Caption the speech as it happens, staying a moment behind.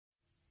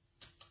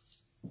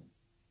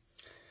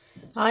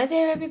Hi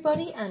there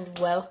everybody and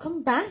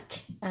welcome back.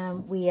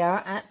 We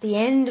are at the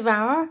end of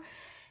our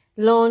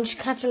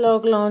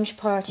catalogue launch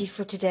party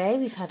for today.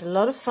 We've had a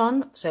lot of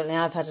fun. Certainly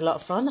I've had a lot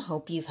of fun. I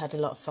hope you've had a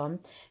lot of fun.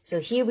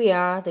 So here we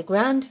are, the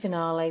grand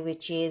finale,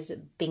 which is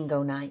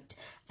bingo night.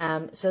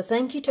 So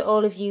thank you to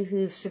all of you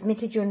who've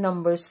submitted your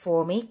numbers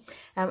for me.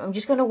 I'm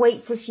just going to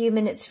wait for a few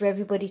minutes for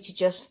everybody to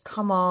just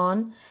come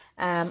on.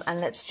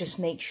 And let's just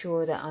make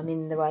sure that I'm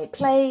in the right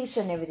place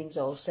and everything's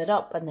all set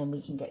up, and then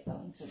we can get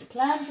going. So the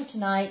plan for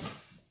tonight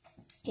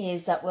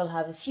is that we'll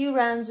have a few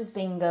rounds of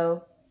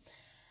bingo,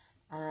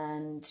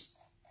 and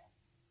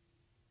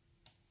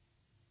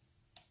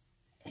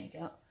there you go.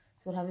 So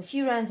we'll have a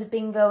few rounds of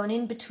bingo, and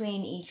in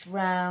between each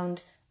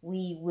round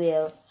we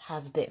will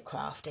have a bit of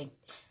crafting,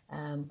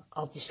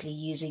 obviously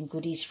using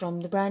goodies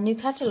from the brand new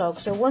catalogue.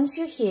 So once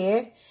you're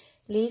here,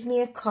 leave me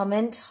a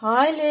comment.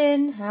 Hi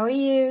Lynn, how are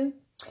you?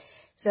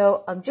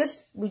 So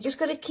we just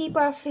got to keep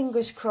our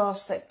fingers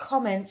crossed that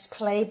comments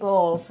play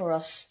ball for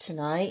us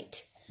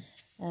tonight.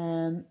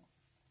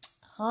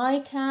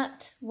 Hi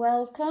Kat,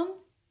 welcome.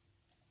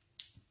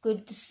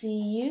 Good to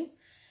see you.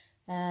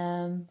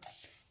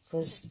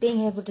 Because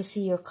being able to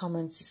see your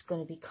comments is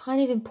going to be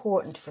kind of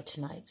important for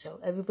tonight. So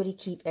everybody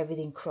keep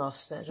everything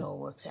crossed that it all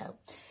works out.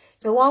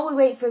 So while we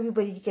wait for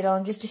everybody to get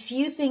on, just a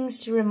few things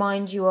to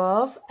remind you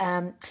of.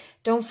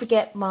 Don't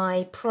forget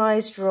my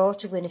prize draw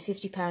to win a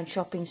 £50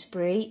 shopping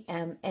spree.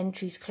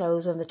 Entries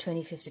close on the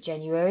 25th of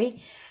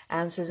January.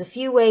 So there's a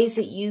few ways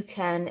that you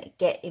can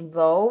get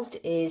involved.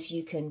 Is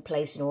you can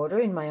place an order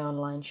in my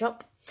online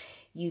shop.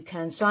 You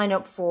can sign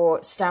up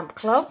for Stamp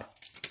Club,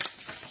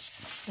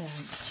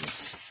 which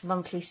is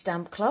monthly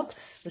Stamp Club,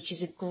 which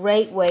is a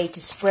great way to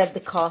spread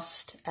the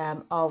cost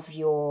of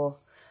your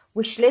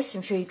wish list.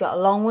 I'm sure you've got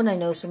a long one. I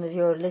know some of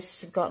your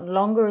lists have gotten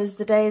longer as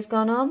the day has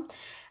gone on.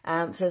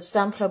 So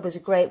Stamp Club is a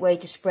great way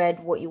to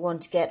spread what you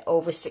want to get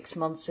over 6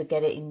 months, so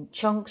get it in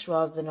chunks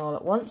rather than all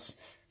at once.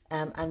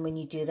 And when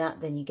you do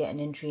that, then you get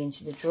an entry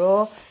into the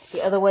draw.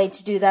 The other way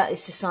to do that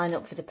is to sign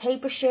up for the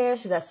paper share.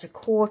 So that's a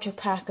quarter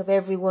pack of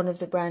every one of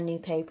the brand new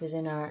papers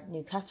in our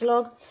new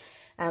catalogue,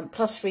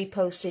 plus free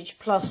postage,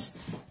 plus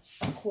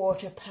a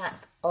quarter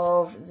pack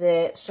of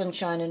the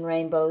Sunshine and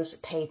Rainbows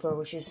paper,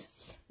 which is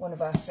one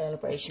of our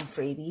celebration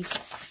freebies.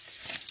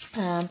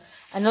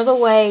 Another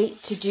way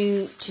to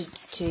do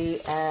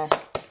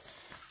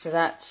so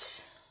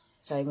that's,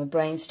 sorry, my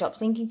brain stopped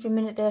thinking for a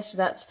minute there. So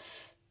that's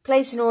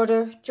place an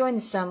order, join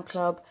the Stamp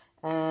Club,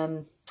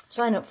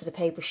 sign up for the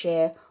paper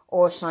share,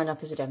 or sign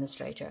up as a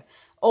demonstrator.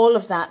 All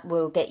of that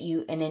will get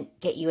you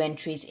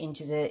entries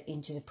into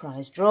the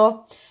prize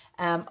draw.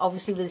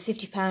 Obviously, with a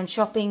 £50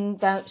 shopping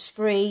voucher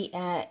spree,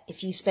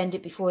 if you spend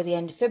it before the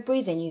end of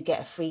February, then you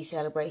get a free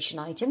celebration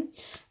item.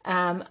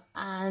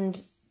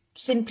 And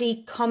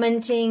simply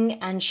commenting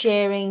and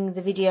sharing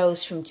the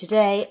videos from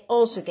today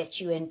also gets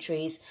you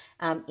entries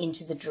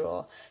into the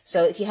draw.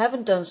 So if you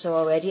haven't done so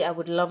already, I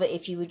would love it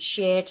if you would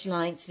share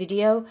tonight's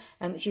video.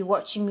 If you're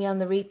watching me on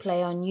the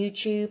replay on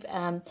YouTube,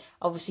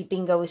 obviously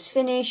bingo is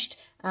finished,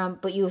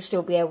 but you'll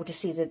still be able to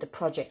see the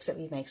projects that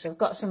we make. So I've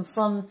got some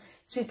fun,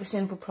 super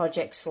simple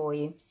projects for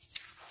you.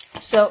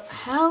 So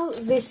how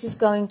this is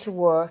going to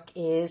work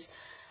is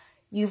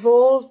you've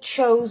all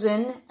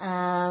chosen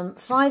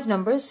 5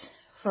 numbers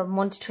from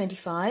 1 to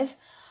 25.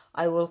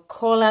 I will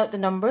call out the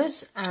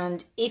numbers,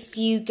 and if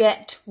you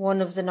get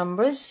one of the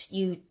numbers,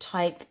 you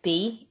type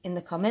B in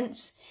the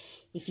comments.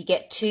 If you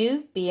get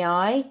 2,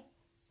 BI.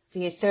 For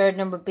your third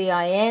number,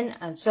 BIN,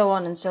 and so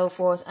on and so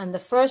forth. And the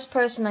first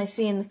person I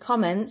see in the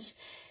comments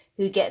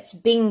who gets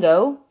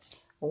bingo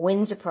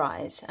wins a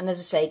prize. And as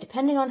I say,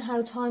 depending on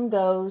how time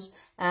goes,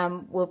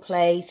 we'll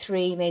play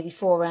 3, maybe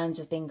 4 rounds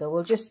of bingo.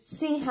 We'll just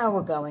see how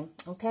we're going,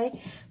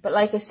 okay? But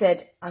like I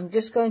said, I'm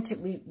just going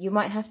to, you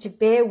might have to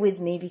bear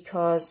with me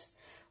because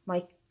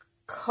my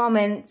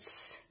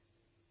comments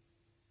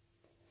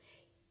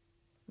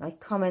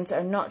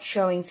are not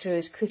showing through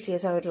as quickly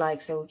as I would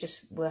like, so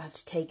we'll have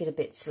to take it a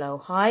bit slow.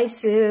 Hi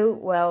Sue,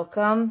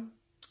 welcome.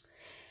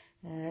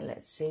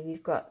 Let's see,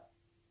 we've got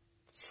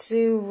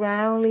Sue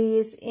Rowley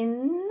is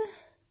in.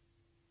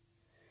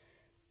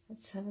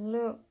 Let's have a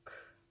look.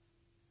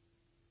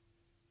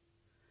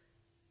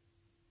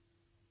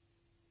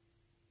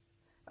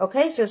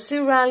 Okay, so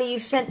Sue Rowley,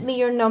 you've sent me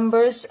your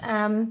numbers.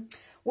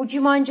 Would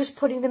you mind just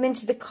putting them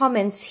into the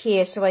comments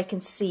here so I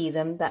can see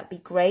them? That'd be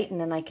great,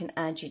 and then I can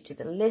add you to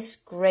the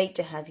list. Great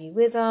to have you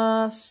with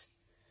us.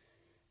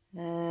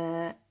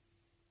 Okay,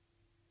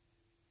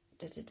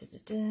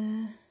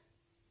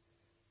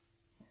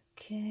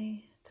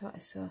 thought I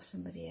saw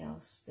somebody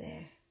else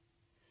there.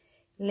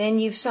 Lynn,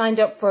 you've signed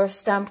up for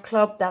Stamp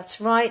Club.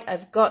 That's right,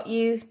 I've got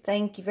you.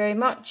 Thank you very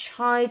much.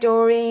 Hi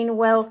Doreen,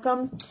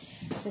 welcome.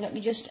 So let me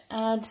just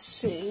add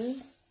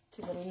Sue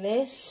to the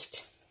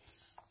list.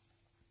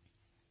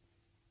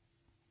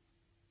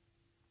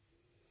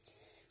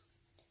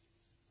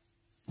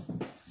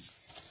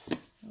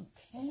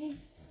 Okay,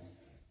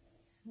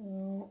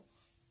 so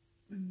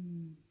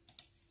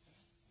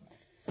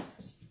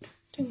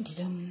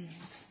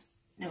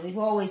now we've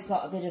always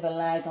got a bit of a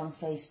lag on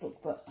Facebook,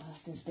 but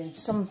there's been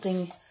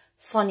something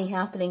funny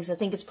happenings. I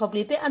think it's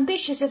probably a bit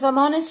ambitious, if I'm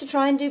honest, to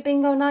try and do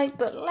bingo night,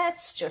 but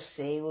let's just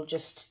see. We'll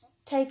just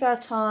take our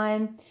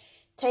time,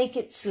 take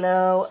it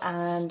slow,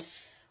 and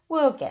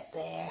we'll get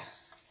there.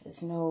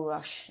 There's no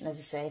rush. And as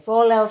I say, if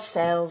all else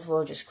fails,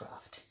 we'll just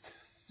craft.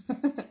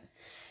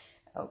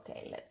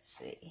 Okay, let's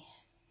see.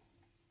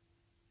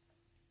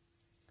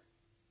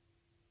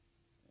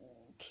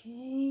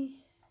 Okay.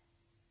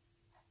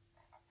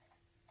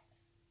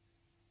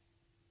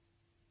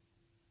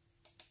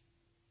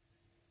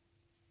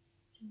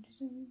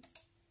 Like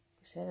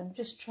I said, I'm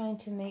just trying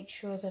to make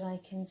sure that I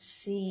can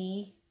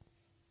see.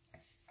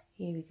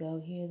 Here we go,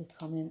 here are the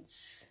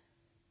comments.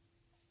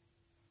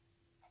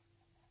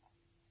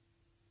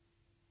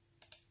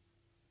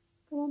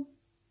 Go on.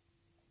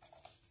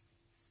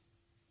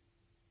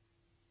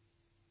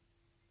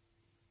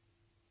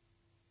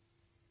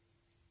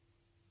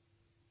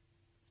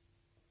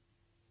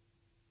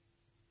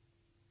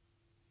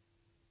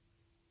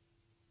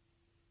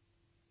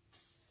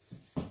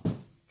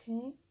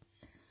 Okay.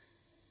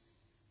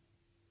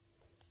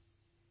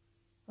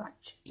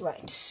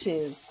 Right,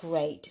 so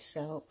great.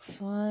 So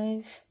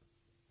 5,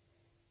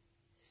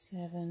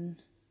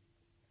 7,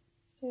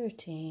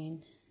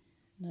 13,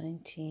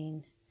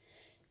 19,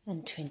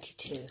 and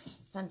 22.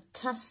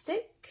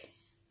 Fantastic.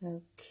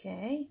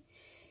 Okay.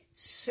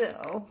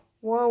 So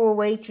while we're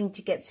waiting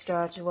to get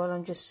started, while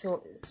I'm just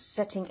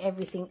setting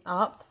everything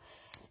up,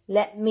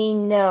 let me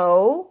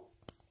know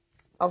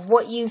of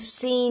what you've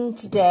seen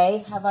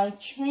today. Have I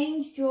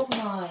changed your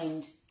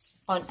mind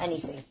on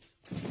anything?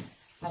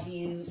 Have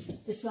you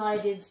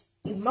decided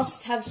you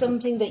must have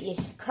something that you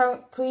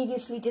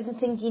previously didn't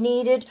think you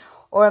needed?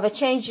 Or have I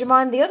changed your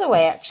mind the other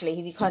way, actually?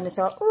 Have you kind of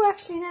thought, oh,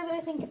 actually, now that I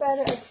think about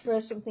it, I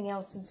prefer something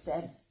else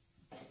instead?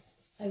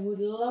 I would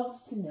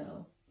love to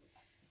know.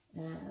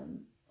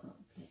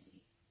 Okay.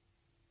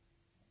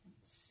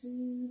 Let's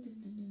see.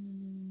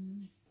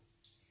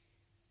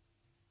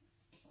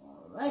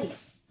 Alrighty.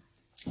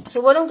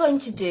 So what I'm going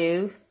to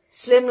do,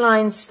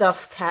 slimline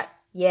stuff, Cat,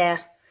 yeah.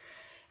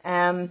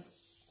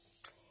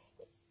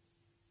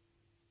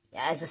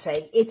 As I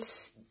say,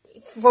 it's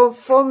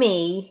for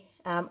me,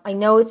 I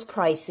know it's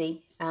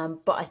pricey,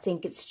 but I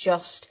think it's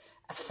just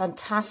a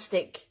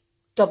fantastic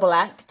double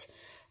act.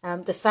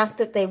 The fact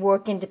that they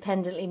work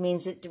independently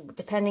means that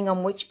depending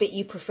on which bit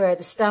you prefer,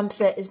 the stamp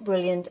set is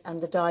brilliant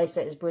and the die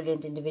set is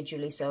brilliant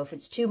individually. So if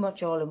it's too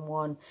much all in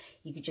one,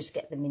 you could just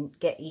get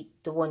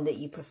the one that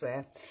you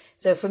prefer.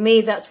 So for me,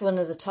 that's one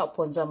of the top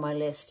ones on my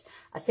list.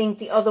 I think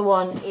the other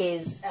one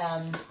is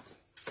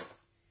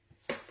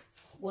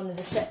one of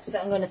the sets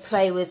that I'm going to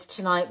play with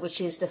tonight,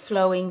 which is the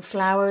Flowing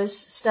Flowers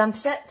stamp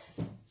set.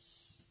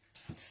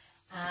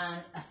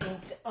 And I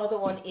think the other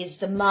one is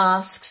the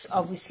masks,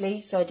 obviously.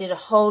 So I did a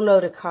whole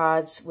load of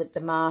cards with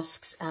the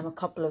masks a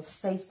couple of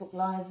Facebook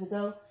Lives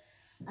ago.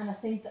 And I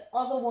think the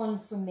other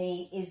one for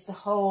me is the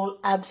whole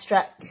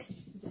abstract,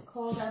 is it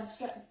called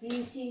Abstract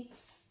Beauty?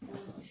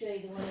 I'll show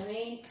you the one I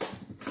mean.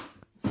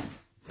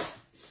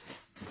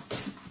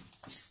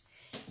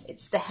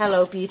 It's the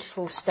Hello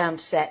Beautiful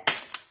stamp set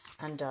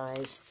and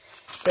dies.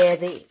 They're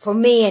the, for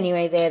me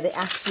anyway, they're the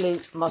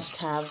absolute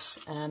must-haves,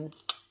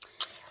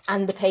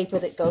 and the paper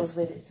that goes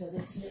with it. So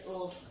this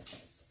little,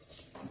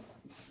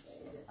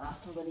 where is it?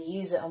 I'm going to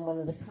use it on one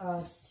of the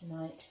cards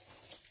tonight.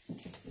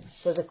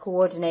 So the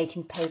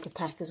coordinating paper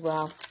pack as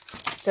well.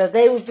 So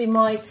they would be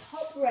my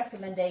top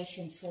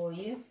recommendations for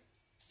you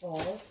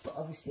all, but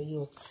obviously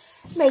you'll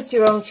make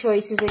your own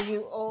choices as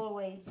you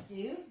always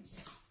do.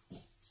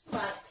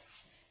 Right,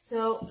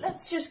 so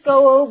let's just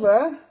go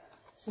over.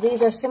 So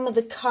these are some of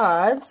the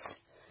cards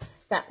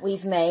that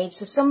we've made.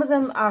 So some of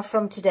them are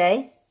from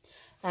today,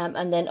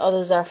 and then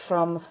others are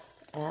from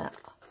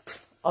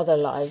other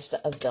lives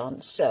that I've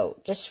done.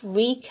 So just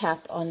recap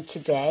on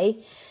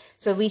today.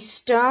 So we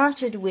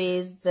started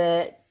with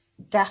the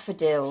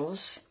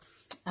daffodils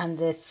and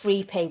the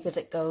free paper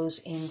that goes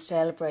in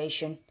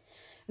celebration.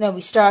 No,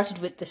 we started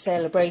with the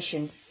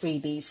celebration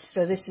freebies.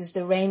 So this is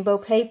the rainbow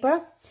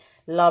paper.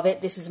 Love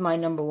it. This is my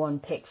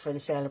 #1 pick for the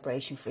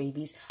celebration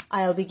freebies.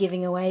 I'll be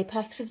giving away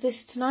packs of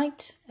this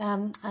tonight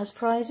as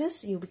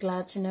prizes. You'll be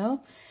glad to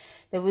know.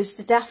 There was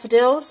the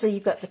daffodils. So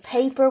you've got the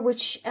paper,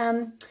 which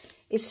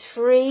is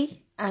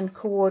free and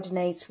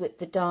coordinates with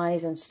the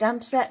dies and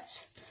stamp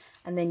sets.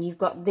 And then you've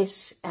got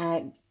this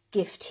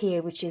gift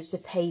here, which is the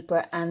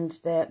paper and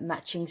the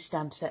matching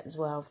stamp set as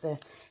well, the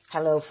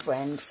Hello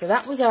Friend. So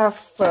that was our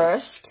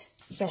first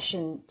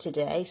session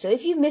today. So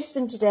if you missed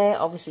them today,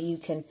 obviously you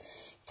can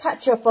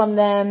catch up on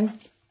them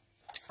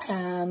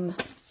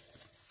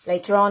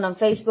later on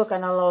Facebook,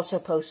 and I'll also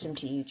post them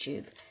to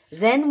YouTube.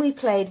 Then we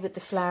played with the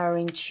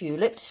flowering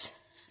tulips,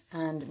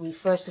 and we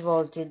first of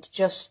all did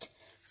just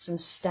some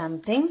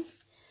stamping.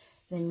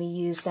 Then we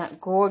used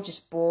that gorgeous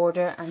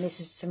border, and this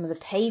is some of the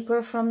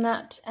paper from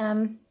that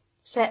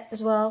set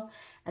as well.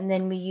 And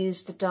then we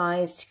used the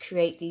dies to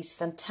create these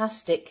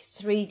fantastic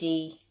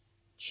 3D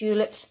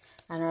tulips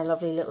and our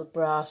lovely little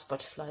brass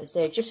butterflies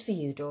there, just for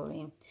you,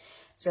 Doreen.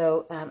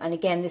 So, and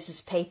again, this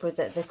is paper,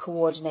 the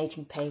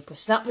coordinating paper.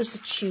 So that was the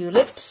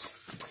tulips.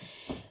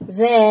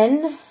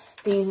 Then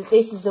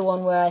this is the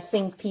one where I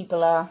think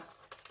people are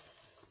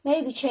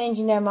maybe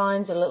changing their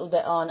minds a little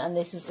bit on, and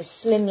this is the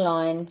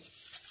slimline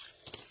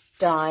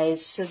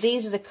dies. So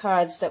these are the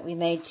cards that we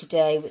made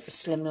today with the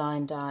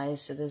slimline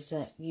dies. So there's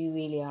the You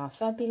Really Are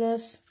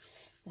Fabulous,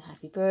 the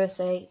Happy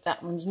Birthday.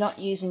 That one's not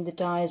using the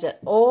dies at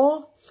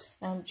all,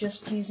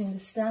 just using the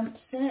stamp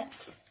set.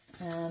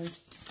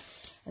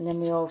 And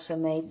then we also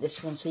made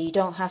this one, so you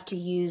don't have to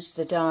use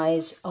the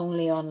dies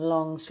only on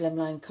long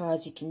slimline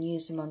cards, you can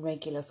use them on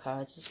regular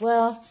cards as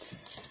well.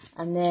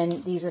 And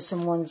then these are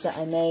some ones that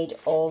I made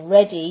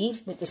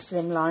already with the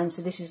slimline.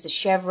 So this is the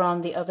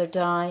chevron, the other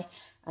die,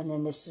 and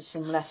then this is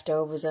some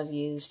leftovers I've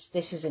used.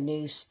 This is a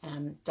new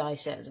die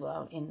set as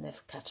well in the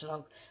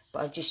catalogue,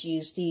 but I've just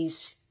used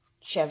these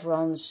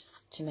chevrons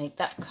to make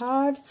that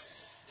card.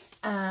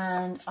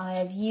 And I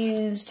have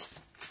used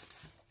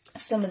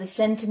some of the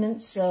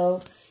sentiments,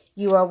 so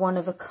You Are One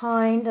of a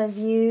Kind I've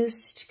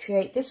used to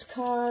create this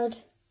card,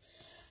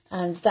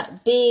 and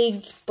that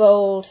big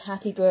bold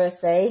Happy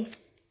Birthday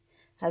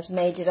has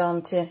made it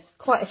onto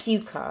quite a few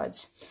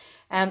cards.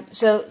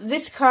 So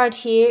this card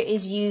here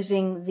is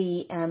using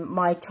the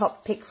my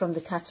top pick from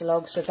the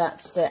catalogue, so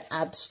that's the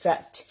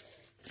Abstract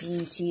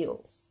Beauty.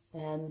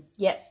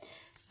 Yep,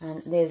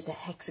 and there's the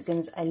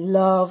hexagons. I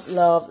love,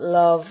 love,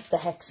 love the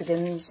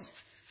hexagons.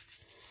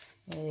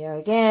 There they are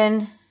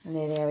again, and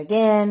there they are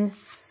again.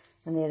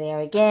 And there they are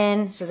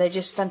again. So they're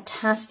just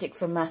fantastic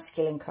for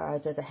masculine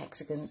cards, are the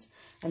hexagons.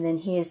 And then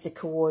here's the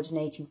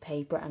coordinating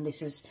paper. And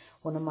this is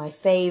one of my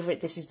favourite.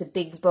 This is the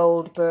big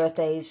bold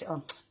birthdays.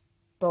 Oh,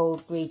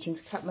 bold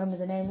greetings. Can't remember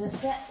the name of the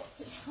set.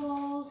 What's it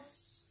called?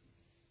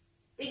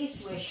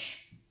 Biggest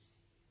Wish.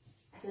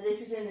 So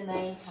this is in the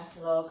main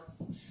catalogue.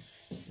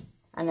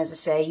 And as I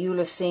say, you'll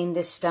have seen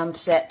this stamp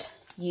set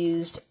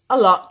used a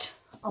lot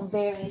on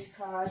various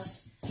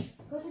cards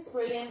because it's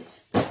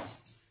brilliant.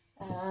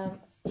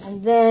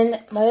 And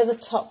then my other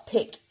top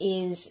pick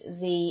is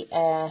the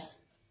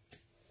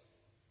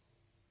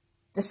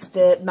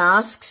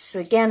masks. So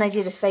again, I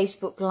did a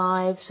Facebook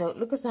Live. So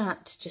look at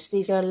that. Just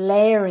these are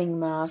layering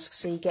masks.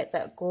 So you get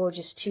that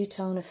gorgeous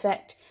two-tone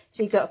effect.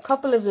 So you've got a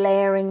couple of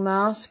layering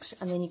masks,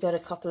 and then you've got a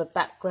couple of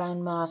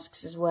background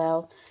masks as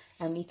well.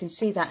 You can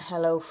see that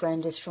Hello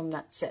Friend is from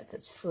that set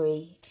that's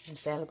free in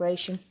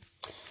Celebration.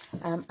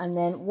 And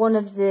then one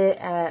of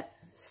the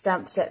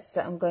stamp sets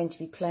that I'm going to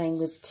be playing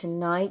with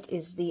tonight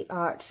is the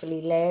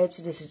Artfully Layered.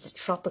 So this is the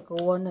tropical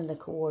one and the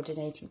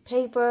coordinating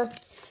paper.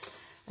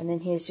 And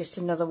then here's just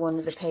another one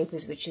of the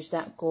papers, which is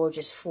that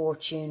gorgeous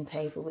Fortune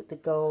paper with the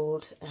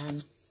gold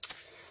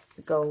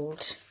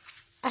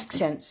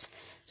accents.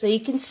 So you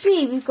can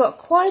see we've got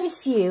quite a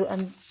few,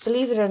 and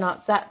believe it or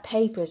not, that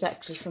paper is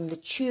actually from the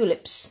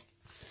Tulips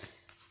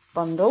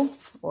bundle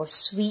or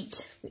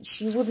suite, which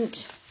you wouldn't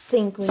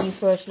think when you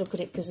first look at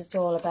it, because it's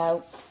all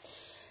about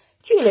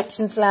tulips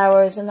and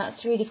flowers, and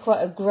that's really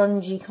quite a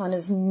grungy kind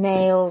of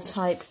nail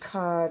type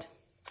card.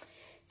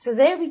 So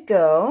there we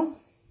go.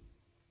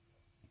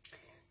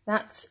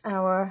 That's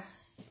our,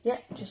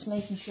 just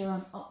making sure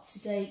I'm up to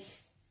date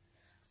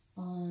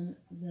on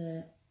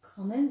the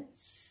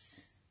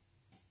comments.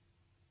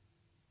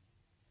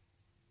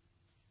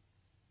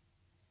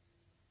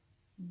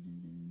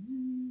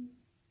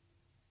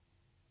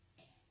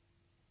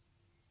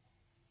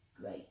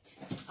 Great.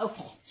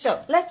 Okay,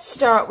 so let's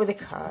start with a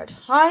card.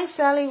 Hi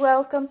Sally,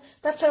 welcome.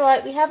 That's all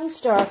right, we haven't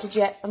started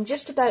yet. I'm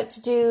just about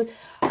to do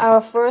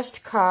our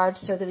first card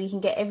so that we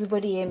can get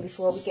everybody in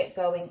before we get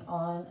going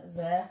on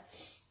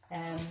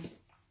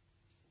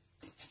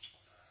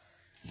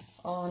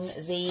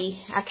the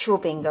actual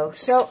bingo.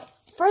 So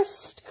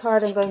first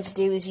card I'm going to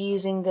do is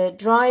using the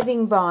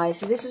Driving By.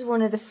 So this is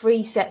one of the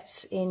free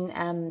sets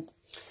in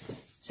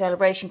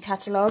Celebration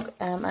catalogue,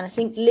 and I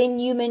think Lynn,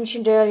 you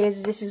mentioned earlier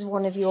that this is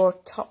one of your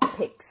top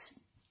picks.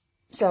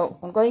 So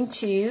I'm going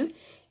to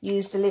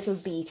use the little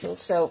beetle.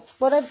 So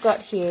what I've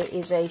got here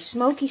is a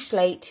smoky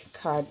slate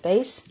card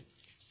base,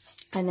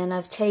 and then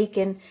I've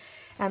taken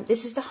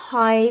this is the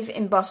Hive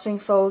embossing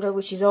folder,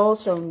 which is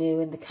also new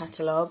in the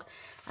catalogue,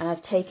 and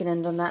I've taken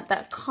and done that.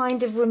 That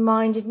kind of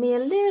reminded me a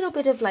little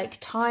bit of like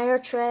tire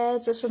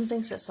treads or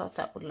something, so I thought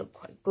that would look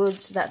quite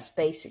good. So that's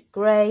basic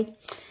grey.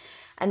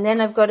 And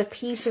then I've got a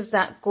piece of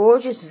that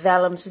gorgeous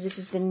vellum. So this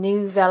is the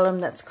new vellum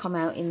that's come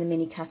out in the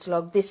mini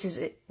catalogue. This is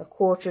a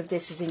quarter of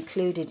this is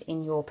included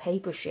in your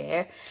paper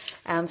share.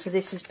 So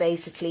this is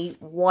basically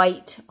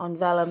white on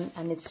vellum,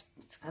 and it's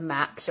a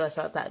map. So I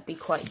thought that'd be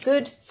quite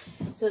good.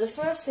 So the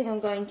first thing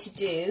I'm going to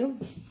do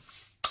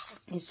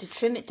is to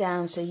trim it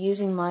down. So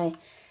using my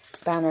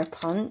banner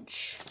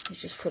punch,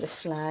 let's just put a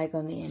flag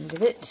on the end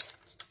of it,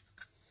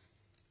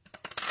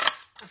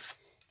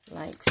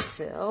 like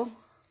so.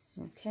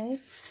 Okay.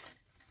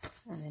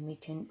 And then we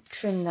can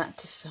trim that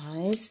to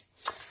size.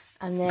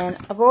 And then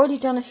I've already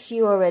done a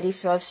few already,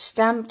 so I've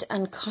stamped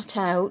and cut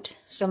out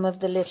some of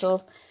the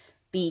little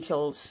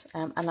beetles,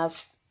 and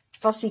I've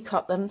fussy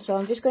cut them. So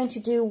I'm just going to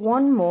do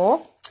one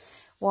more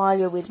while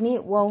you're with me.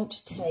 It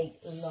won't take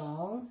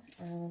long.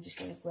 And I'm just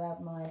going to grab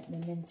my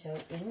Memento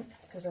ink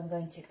because I'm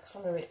going to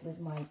colour it with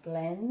my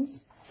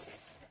blends.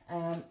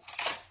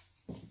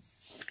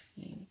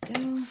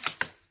 go.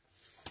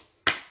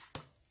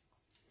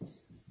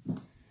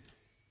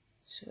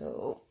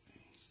 So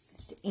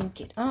just to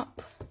ink it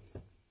up.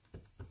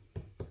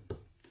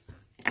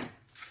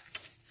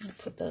 I'll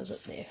put those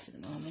up there for the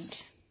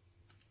moment.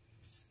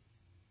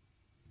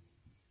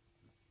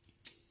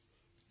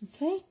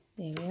 Okay,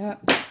 there we are.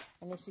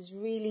 And this is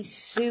really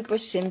super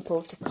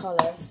simple to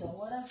colour. So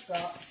what I've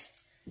got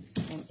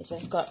is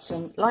I've got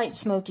some light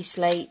smoky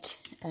slate,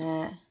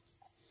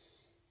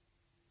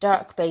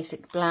 dark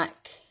basic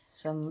black,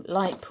 some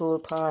light pool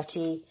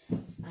party,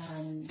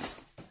 and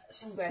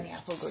some granny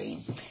apple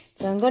green.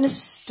 So I'm going to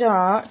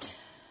start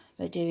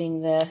by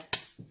doing the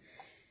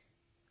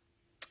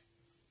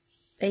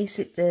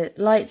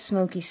light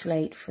smoky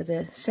slate for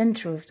the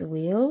centre of the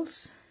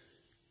wheels.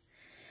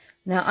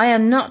 Now I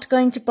am not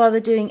going to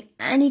bother doing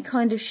any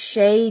kind of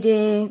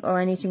shading or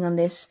anything on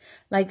this.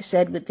 Like I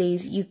said, with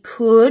these you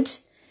could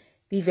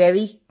be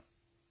very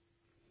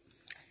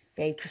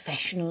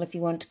professional, if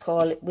you want to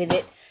call it, with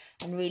it,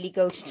 and really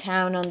go to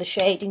town on the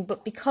shading.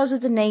 But because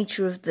of the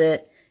nature of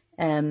the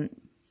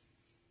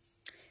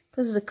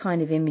because of the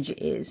kind of image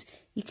it is,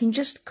 you can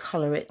just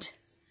colour it,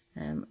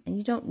 and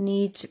you don't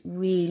need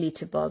really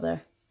to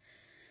bother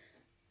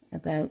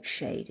about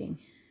shading.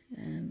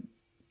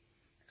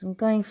 I'm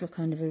going for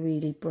kind of a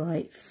really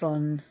bright,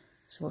 fun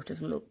sort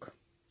of look.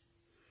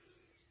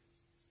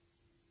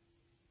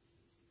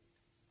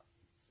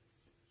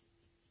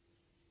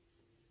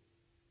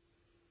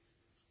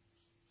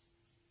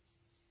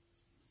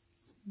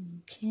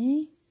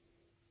 Okay,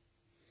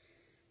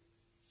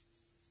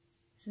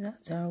 so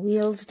that's our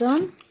wheels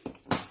done,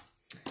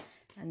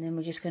 and then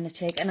we're just going to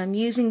take, and I'm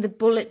using the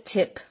bullet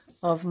tip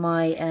of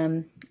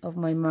my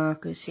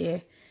markers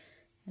here,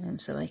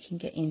 so I can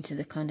get into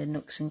the kind of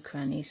nooks and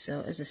crannies.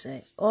 So as I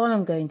say, all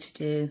I'm going to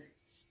do,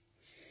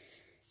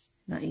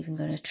 not even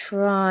going to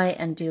try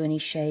and do any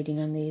shading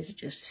on these,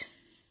 just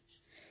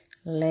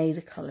lay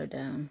the colour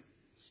down.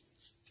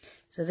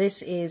 So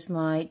this is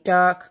my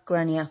dark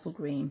granny apple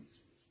green.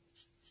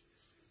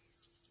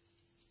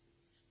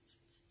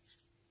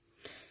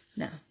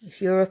 Now,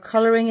 if you're a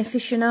colouring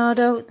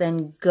aficionado,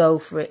 then go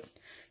for it.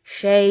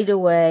 Shade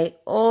away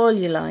all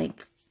you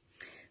like.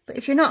 But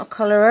if you're not a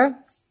colourer,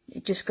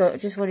 just want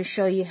to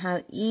show you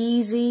how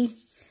easy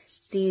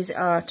these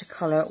are to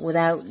colour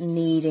without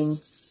needing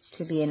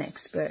to be an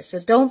expert. So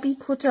don't be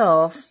put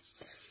off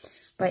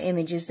by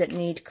images that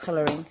need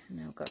colouring.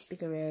 Now I've got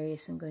bigger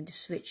areas, so I'm going to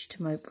switch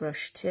to my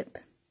brush tip.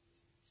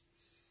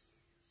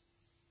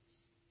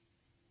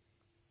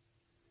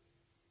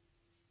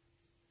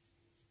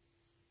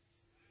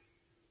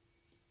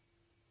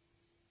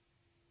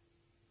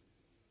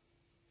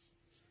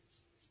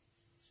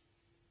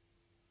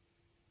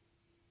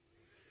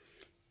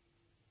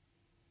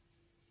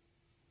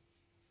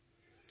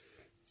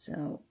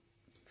 So,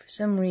 for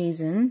some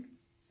reason,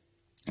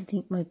 I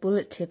think my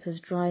bullet tip has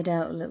dried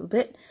out a little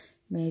bit.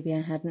 Maybe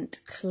I hadn't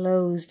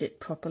closed it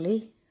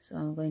properly, so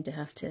I'm going to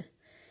have to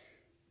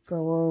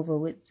go over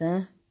with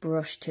the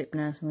brush tip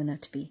now. So I'm going to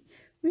have to be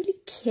really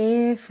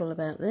careful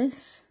about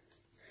this.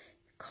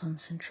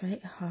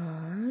 Concentrate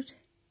hard,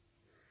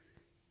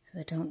 so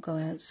I don't go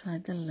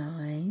outside the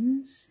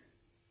lines.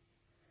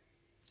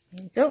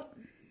 Here we go.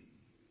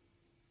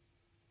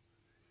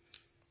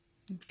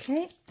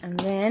 Okay, and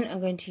then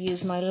I'm going to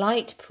use my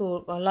light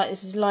pool,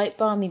 this is light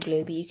balmy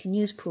blue, but you can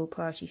use pool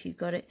party if you've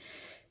got it,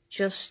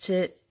 just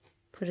to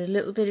put a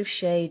little bit of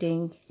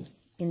shading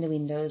in the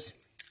windows,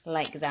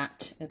 like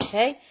that,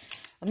 okay?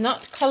 I'm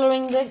not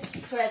colouring the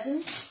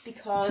presents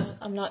because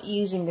I'm not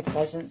using the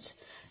presents.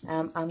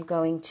 I'm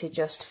going to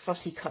just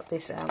fussy cut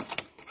this out.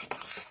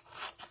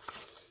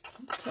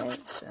 Okay,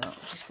 so I'm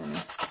just going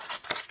to,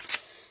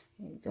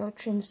 there we go,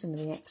 trim some of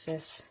the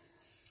excess.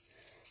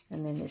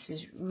 And then this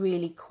is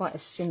really quite a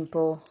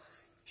simple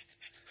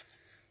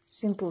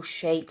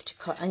shape to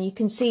cut. And you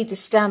can see the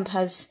stamp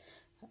has,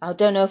 I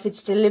don't know if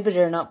it's deliberate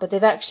or not, but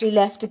they've actually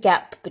left a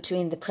gap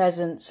between the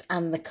presents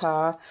and the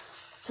car.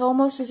 It's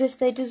almost as if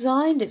they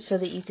designed it so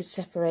that you could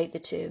separate the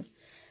two.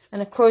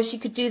 And of course you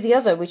could do the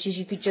other, which is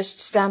you could just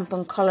stamp,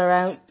 colour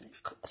and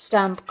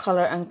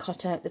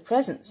cut out the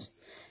presents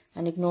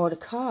and ignore the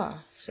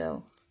car.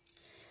 So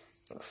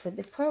for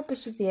the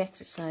purpose of the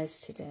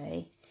exercise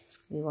today,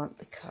 we want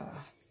the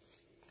car.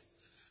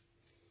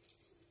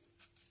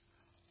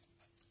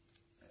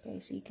 Okay,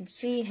 so you can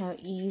see how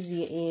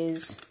easy it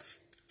is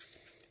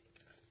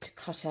to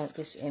cut out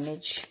this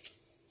image.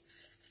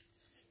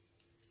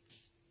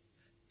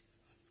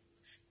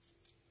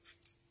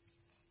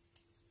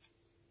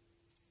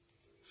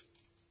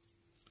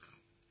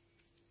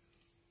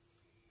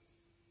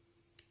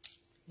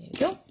 There we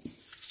go.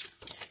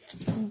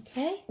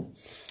 Okay,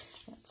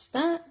 that's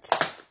that.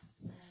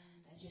 And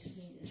I just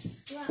need a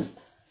scrap.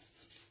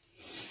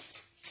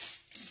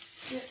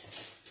 Strip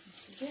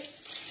a bit.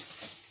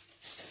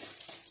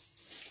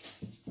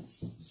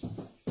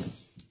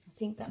 I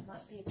think that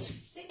might be a bit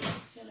thick,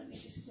 so let me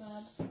just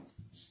grab,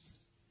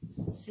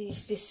 see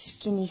if this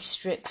skinny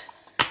strip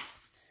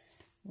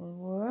will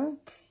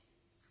work.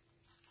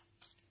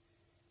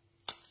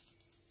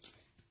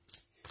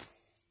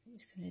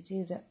 Just I'm going to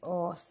do the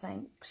 "oh,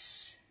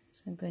 thanks."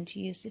 So I'm going to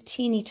use the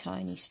teeny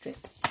tiny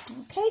strip.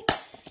 Okay,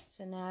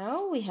 so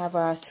now we have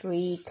our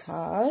 3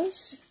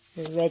 cars.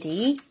 We're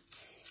ready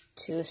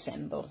to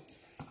assemble.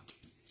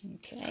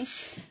 Okay,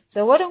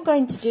 so what I'm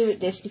going to do with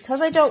this,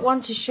 because I don't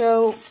want to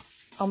show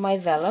on my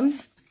vellum,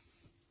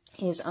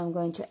 is I'm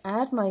going to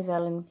add my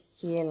vellum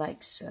here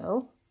like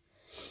so.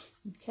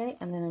 Okay,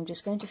 and then I'm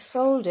just going to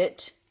fold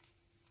it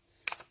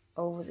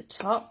over the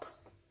top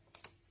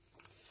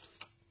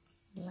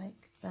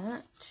like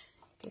that.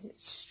 Get it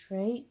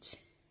straight.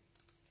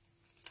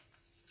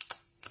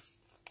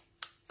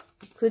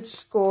 You could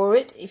score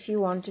it if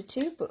you wanted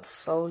to, but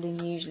folding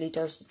usually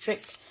does the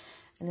trick.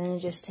 And then I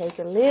just take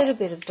a little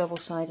bit of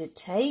double-sided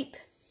tape.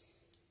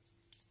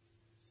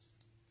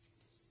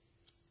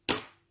 And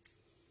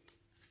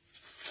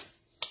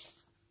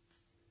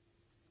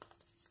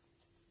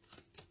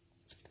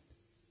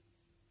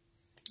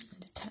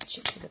attach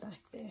it to the back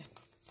there.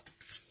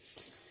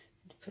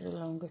 And put a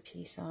longer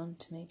piece on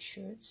to make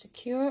sure it's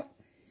secure.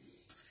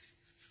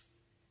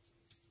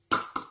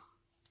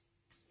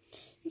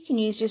 You can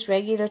use just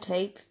regular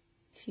tape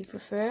if you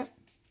prefer,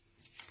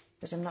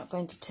 because I'm not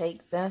going to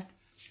take the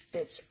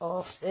bits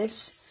off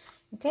this.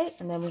 Okay,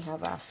 and then we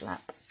have our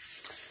flap.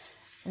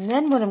 And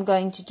then what I'm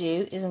going to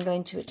do is I'm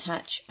going to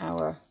attach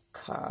our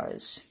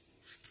cars.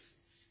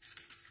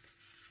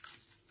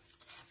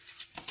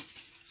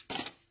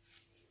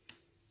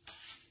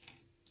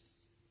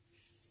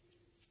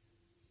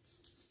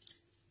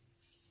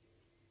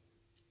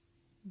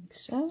 Like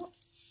so.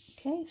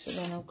 Okay, so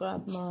then I'll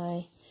grab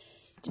my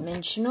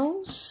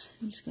dimensionals.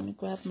 I'm just going to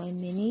grab my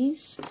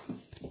minis.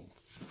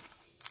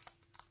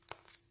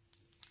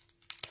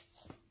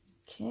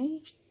 Okay.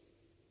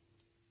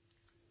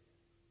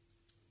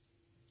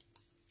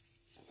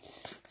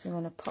 So I'm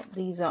going to pop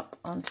these up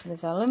onto the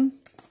vellum.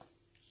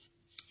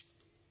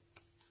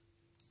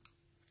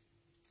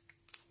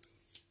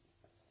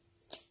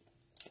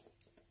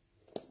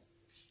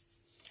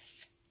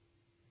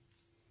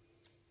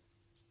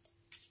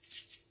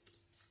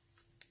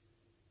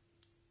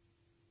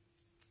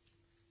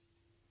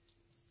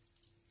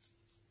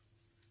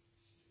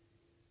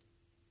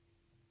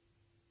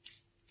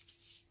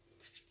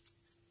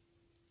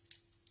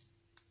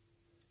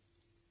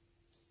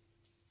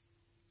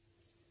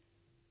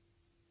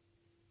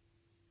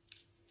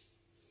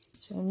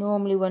 So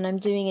normally when I'm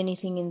doing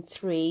anything in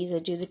 3s, I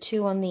do the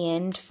 2 on the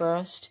end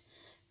first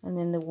and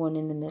then the 1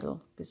 in the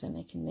middle, because then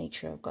I can make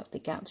sure I've got the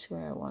gaps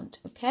where I want.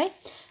 Okay,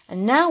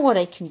 and now what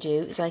I can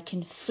do is I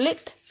can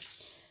flip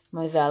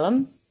my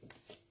vellum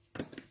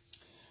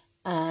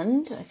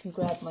and I can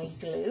grab my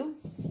glue.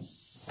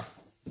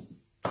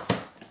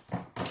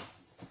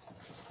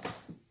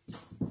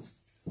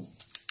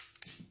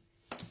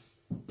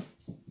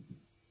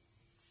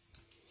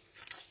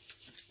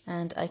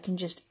 And I can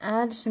just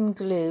add some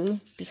glue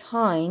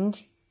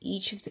behind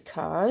each of the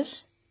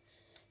cars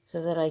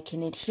so that I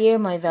can adhere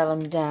my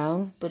vellum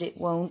down, but it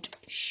won't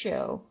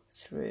show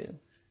through.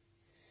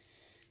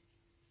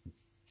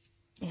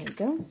 There we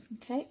go.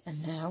 Okay,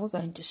 and now we're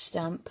going to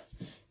stamp.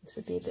 This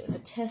will be a bit of a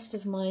test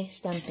of my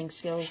stamping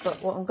skills,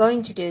 but what I'm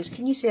going to do is,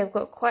 can you see I've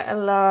got quite a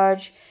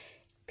large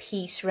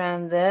piece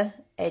around the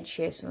edge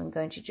here, so I'm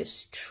going to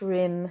just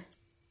trim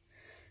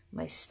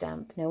my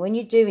stamp. Now when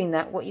you're doing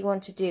that, what you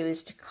want to do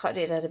is to cut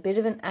it at a bit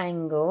of an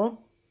angle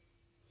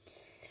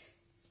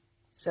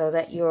so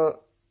that your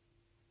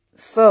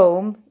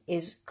foam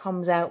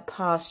comes out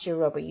past your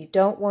rubber. You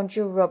don't want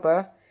your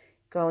rubber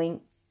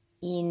going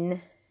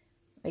in,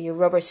 or your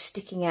rubber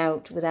sticking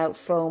out without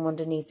foam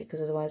underneath it, because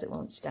otherwise it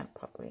won't stamp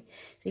properly.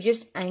 So you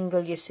just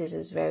angle your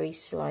scissors very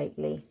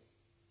slightly.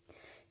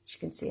 As you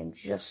can see, I'm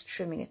just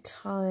trimming a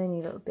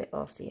tiny little bit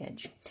off the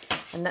edge.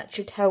 And that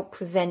should help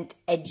prevent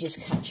edges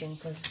catching,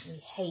 because we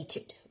hate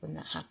it when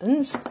that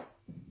happens.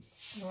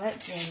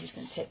 Alright, so I'm just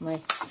going to take my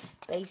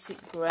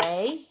basic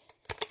grey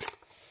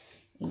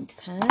ink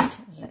pad.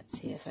 Let's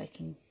see if I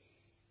can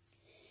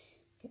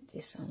get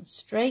this on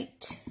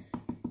straight.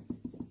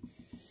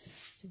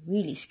 It's a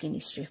really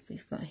skinny strip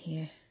we've got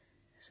here.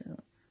 So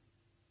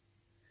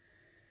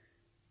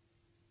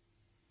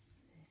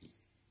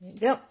there we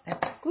go.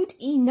 That's good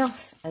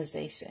enough, as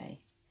they say.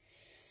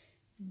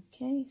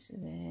 Okay, so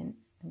then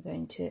I'm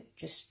going to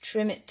just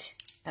trim it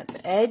at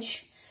the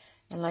edge,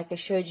 and like I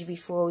showed you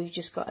before, we've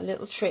just got a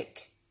little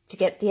trick to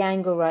get the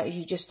angle right. Is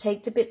you just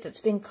take the bit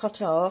that's been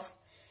cut off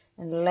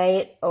and lay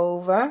it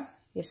over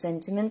your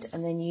sentiment,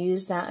 and then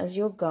use that as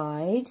your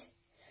guide,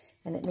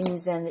 and it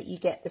means then that you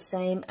get the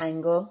same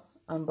angle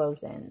on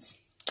both ends.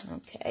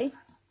 Okay,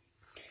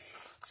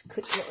 it's a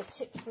quick little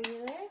tip for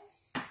you there.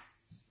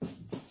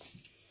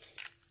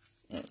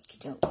 Okie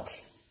doke.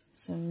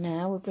 So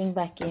now we'll bring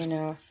back in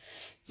our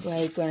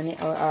grey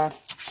granite, or our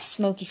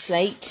smoky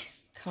slate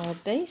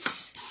card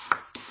base,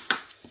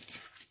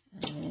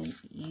 and then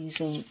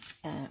using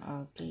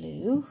our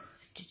glue.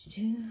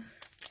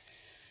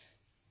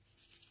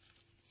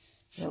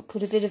 So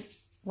put a bit of,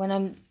 when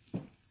I'm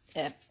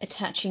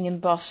attaching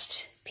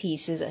embossed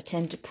pieces, I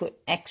tend to put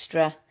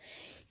extra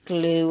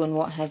glue and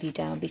what have you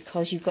down,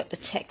 because you've got the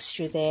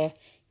texture there.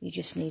 you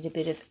just need a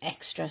bit of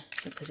extra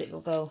because it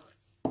will go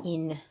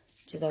in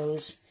to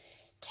those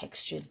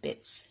textured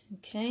bits.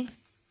 Okay,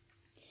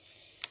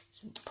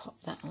 so pop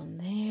that on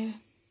there.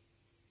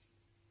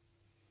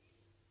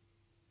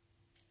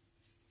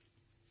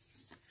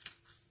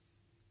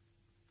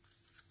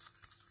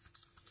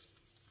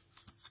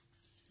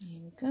 Here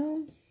we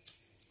go.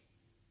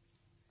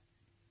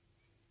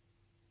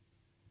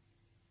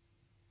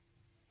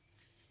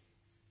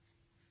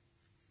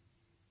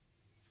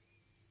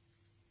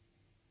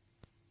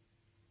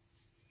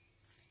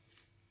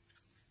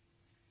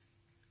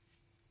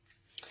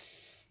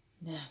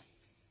 Now,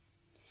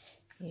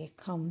 here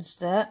comes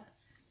the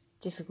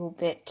difficult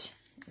bit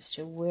as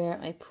to where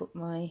I put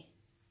my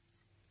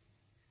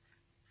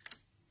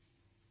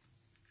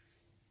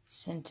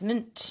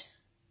sentiment.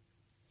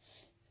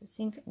 I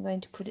think I'm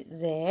going to put it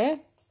there.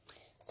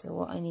 So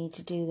what I need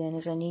to do then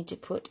is I need to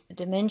put a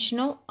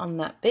dimensional on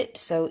that bit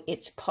so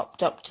it's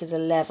popped up to the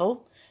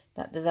level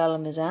that the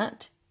vellum is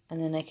at, and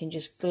then I can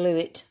just glue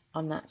it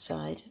on that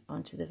side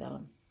onto the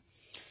vellum.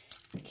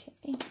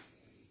 Okay.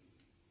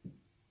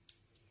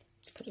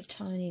 Put a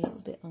tiny little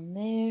bit on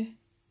there.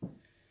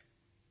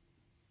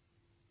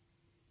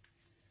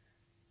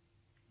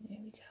 There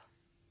we go.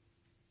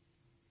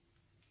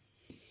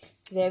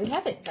 So there we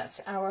have it.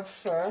 That's our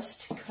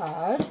first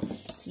card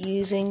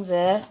using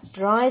the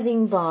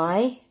Driving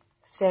By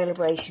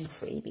Celebration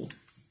freebie.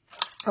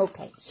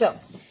 Okay, so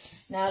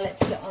now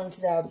let's get on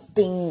to our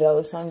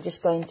bingo. So I'm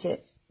just going to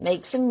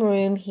make some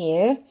room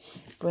here,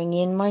 bring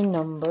in my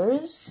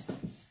numbers.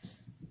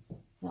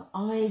 So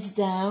eyes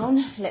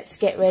down, let's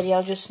get ready.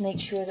 I'll just make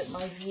sure that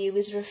my view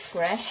is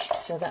refreshed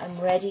so that I'm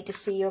ready to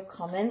see your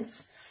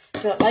comments.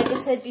 So like I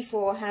said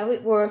before, how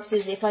it works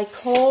is if I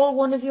call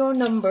one of your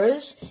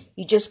numbers,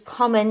 you just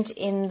comment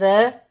in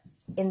the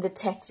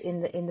text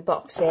in the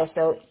box there.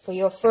 So for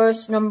your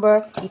first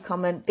number, you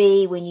comment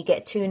B. When you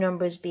get 2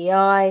 numbers,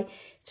 BI,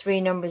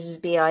 3 numbers is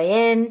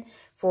BIN,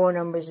 4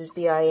 numbers is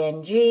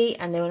BING,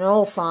 and then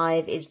all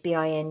 5 is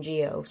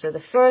BINGO. So the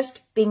first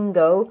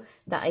bingo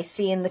that I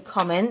see in the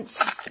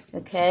comments,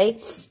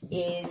 okay,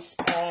 is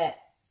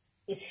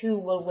who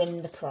will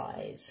win the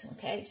prize.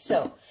 Okay,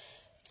 so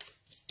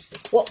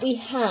what we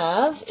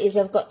have is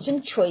I've got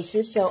some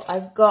choices. So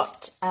I've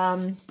got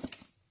the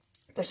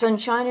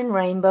Sunshine and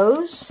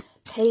Rainbows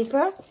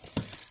paper.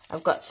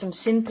 I've got some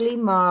Simply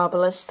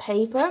Marvelous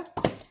paper.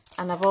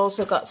 And I've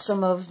also got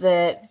some of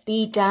the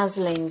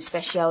Bedazzling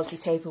specialty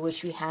paper,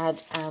 which we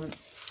had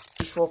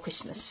before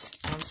Christmas.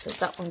 So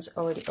that one's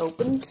already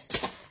opened.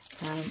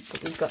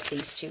 But we've got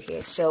these two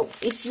here. So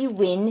if you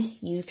win,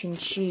 you can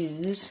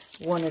choose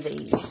one of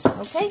these.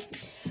 Okay?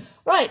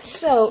 Right,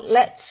 so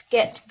let's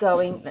get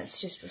going. Let's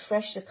just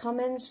refresh the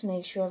comments,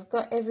 make sure I've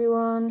got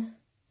everyone.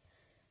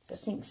 So I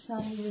think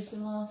Sally was the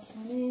last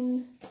one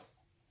in.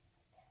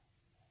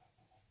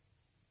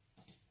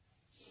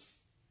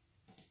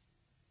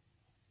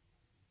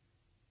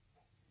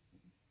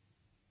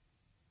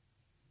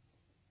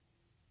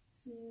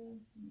 Thank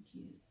you.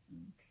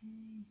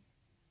 Okay.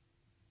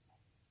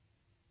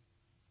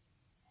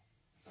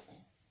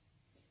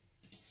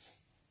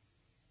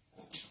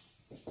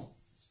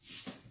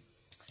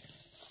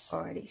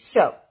 Alrighty,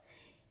 so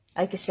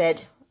like I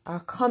said, our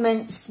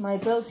comments, my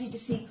ability to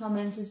see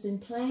comments has been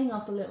playing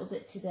up a little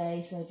bit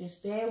today, so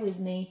just bear with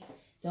me.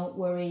 Don't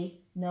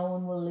worry, no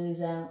one will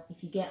lose out.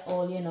 If you get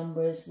all your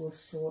numbers, we'll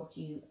sort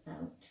you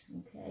out,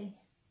 okay?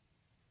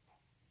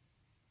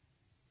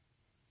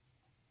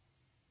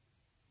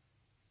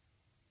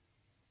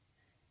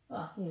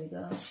 Oh, here we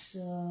go.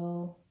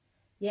 So,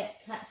 yeah,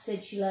 Kat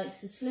said she likes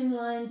the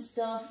slimline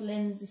stuff.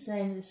 Lynn's the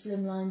same with the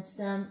slimline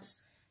stamps.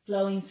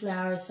 Flowing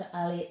flowers for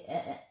Ali,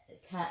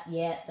 Kat,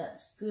 yeah,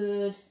 that's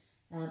good.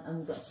 And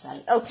we've got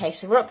Sally. Okay,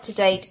 so we're up to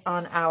date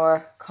on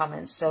our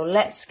comments. So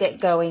let's get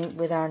going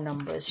with our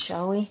numbers,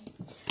 shall we?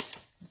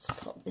 Let's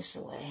pop this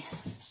away.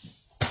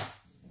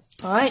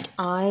 All right,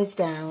 eyes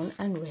down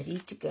and ready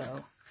to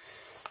go.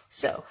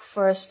 So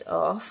first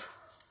off,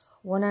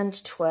 1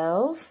 and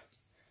 12.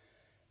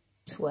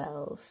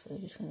 12. So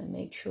I'm just going to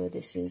make sure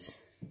this is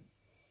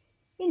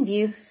in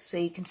view so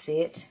you can see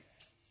it.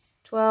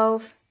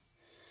 12.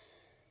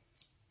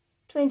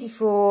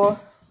 24.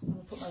 I'm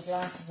going to put my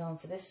glasses on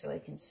for this so I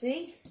can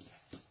see.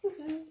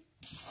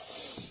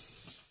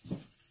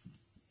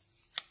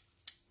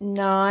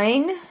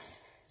 9.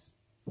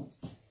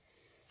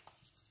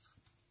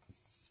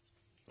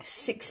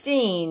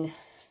 16.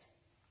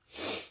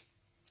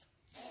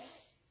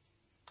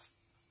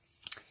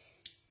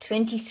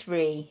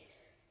 23.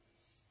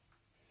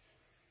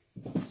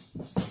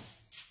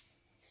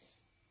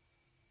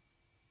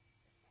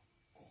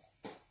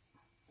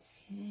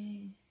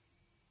 'Kay.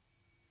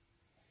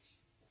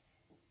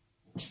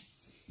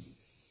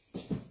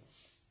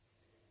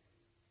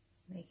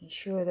 Making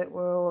sure that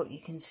we're all, you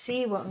can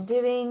see what I'm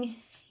doing.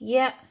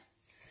 Yep.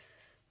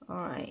 All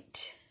right.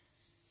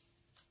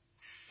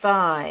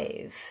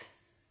 5.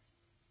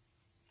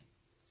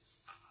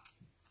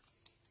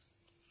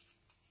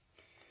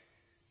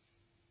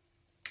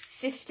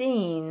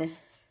 15.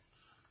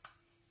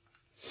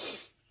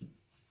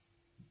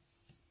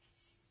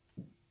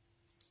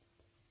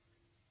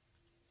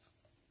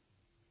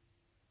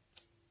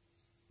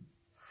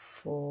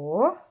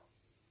 4.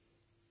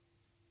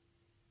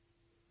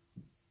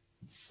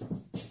 Oh,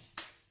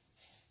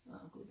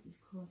 good, we've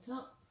caught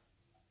up.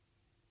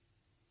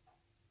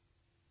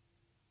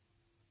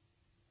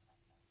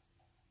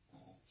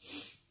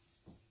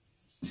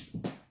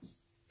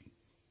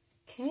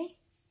 Okay.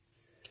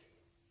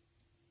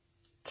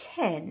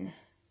 10.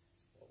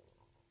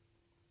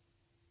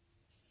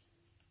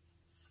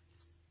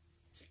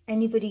 Has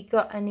anybody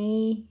got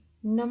any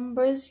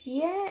numbers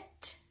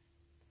yet?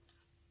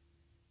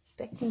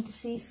 Expecting to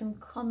see some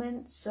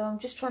comments, so I'm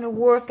just trying to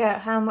work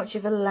out how much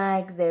of a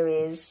lag there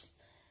is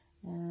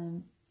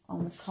on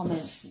the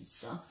comments and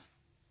stuff.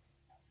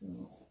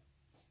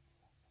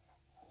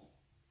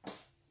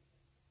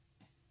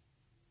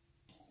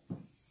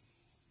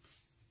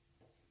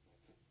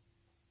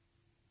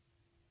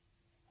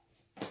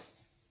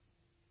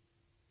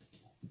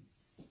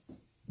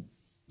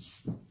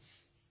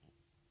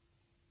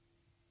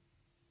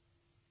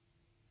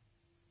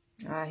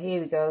 So,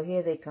 here we go.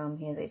 Here they come.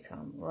 Here they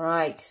come.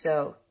 Right.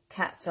 So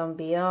Kat's on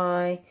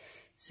BI,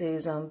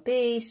 Sue's on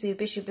B, Sue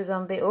Bishop is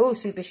on B. Oh,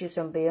 Sue Bishop's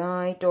on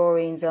BI,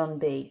 Doreen's on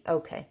B.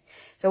 Okay.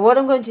 So what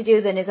I'm going to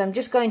do then is I'm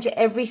just going to,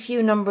 every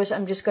few numbers,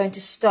 I'm just going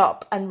to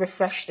stop and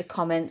refresh the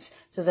comments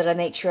so that I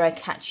make sure I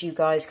catch you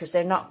guys, because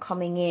they're not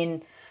coming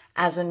in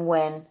as and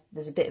when.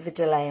 There's a bit of a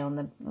delay on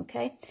them.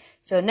 Okay.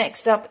 So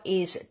next up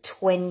is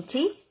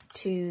 20,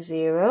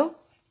 20.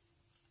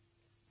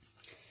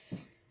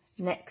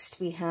 Next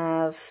we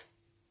have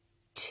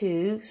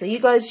 2. So you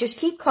guys just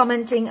keep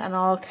commenting and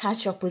I'll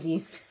catch up with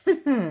you.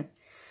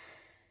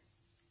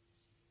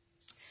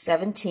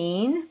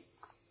 17.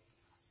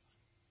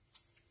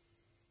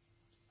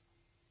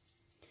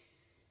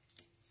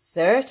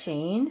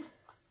 13.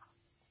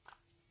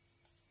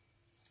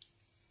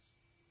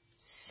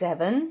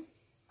 7.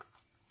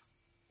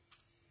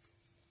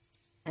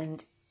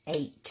 And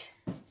 8.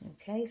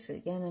 Okay, so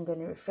again, I'm going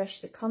to refresh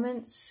the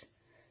comments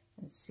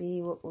and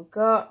see what we've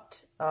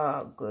got.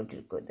 Oh,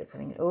 good, good, they're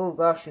coming in. Oh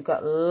gosh, we've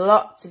got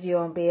lots of you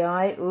on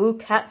BI. Ooh,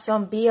 Kat's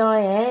on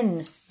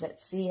BIN.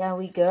 Let's see how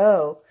we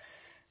go.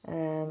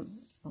 I'm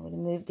going to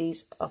move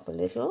these up a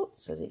little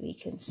so that we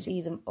can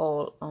see them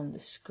all on the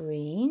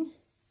screen.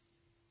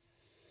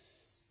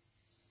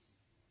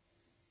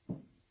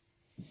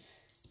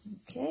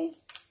 Okay.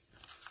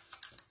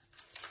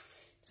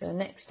 So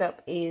next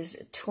up is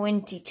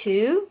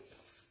 22.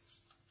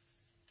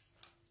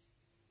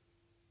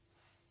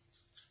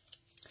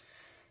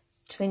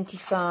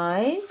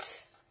 25.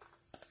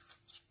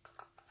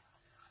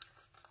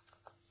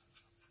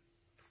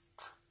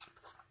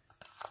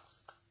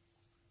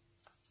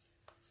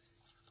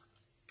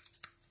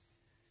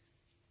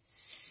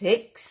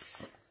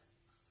 6.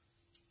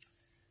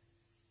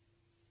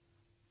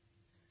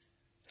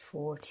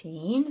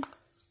 14.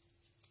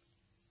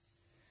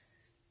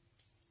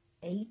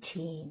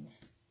 18.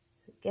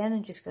 So again,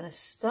 I'm just going to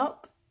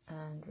stop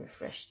and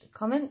refresh the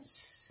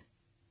comments.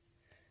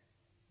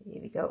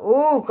 Here we go.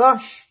 Oh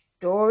gosh,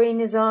 Doreen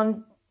is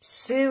on,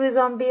 Sue is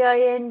on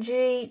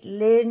BING,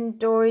 Lynn,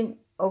 Doreen.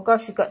 Oh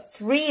gosh, we've got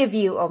 3 of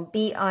you on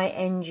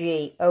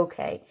BING.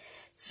 Okay,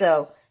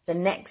 so the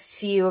next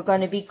few are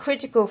going to be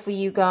critical for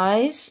you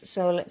guys.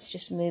 So let's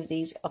just move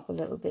these up a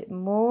little bit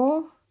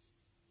more.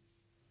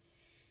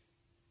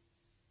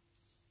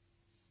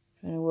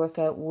 Trying to work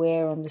out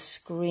where on the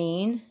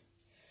screen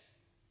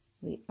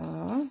we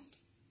are.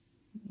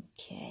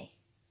 Okay.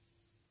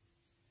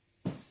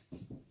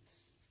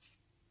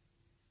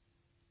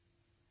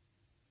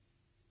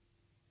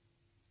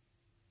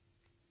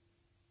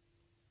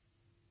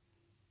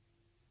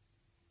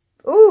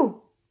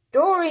 Ooh,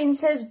 Doreen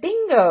says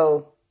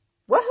bingo.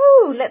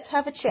 Woohoo! Let's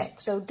have a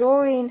check. So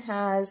Doreen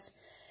has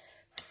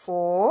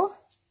 4,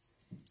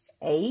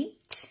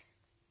 8,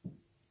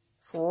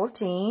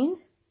 14,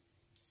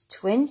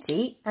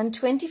 20 and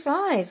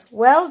 25.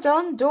 Well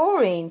done,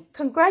 Doreen.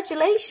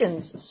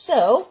 Congratulations.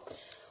 So,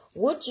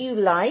 would you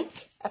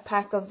like a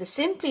pack of the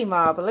Simply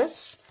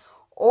Marvellous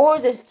or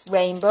the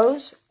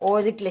rainbows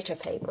or the glitter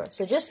paper?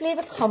 So just leave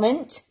a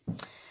comment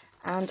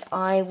and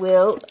I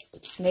will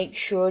make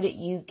sure that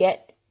you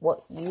get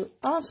what you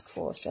ask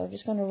for. So I'm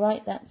just going to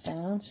write that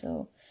down.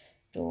 So,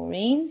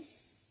 Doreen,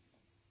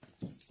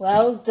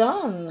 well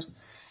done.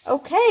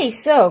 Okay,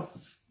 so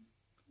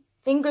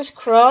fingers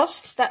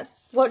crossed that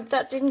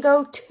didn't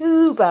go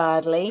too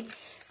badly.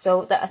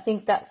 So I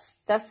think that's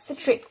the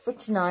trick for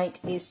tonight,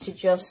 is to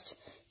just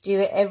do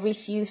it every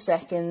few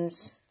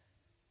seconds.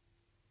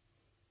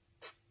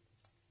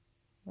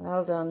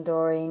 Well done,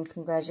 Doreen.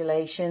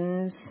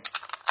 Congratulations.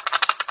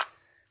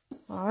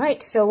 All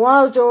right, so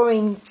while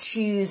Doreen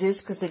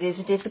chooses, because it is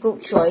a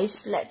difficult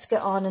choice, let's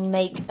get on and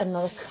make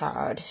another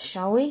card,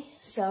 shall we?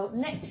 So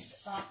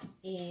next up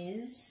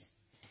is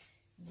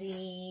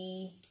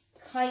the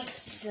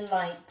Kite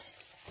Delight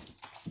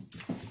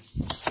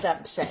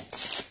stamp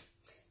set.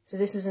 So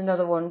this is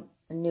another one,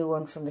 a new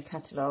one from the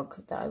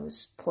catalogue that I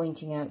was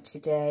pointing out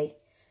today.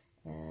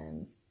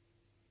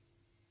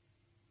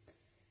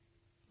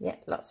 Yeah,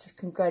 lots of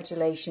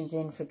congratulations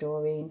in for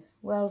Doreen.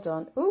 Well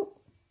done. Ooh,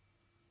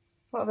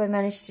 what have I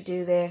managed to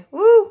do there?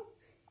 Woo!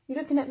 You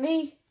looking at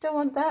me? Don't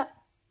want that.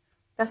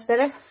 That's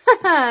better.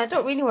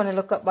 Don't really want to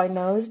look up my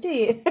nose, do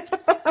you?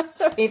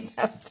 Sorry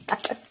about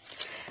that.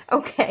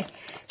 Okay,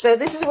 so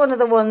this is one of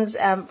the ones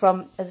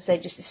from, as I say,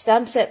 just a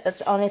stamp set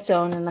that's on its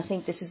own, and I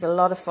think this is a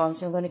lot of fun.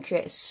 So I'm going to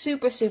create a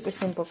super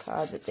simple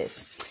card with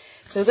this.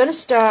 So we're going to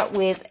start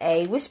with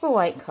a Whisper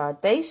White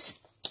card base,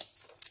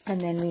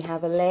 and then we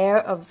have a layer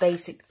of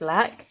basic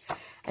black,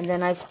 and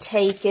then I've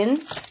taken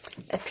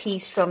a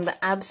piece from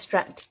the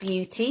Abstract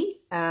Beauty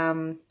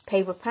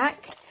paper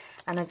pack,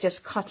 and I've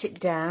just cut it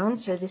down.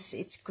 So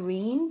it's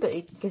green, but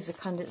it gives a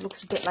kind of, it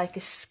looks a bit like a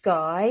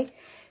sky.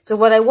 So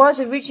what I was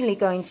originally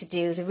going to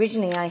do is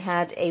originally I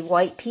had a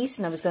white piece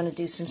and I was going to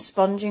do some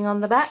sponging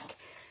on the back.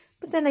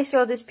 But then I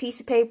saw this piece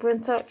of paper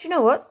and thought, you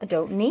know what? I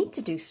don't need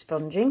to do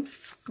sponging.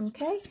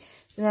 Okay.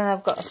 And then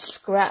I've got a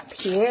scrap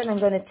here, and I'm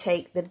going to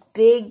take the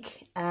big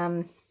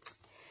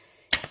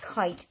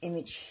kite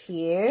image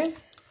here.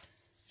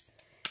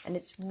 And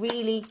it's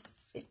really,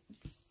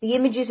 the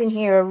images in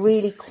here are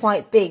really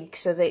quite big.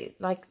 So they,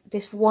 like,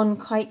 this one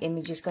kite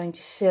image is going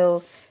to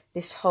fill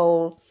this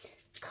whole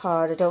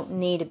card. I don't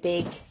need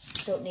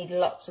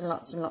lots and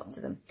lots and lots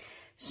of them.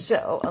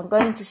 So I'm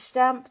going to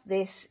stamp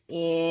this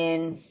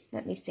in,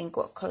 let me think,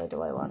 what colour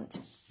do I want?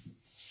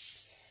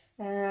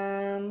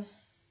 I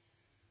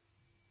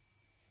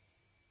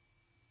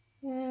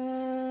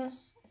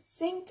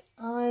think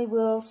I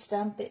will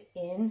stamp it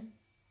in.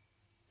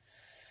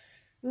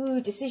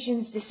 Ooh,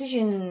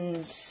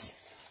 decisions.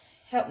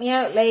 Help me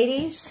out,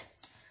 ladies.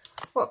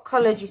 What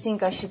colour do you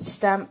think I should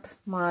stamp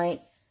my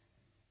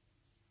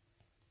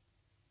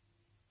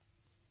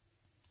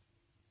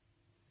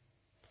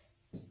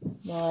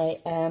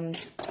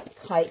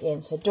kite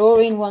in? So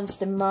Doreen wants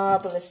the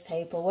marvellous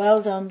paper.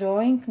 Well done,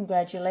 Doreen.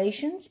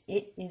 Congratulations.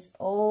 It is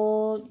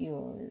all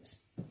yours.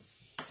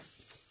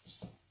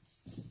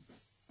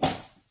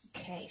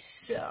 Okay,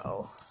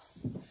 so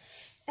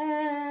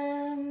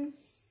I'm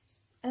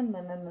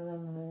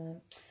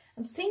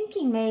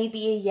thinking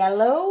maybe a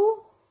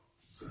yellow.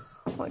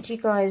 What do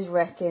you guys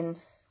reckon?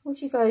 What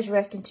do you guys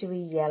reckon to a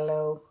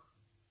yellow?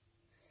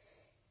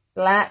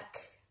 Black.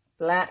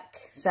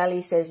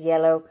 Sally says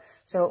yellow.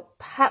 So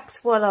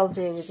perhaps what I'll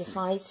do is if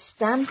I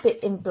stamp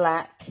it in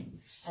black,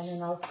 and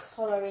then I'll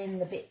colour in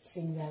the bits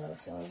in yellow.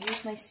 So I'll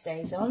use my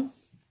StazOn.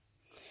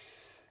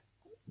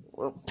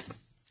 Whoop.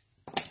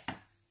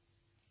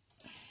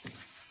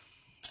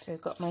 So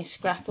I've got my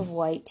scrap of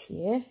white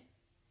here.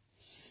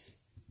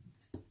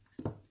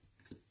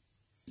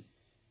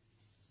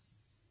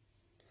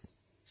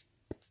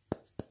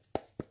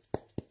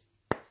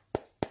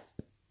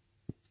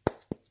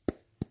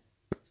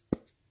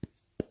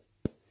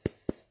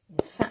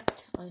 In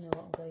fact, I know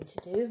what I'm going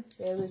to do.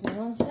 Bear with me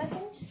 1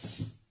 second.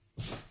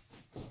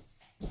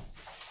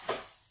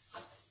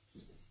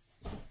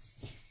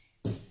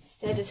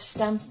 Instead of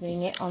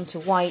stamping it onto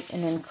white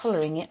and then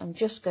colouring it, I'm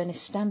just going to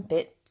stamp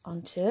it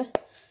onto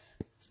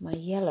my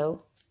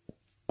yellow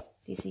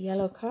piece of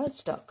yellow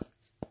cardstock.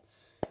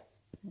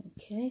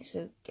 Okay,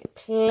 so get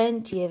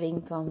plenty of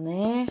ink on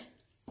there.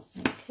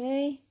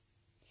 Okay,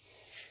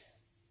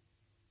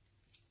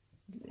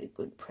 a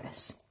good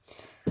press.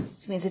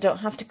 This means I don't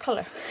have to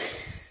colour.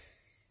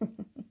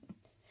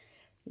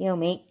 You know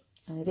me,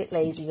 I'm a bit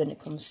lazy when it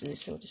comes to this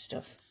sort of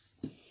stuff.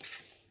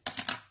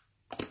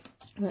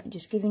 Right,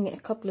 just giving it a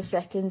couple of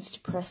seconds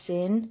to press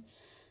in.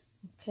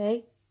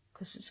 Okay,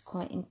 because it's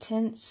quite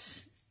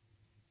intense.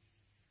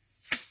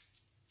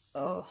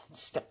 Oh,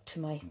 it's stuck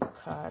to my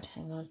card.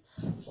 Hang on.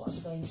 What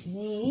I'm going to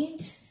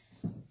need.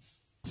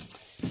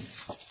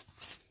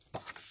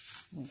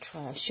 I'll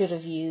try. I should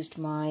have used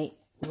my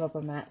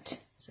rubber mat.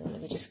 So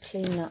let me just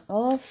clean that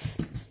off.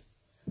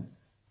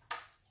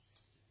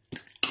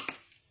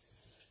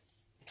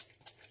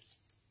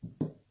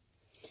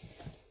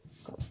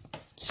 Got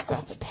a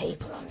scrap of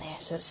paper on there.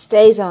 So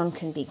StazOn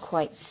can be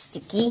quite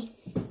sticky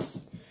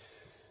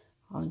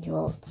on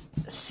your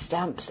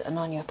stamps and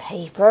on your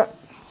paper.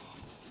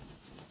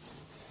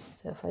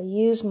 So if I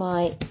use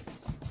my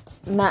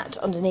mat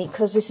underneath,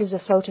 because this is a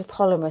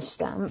photopolymer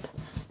stamp,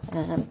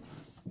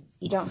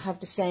 you don't have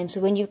the same.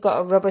 So when you've got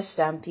a rubber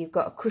stamp, you've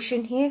got a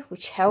cushion here,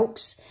 which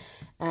helps.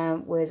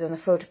 Whereas on a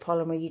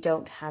photopolymer, you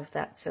don't have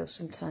that. So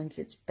sometimes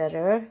it's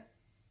better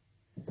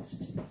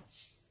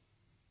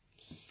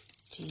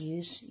to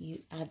use,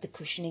 you add the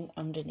cushioning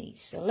underneath.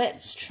 So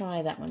let's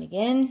try that one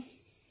again.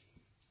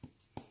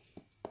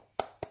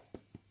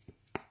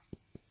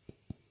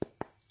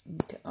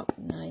 Ink it up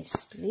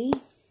nicely.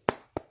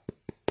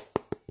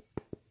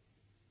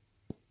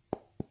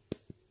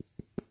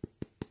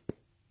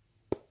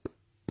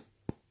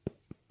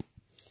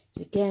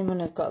 Again,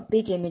 when I've got a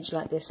big image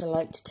like this, I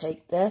like to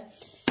take the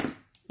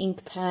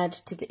ink pad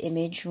to the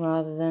image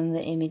rather than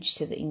the image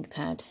to the ink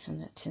pad, and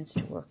that tends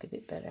to work a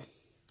bit better.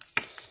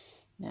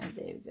 Now,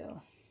 there we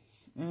go.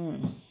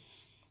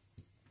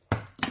 I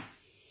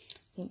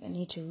think I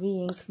need to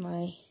re-ink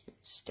my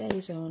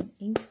StazOn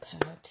ink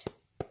pad.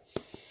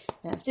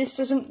 Now, if this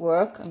doesn't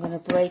work, I'm going to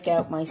break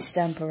out my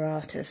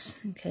Stamparatus.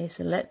 Okay,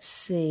 so let's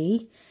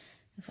see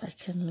if I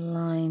can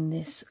line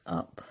this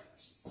up.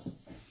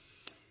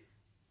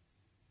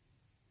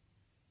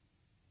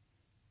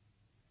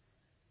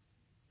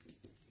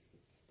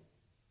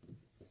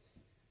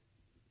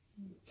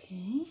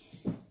 Okay.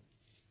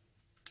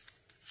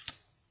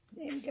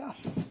 There we go.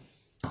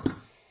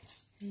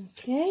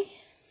 Okay.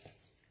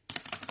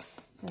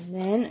 And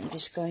then I'm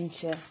just going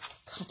to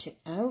cut it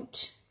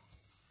out.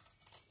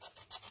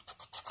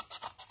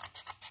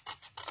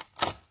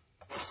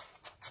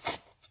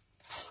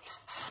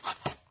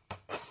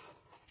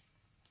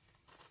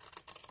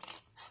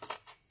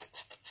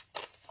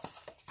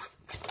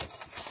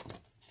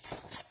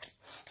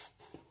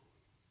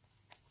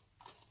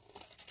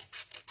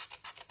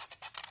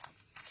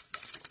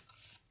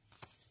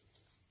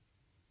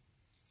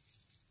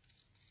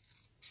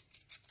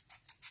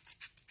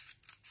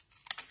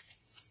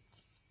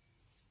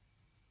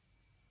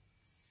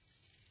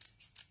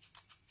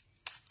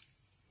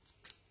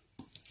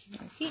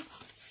 Okay.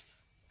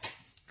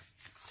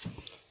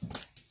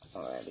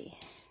 Alrighty,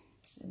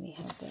 so let me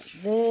have that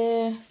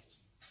there. Do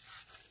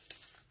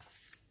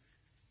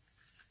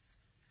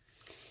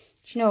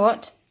you know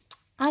what?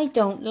 I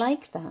don't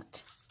like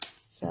that.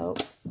 So,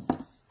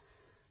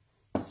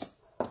 I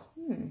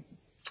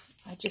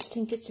just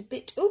think it's a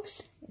bit,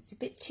 oops, it's a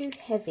bit too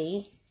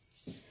heavy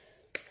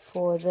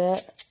for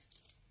the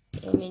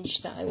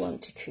image that I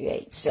want to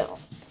create. So,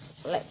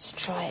 let's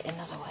try it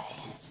another way.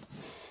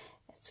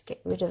 Let's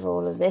get rid of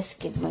all of this,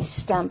 give my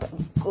stamp a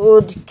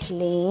good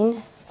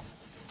clean.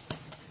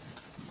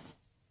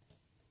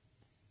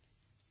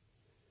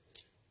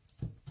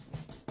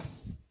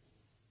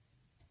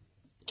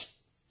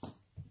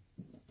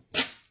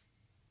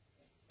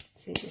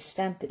 See, the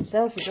stamp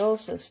itself is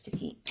also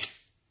sticky.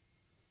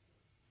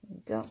 There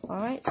we go.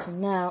 Alright, so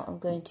now I'm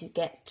going to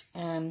get,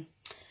 I'm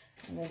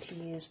going to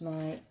use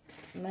my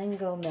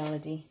Mango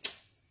Melody.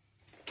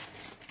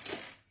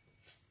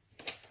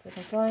 If I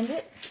can find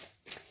it.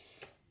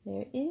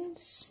 There it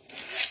is.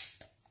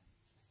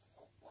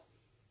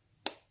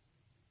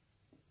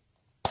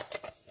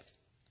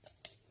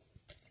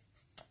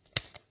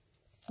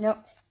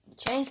 Nope,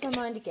 changed my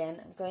mind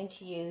again. I'm going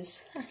to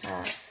use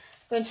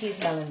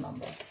Melon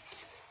Mumble,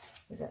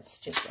 because that's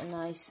just a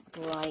nice,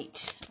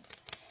 bright,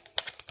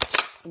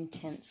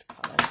 intense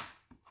colour.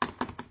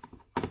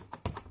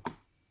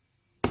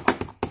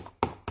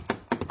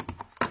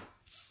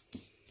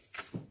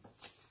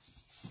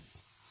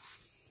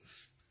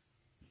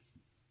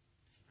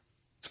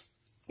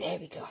 There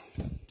we go.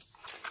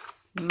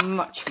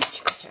 Much,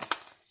 much better.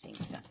 I think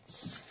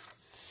that's,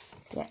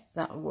 yeah,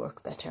 that'll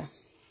work better.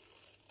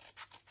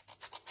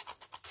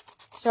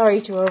 Sorry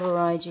to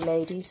override you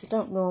ladies. I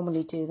don't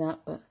normally do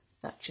that, but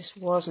that just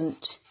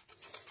wasn't,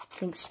 I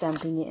think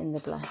stamping it in the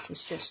black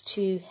was just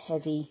too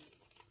heavy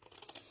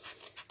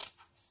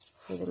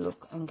for the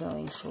look I'm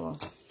going for.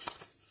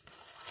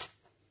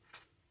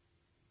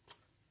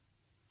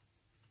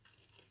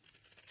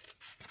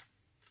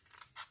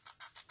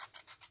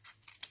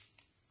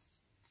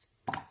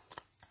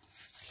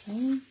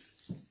 Okay,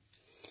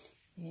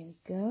 there we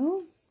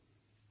go.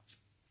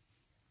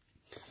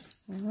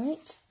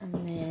 Alright,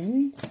 and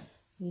then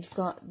we've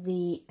got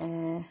the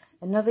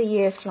Another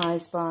Year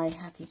Flies By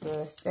Happy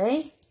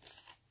Birthday.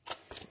 So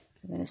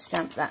I'm going to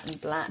stamp that in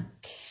black.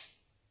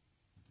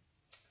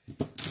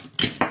 I'm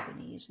going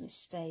to use my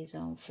stays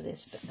on for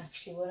this, but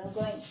actually what I'm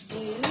going to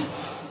do,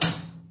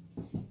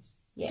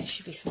 yeah, it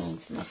should be fine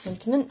for my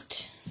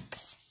sentiment.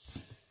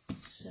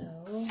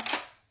 So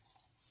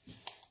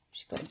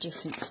just got a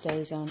different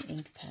stays on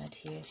ink pad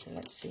here, so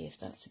let's see if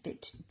that's a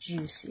bit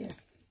juicier.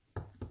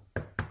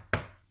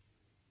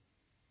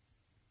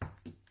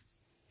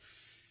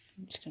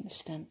 I'm just going to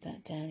stamp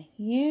that down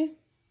here.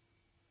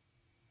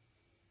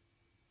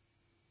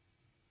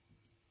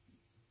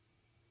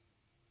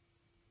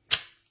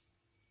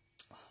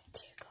 Oh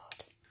dear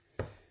God.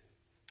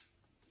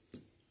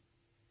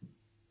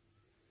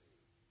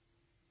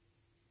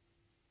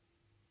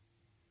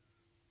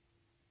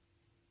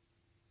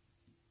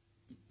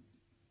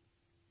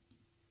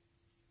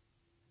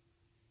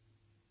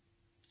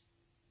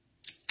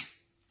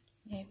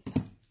 There we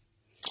go.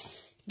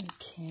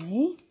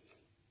 Okay.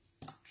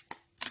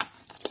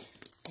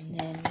 And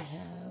then we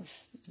have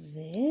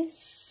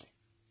this,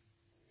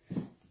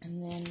 and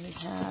then we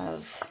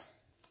have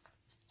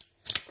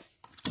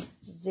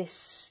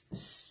this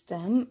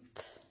stamp.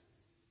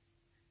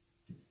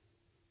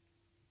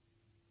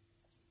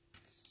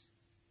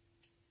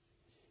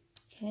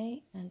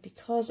 Okay, and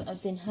because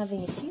I've been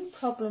having a few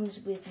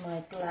problems with my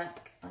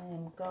black, I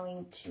am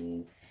going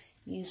to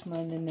use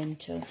my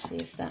Memento, see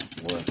if that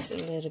works a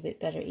little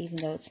bit better, even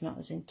though it's not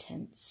as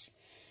intense.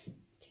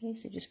 Okay,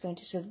 so just going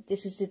to, so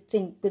this is the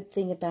good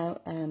thing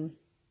about our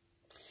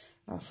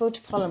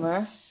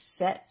photopolymer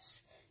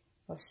sets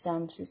or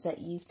stamps, is that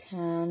you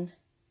can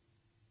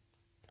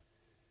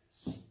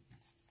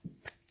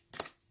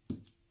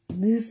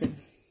move them.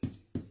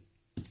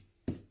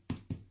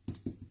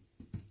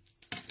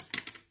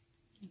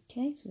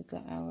 Okay, so we've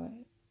got our,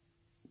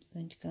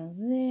 going to go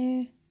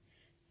there,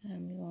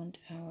 and we want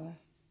our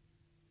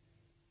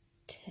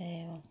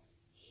tail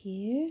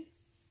here.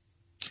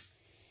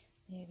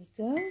 There we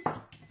go.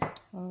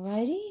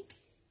 Alrighty.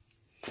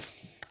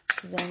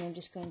 So then I'm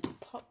just going to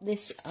pop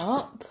this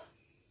up.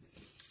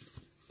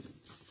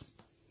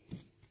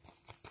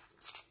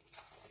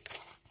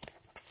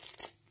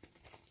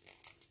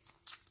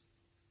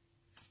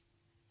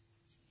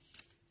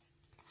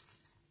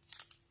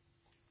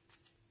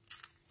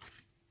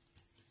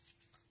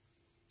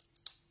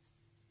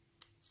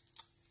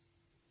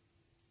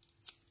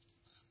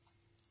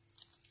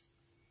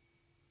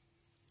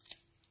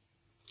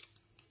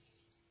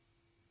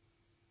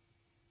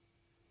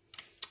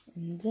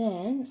 And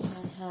then I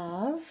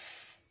have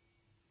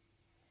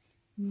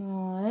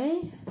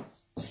my,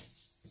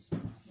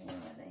 where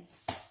are they?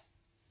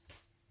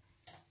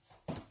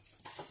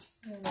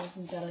 Where are those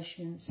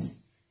embellishments?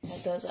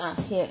 Those are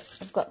here.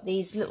 I've got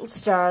these little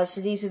stars. So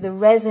these are the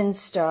resin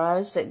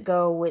stars that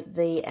go with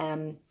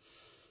the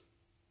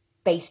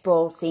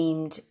baseball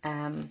themed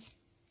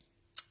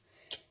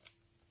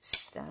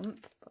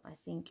stamp. But I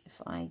think if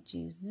I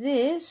do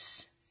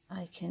this,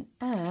 I can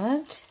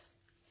add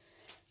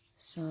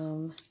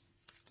some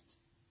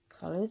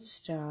colored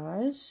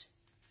stars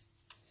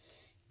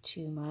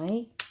to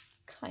my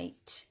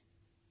kite.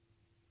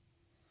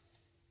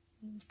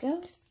 There we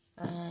go.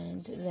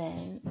 And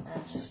then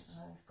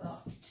I've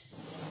got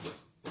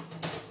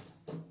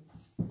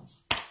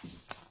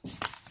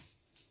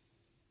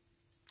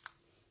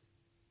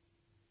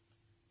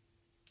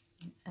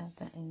add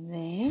that in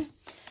there.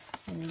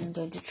 And then I'm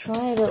going to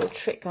try a little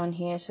trick on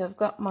here. So I've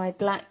got my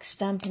black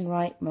Stampin'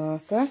 Right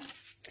marker.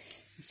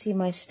 You see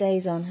my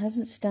stays on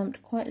hasn't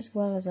stamped quite as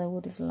well as I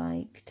would have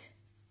liked.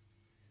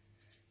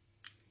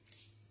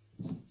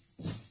 I'm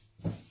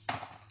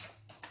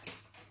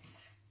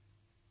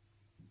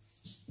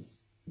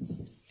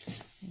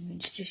going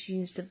to just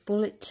use the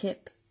bullet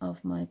tip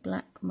of my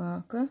black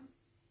marker.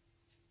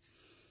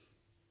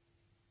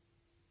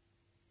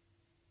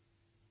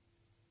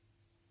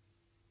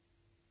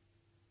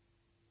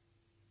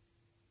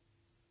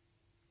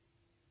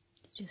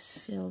 Just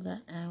fill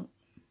that out.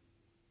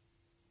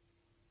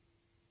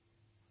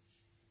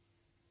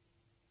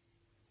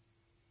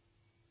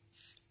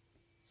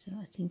 So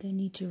I think I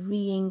need to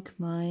re-ink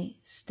my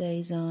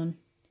stays on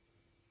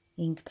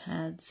ink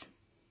pads.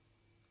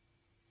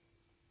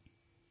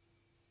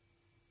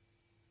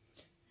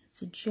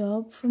 That's a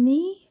job for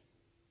me.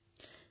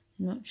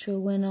 I'm not sure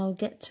when I'll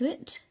get to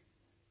it,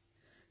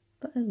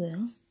 but I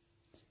will.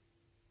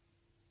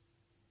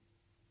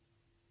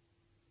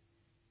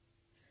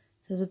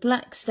 So the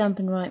black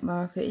Stampin' Right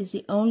marker is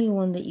the only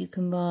one that you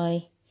can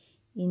buy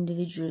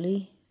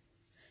individually,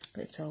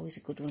 but it's always a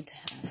good one to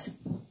have.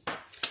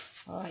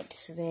 Alright,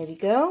 so there we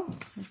go.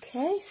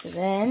 Okay, so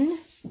then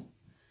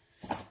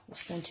I'm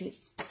just going to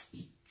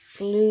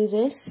glue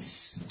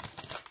this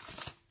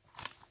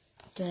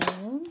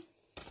down.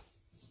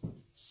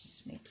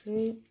 Let's make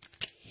glue.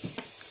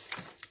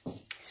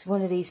 It's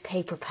one of these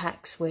paper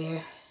packs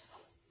where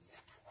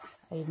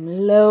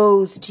I'm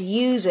loath to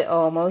use it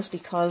almost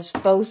because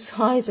both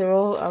sides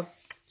are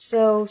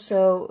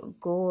so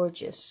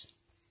gorgeous.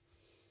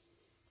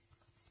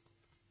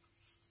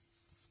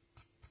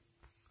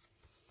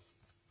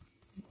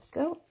 There we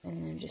go,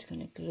 and I'm just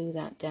going to glue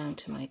that down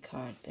to my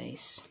card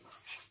base.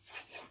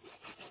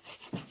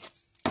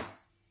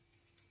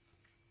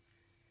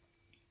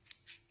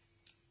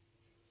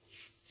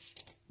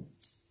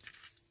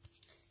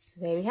 So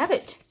there we have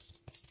it.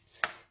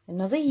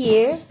 Another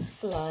year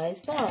flies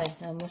by.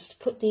 I must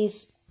put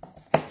these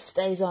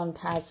stays on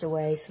pads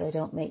away so I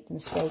don't make the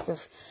mistake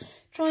of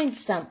trying to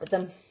stamp with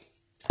them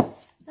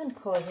and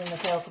causing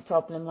myself a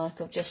problem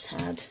like I've just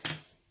had,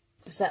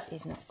 because that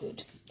is not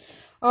good.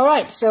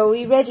 Alright, so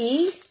we're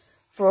ready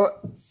for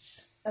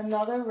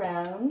another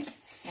round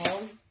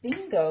of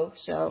bingo.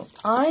 So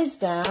eyes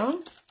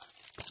down.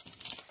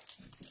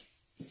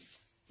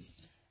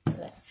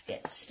 Let's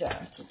get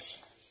started.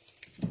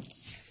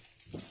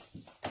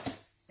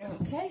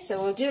 Okay,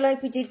 so we'll do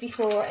like we did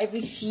before.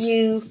 Every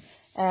few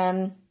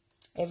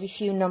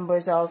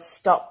numbers I'll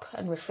stop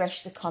and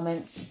refresh the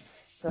comments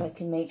so I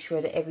can make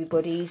sure that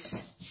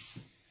everybody's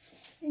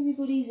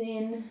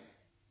in.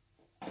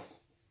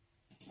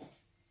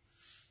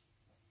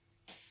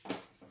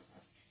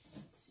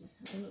 Let's just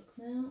have a look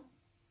now.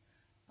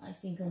 I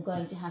think I'm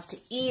going to have to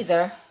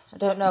either, I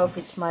don't know if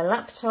it's my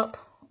laptop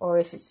or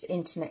if it's the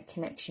internet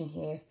connection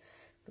here,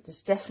 but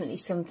there's definitely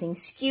something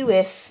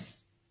skew-if.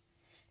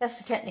 That's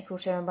the technical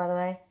term, by the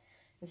way.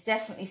 There's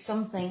definitely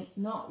something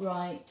not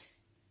right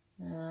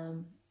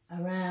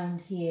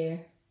around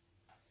here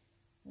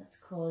that's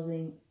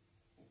causing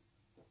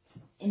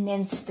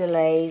immense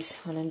delays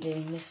when I'm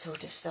doing this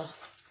sort of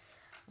stuff.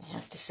 I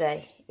have to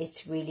say,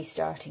 it's really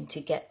starting to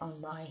get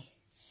on my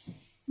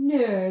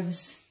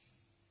nerves.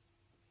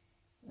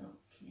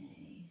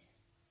 Okay.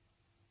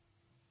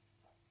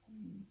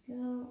 There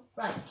we go.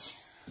 Right.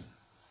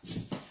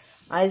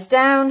 Eyes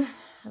down.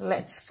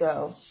 Let's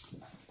go.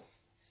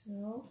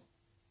 So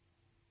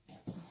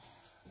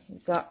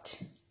we've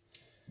got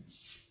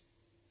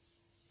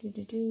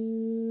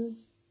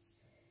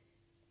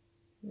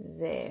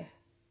there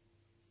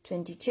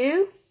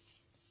 22,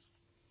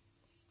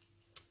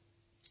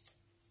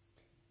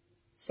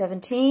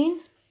 17,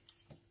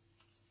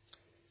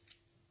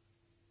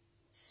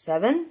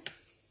 7,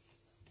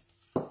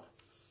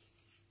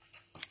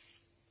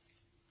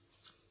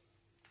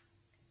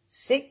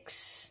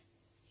 6,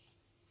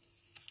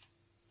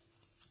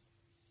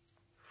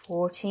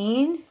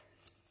 14,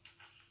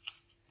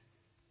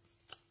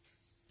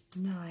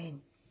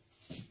 9.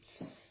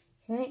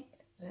 Okay,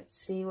 let's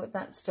see what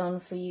that's done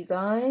for you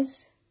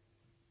guys.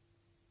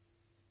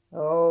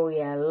 Oh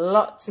yeah,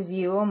 lots of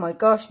you. Oh my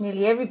gosh,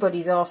 nearly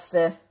everybody's off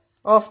the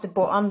off the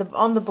board,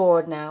 on the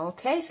board now.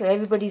 Okay, so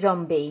everybody's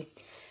on B.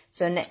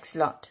 So next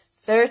lot,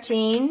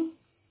 13,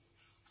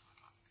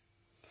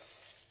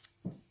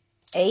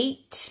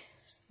 8.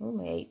 Oh,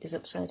 my 8 is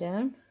upside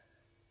down.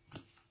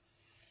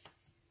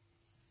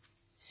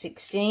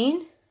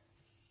 16,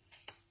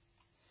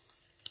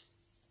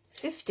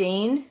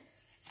 15,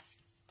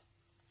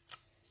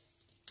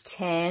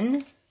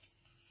 10,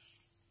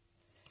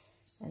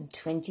 and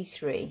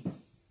 23.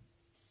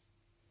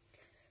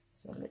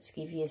 So let's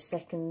give you a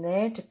second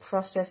there to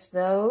process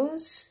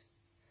those.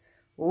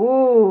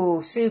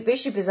 Ooh, Sue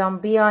Bishop is on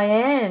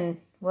BIN.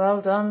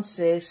 Well done,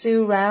 Sue.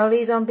 Sue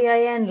Rowley's on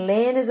BIN.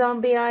 Lynn is on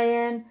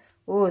BIN.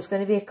 Ooh, it's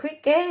going to be a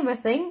quick game, I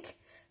think.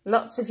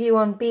 Lots of you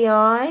on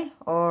BI.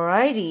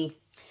 Alrighty.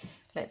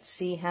 Let's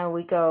see how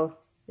we go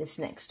this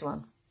next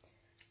one.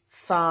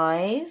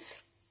 5,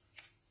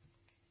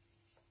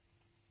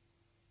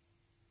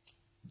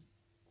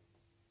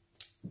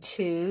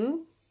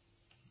 2,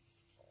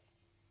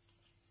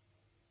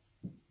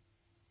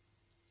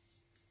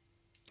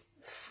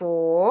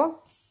 4,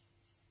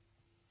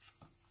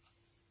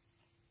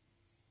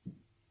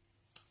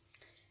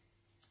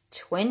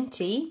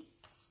 20,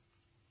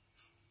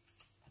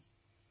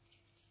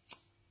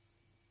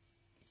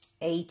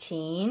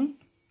 18,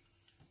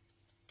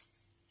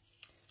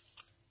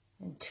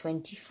 and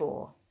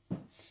 24.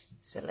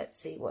 So let's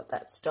see what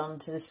that's done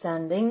to the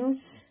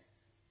standings.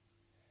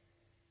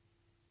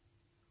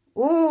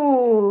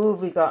 Ooh,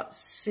 we got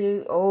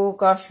Sue. Oh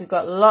gosh, we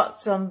got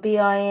lots on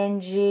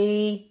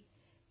BING.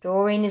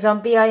 Doreen is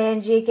on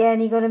BING again.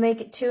 You're going to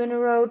make it 2 in a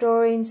row,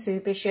 Doreen. Sue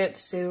Bishop,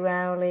 Sue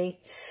Rowley.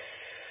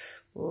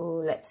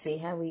 Ooh, let's see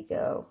how we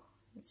go.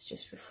 Let's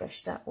just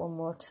refresh that one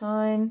more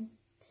time.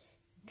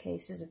 In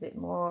case there's a bit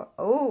more.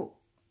 Oh,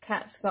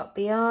 Kat's got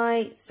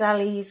BI.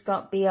 Sally's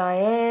got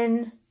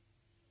BIN.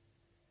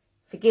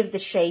 Forgive the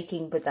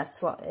shaking, but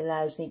that's what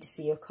allows me to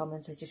see your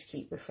comments. I just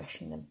keep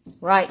refreshing them.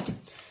 Right.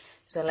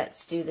 So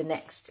let's do the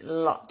next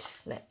lot.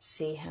 Let's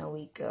see how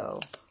we go.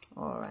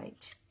 All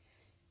right.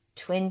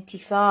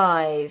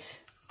 25.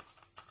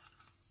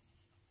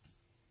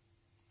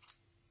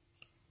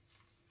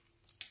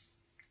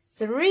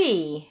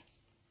 3.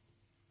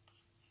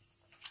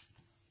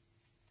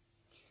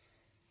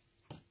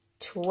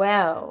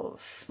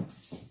 12.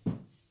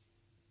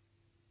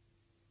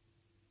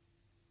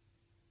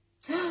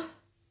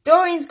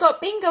 Doreen's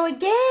got bingo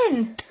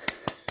again.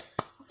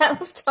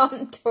 Well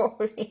done,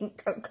 Doreen.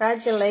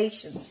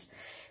 Congratulations.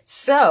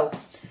 So,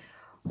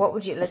 what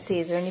would you, let's see,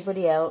 is there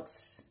anybody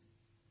else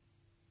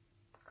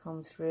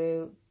come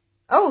through?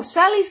 Oh,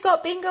 Sally's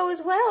got bingo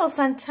as well.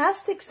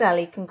 Fantastic,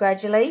 Sally.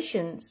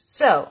 Congratulations.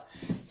 So,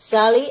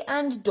 Sally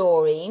and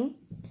Doreen,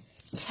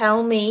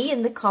 tell me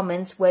in the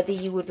comments whether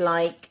you would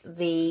like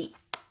the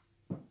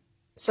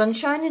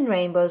Sunshine and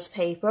Rainbows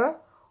paper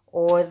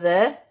or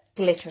the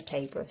glitter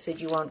paper. So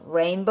do you want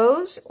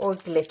rainbows or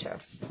glitter?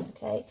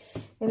 Okay,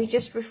 let me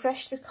just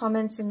refresh the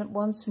comments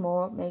once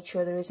more, make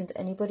sure there isn't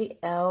anybody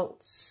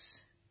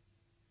else.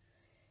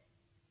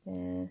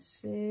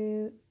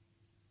 Sue.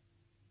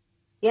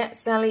 Yeah,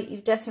 Sally,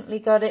 you've definitely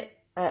got it.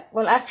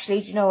 Well,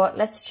 actually, do you know what?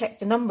 Let's check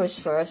the numbers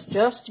first,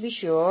 just to be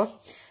sure.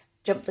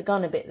 Jump the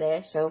gun a bit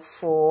there. So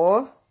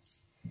 4,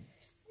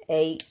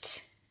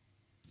 8,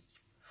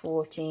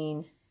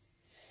 14,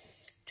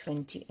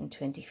 20 and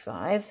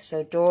 25.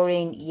 So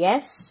Doreen,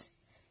 yes.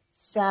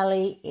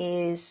 Sally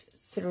is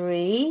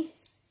 3,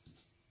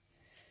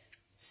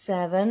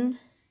 7,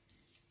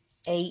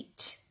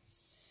 8,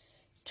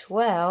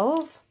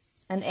 12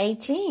 and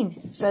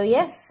 18. So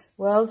yes,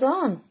 well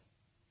done.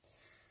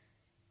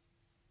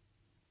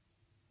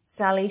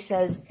 Sally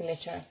says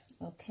glitter.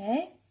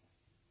 Okay.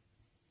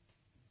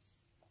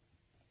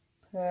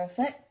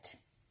 Perfect.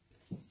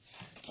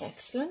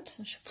 Excellent.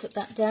 I shall put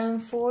that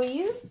down for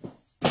you.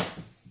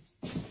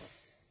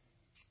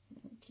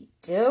 Okie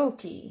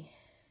dokie.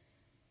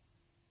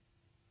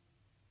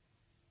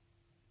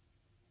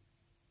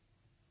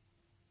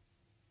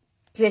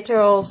 Glitter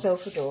also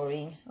for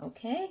Doreen.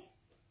 Okay.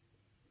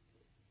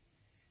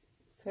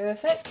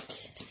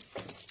 Perfect.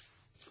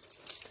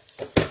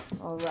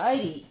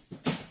 Alrighty.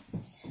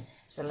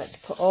 So let's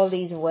put all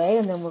these away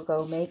and then we'll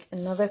go make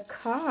another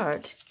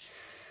card.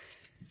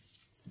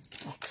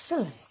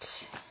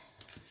 Excellent.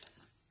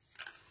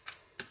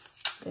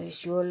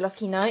 There's your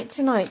lucky night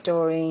tonight,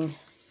 Doreen.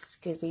 Let's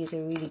give these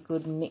a really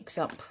good mix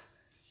up.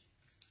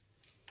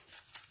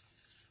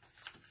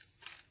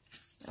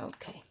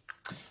 Okay.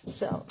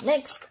 So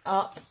next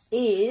up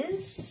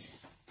is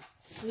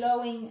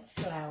Flowing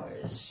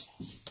Flowers.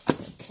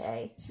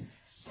 Okay.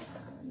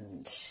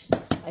 And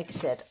like I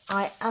said,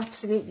 I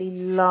absolutely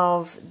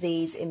love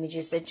these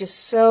images. They're just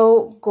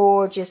so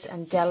gorgeous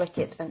and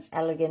delicate and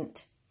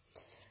elegant.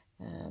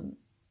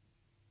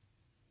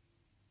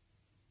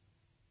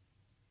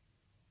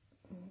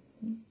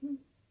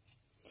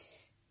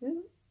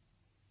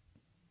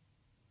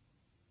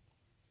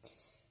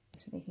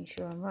 Just making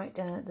sure I'm right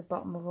down at the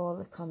bottom of all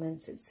the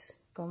comments. It's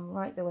gone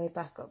right the way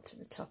back up to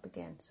the top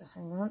again. So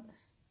hang on.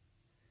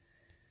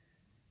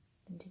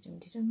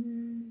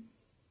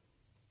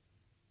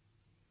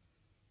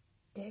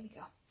 There we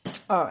go.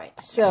 All right,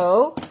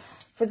 so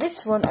for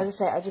this one, as I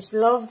say, I just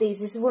love these.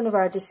 This is one of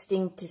our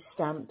distinctive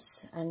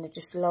stamps, and I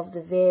just love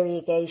the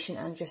variegation,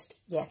 and just,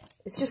 yeah,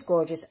 it's just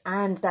gorgeous.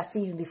 And that's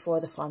even before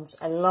the fonts.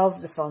 I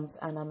love the fonts,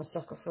 and I'm a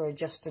sucker for a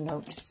just a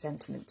note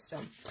sentiment.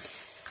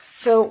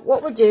 So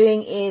what we're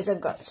doing is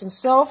I've got some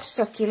soft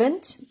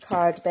succulent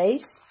card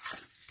base,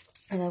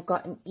 and I've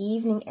got an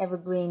evening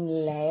evergreen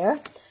layer,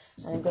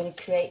 and I'm going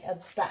to create a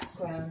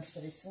background for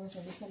this one. So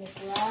I'm just going to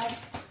grab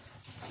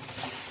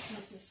a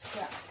piece of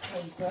scrap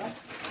paper.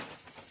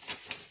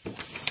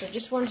 So I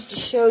just wanted to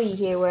show you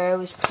here where I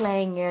was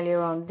playing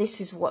earlier on.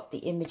 This is what the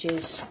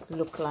images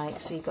look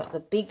like. So you've got the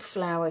big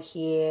flower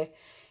here,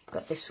 you've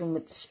got this one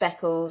with the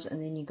speckles,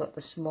 and then you've got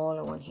the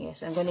smaller one here.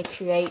 So I'm going to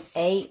create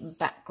a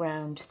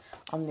background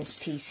on this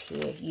piece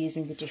here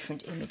using the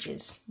different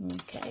images.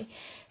 Okay.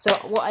 So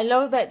what I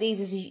love about these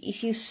is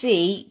if you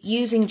see,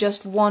 using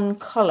just one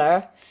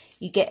colour,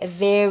 you get a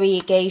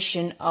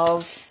variegation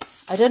of,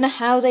 I don't know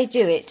how they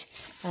do it,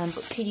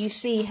 but can you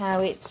see how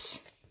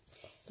it's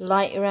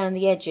light around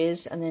the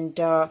edges and then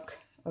dark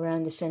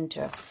around the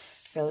center?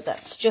 So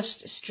that's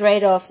just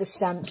straight off the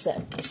stamp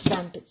set, the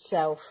stamp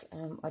itself.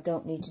 I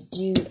don't need to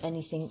do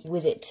anything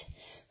with it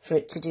for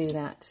it to do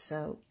that.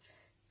 So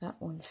that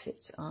one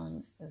fits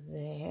on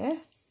there.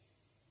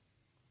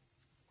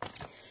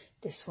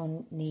 This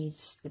one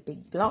needs the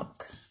big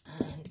block,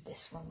 and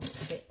this one will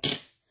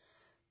fit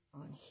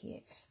on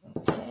here.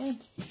 Okay.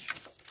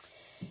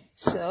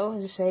 So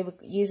as I say, we're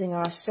using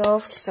our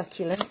soft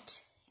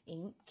succulent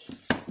ink.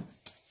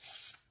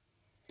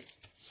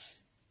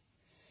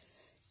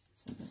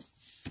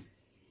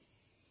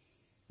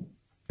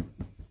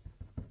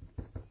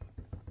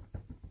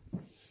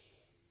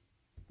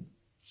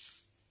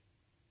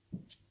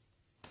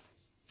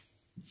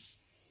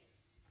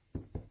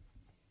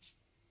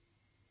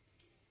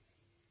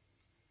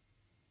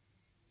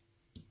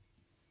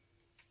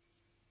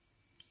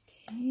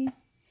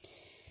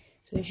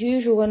 So as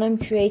usual, when I'm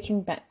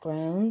creating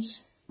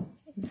backgrounds,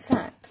 in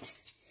fact,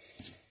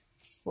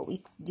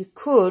 you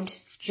could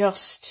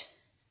just,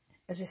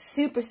 as a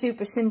super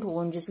simple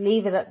one, just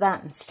leave it at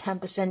that and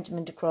stamp a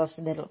sentiment across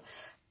the middle.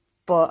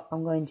 But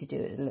I'm going to do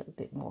it a little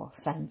bit more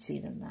fancy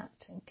than that.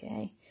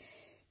 Okay.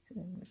 So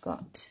then we've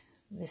got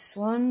this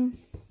one,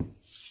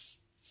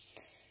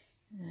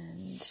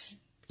 and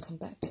come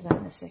back to that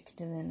in a second.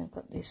 And then I've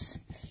got this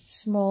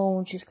small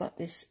one. She's got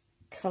this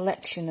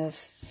collection of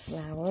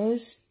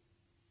flowers.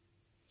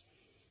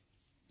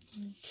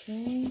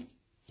 Okay,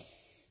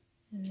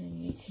 and then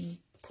you can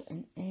put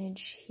an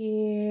edge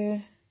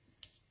here,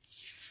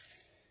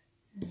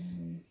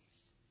 and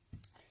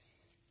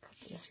a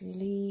couple of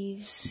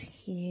leaves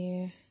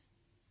here,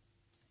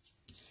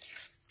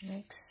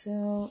 like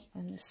so,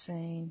 and the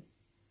same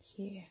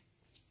here.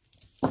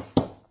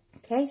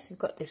 Okay, so we've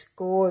got this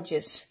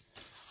gorgeous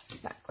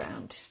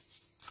background.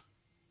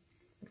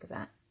 Look at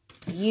that,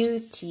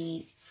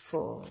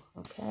 beautiful.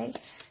 Okay,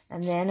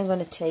 and then I'm going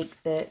to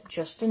take the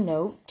just a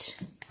note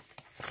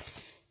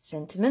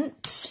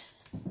sentiment.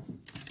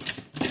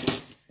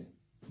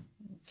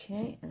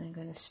 Okay, and I'm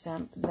going to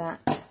stamp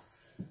that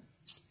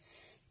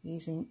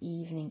using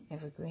evening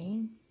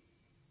evergreen.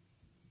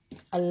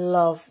 I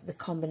love the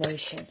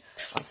combination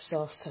of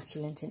soft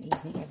succulent and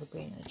evening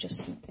evergreen. I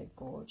just think they're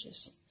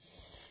gorgeous.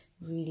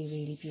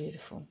 Really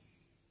beautiful.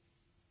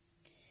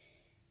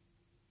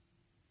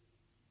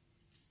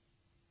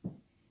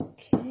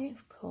 Okay,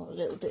 I've got a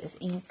little bit of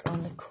ink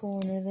on the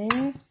corner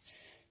there,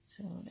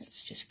 so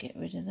let's just get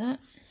rid of that.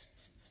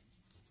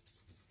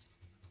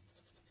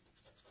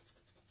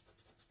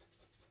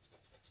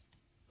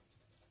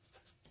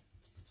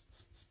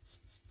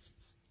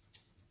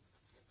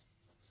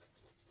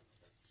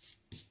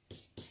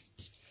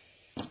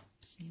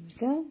 There we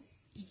go.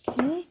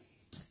 Okay,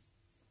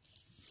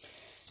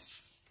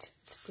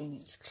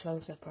 let's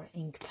close up our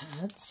ink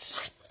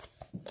pads.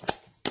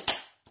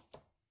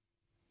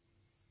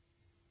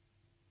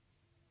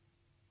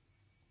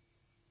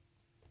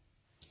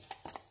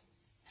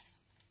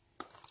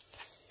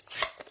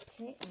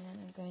 Okay, and then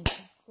I'm going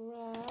to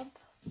grab,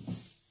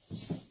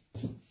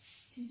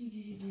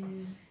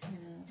 now I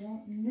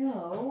don't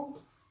know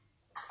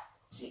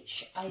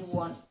which I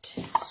want,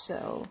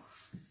 so I'm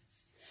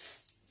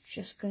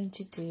just going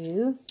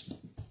to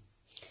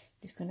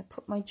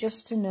put my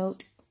just a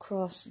note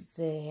across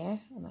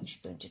there. I'm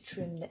actually going to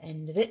trim the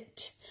end of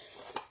it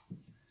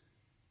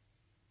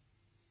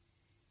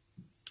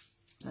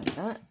like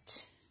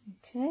that.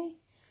 Okay,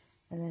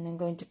 and then I'm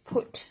going to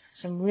put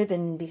some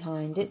ribbon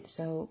behind it,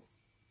 so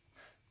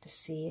to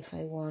see if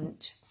I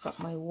want, I've got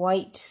my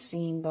white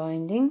seam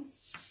binding.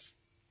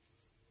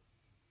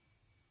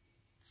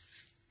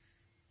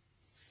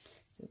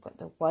 So I've got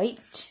the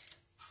white,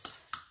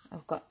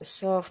 I've got the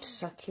soft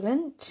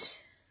succulent,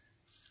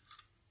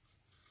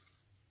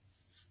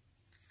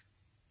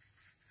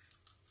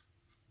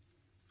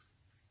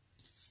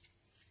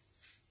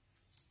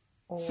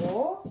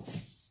 or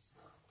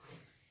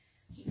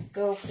you could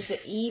go for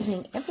the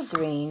evening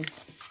evergreen.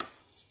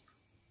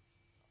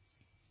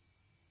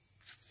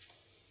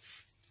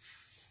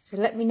 So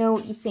let me know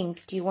what you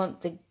think. Do you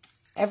want the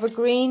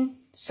evergreen,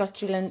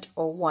 succulent,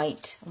 or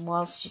white? And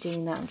whilst you're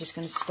doing that, I'm just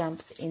going to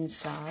stamp the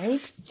inside.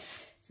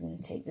 So I'm going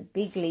to take the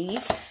big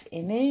leaf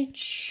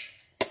image.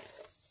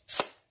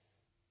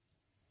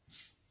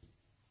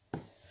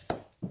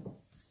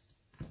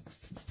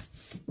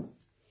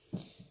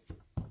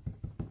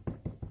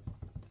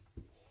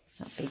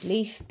 Not big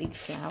leaf, big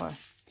flower.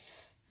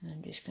 And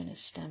I'm just going to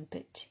stamp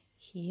it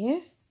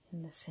here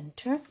in the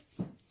center,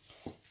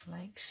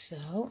 like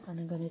so. And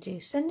I'm going to do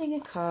sending a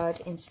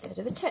card instead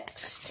of a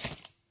text.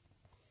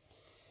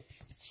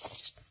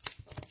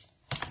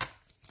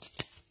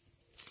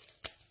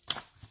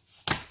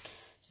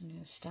 I'm going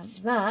to stamp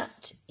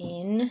that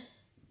in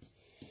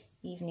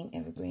Evening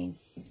Evergreen.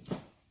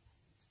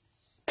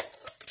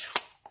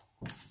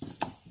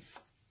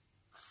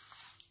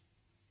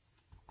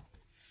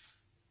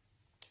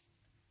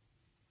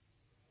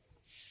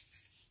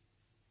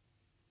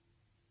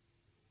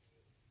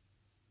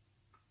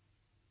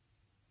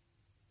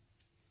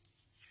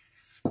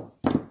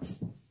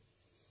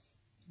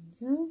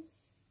 Go.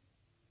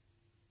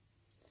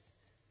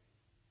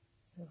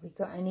 So have we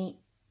got any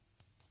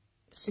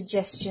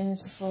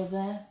suggestions for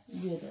the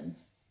ribbon?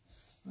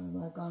 Or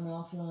have I gone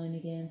offline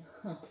again?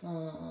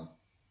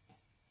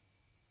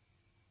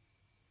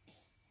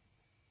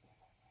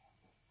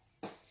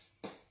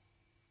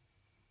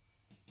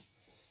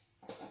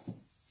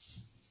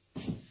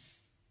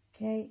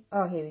 Okay,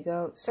 oh here we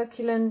go.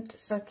 Succulent,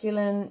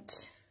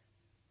 succulent.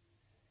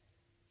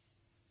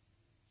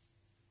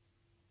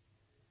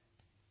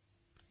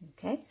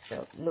 Okay, so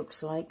it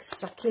looks like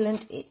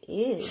succulent it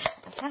is.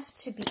 I have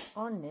to be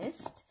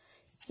honest,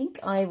 I think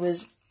I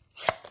was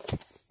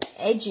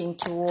edging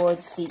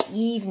towards the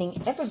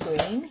Evening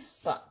Evergreen,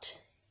 but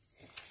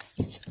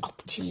it's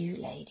up to you,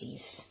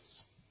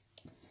 ladies.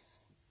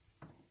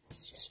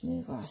 Let's just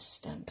move our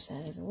stamps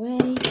out of the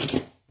way.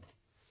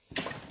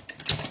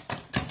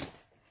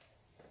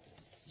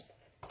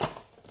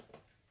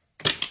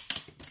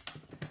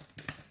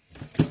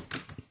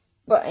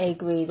 But I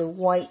agree, the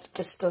white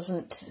just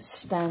doesn't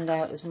stand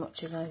out as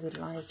much as I would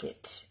like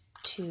it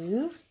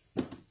to.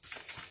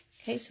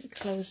 Okay, so we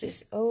close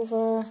this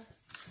over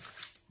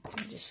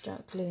and just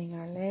start gluing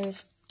our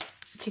layers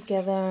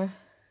together.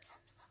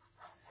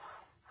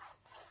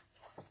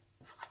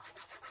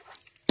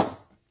 There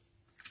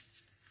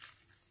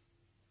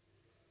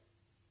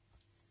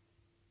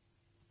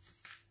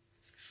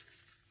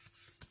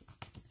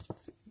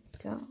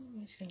we go.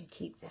 I'm just going to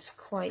keep this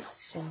quite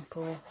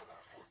simple.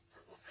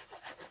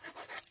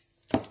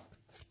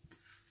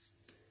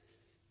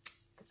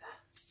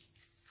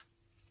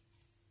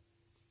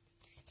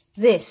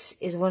 This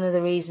is one of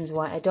the reasons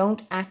why I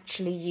don't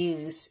actually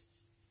use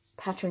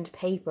patterned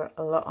paper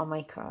a lot on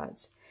my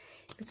cards,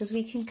 because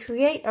we can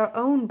create our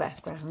own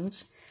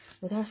backgrounds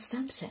with our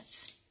stamp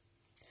sets.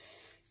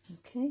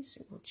 Okay,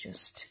 so we're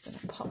just going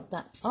to pop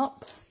that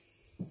up.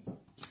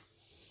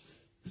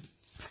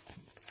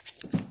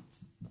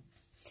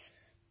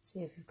 See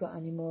if we've got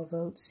any more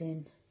votes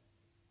in.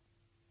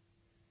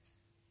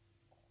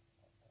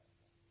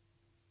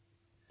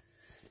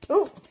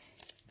 Oh,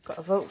 got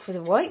a vote for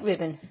the white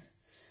ribbon.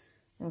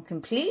 I'm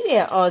completely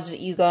at odds with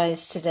you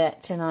guys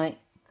tonight,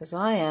 because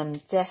I am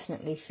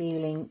definitely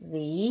feeling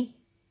the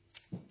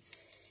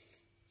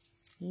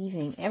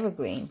Evening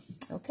Evergreen.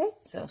 Okay,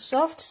 so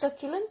soft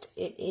succulent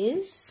it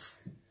is.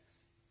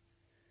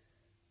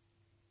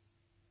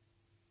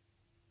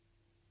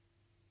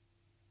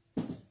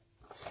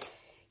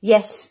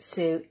 Yes,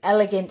 Sue,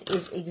 elegant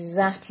is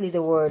exactly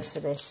the word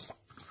for this.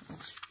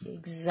 It's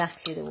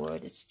exactly the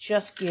word. It's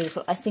just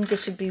beautiful. I think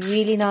this would be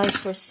really nice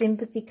for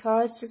sympathy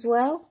cards as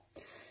well.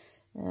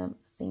 I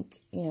think,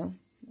 you know,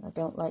 I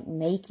don't like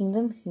making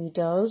them, who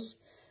does?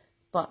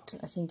 But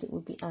I think it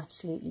would be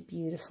absolutely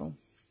beautiful.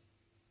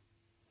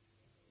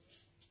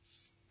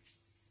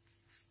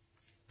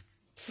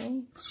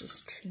 Okay, let's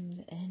just trim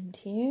the end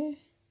here.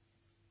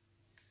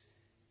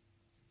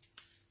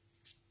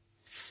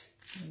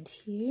 And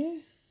here.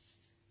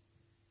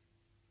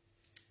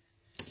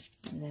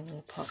 And then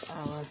we'll pop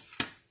our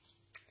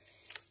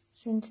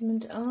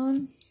sentiment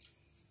on.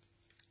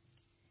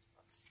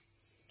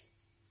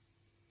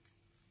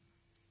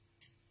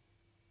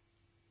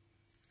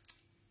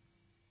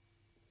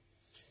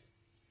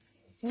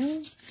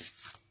 Okay.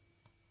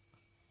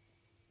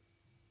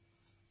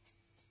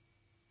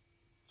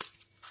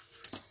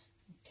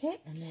 Okay,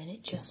 and then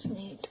it just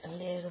needs a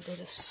little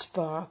bit of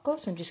sparkle.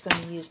 So I'm just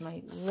going to use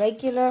my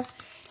regular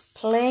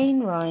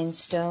plain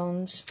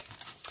rhinestones.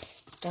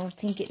 Don't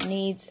think it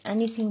needs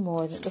anything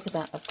more than, look at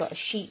that, I've got a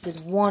sheet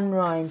with one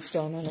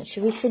rhinestone on it.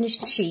 Should we finish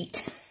the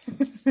sheet?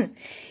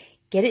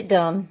 Get it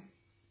done.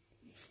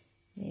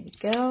 There we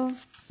go.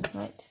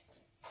 Right.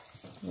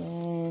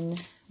 Then,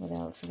 what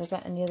else? Have I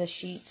got any other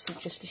sheets? So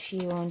just a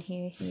few on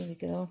here. Here we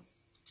go.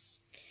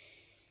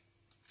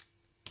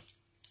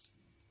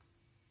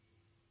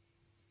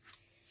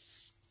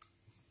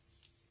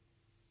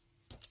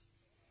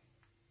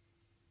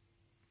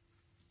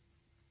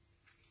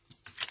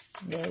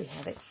 There we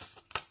have it.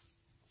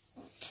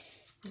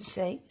 As I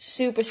say,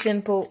 super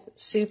simple,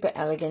 super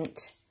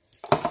elegant.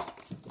 I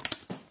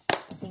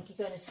think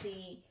you're going to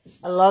see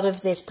a lot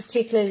of this,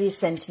 particularly the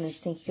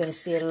sentiments. I think you're going to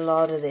see a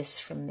lot of this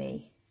from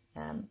me.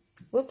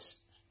 Whoops,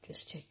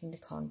 just checking the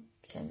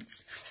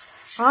contents.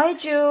 Hi,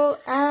 Jewel.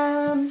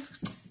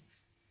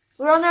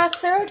 We're on our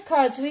third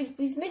card, so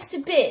we've missed a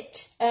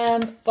bit,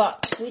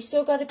 but we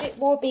still got a bit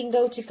more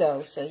bingo to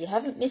go, so you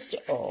haven't missed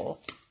it all.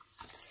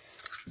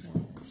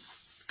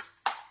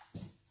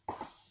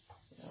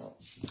 So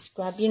just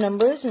grab your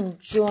numbers and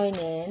join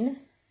in.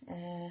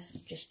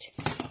 Just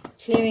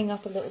clearing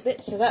up a little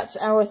bit. So that's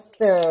our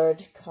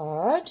third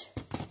card.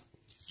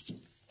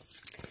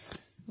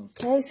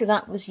 Okay, so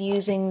that was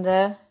using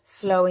the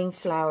flowing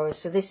flowers.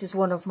 So this is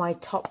one of my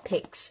top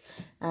picks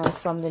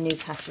from the new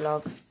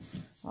catalogue.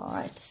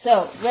 Alright,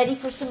 so ready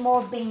for some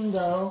more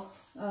bingo,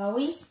 are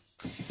we?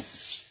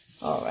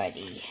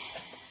 Alrighty,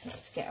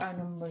 let's get our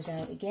numbers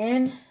out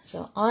again.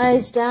 So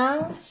eyes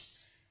down,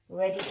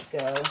 ready to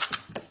go.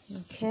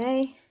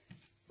 Okay.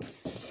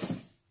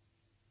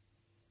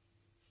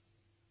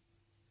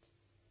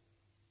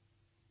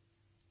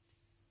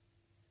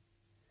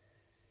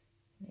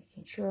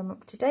 Making sure I'm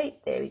up to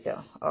date. There we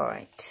go.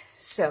 Alright,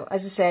 so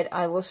as I said,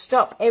 I will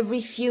stop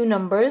every few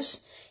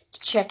numbers to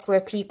check where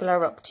people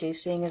are up to,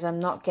 seeing as I'm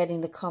not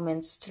getting the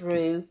comments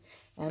through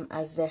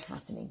as they're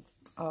happening.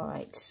 All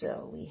right,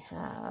 so we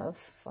have,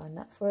 find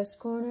that first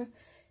corner,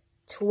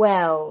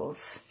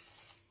 12,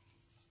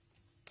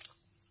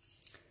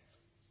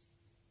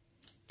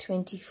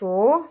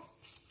 24,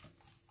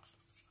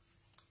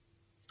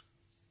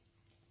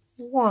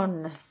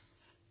 1,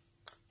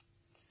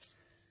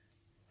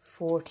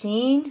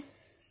 14,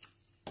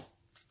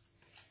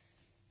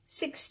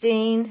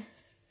 16,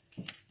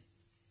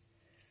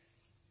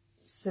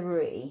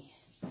 3.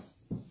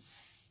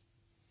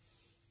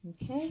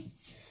 Okay,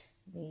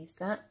 leave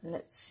that.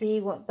 Let's see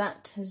what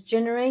that has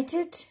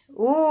generated.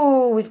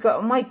 Oh, we've got,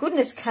 oh my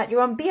goodness, Kat,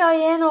 you're on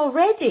BIN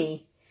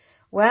already.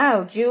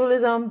 Wow, Jewel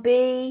is on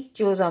B,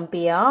 Jewel's on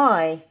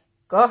BI.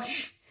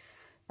 Gosh,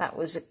 that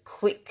was a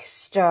quick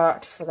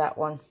start for that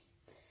one.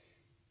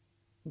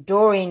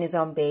 Doreen is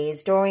on B.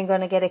 Is Doreen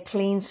going to get a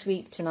clean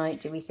sweep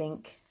tonight, do we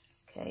think?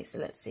 Okay, so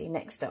let's see.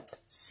 Next up,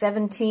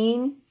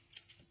 17.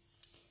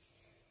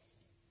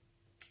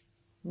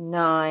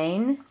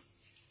 9,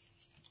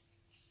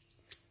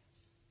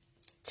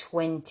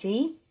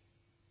 20.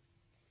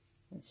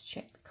 Let's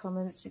check the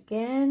comments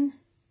again.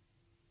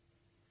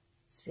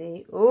 Let's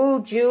see. Oh,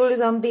 Jewel is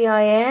on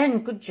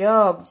BIN. Good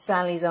job.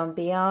 Sally's on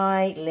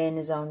BI. Lynn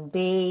is on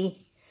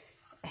B.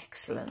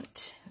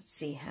 Excellent. Let's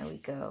see how we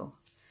go.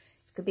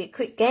 This could be a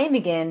quick game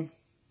again.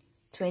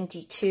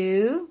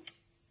 22.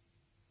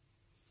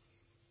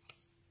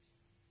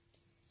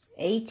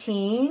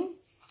 18.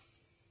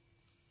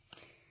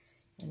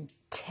 And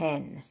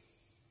 10.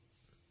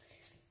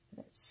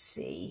 Let's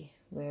see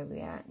where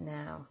we are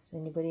now. Has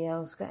anybody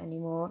else got any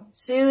more?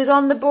 Sue's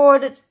on the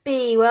board at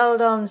B. Well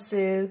done,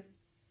 Sue.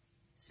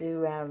 Sue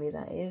Rowley,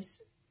 that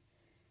is.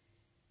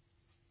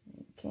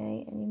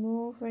 Okay, any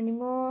more for any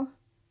more?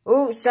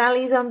 Oh,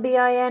 Sally's on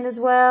BIN as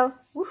well.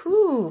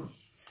 Woohoo!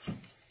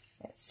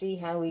 Let's see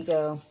how we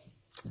go.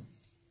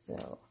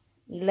 So,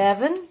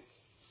 11.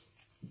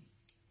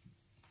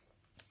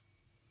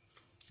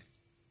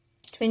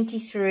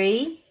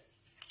 23.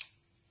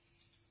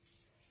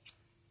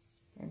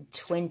 And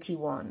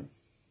 21.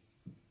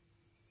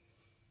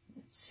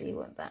 Let's see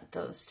what that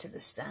does to the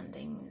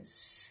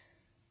standings.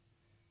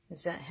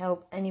 Does that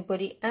help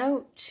anybody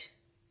out?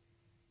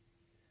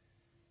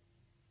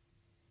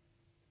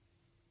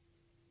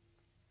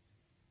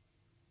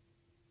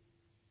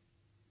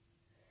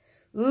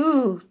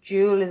 Ooh,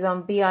 Jewel is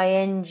on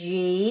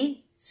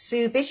BING.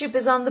 Sue Bishop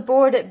is on the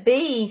board at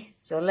B.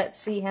 So let's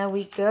see how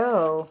we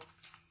go.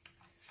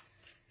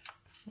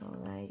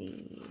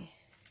 Alrighty.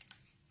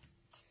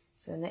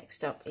 So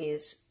next up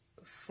is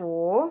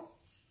 4,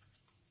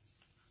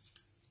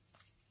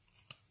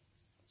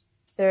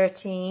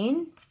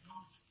 13,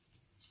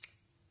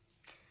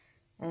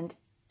 and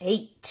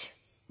 8.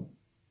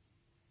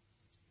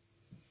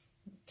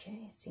 Okay,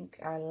 I think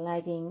our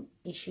lagging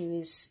issue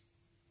is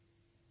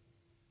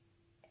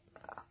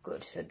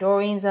good. So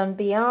Doreen's on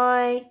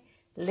BI,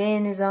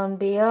 Lynn is on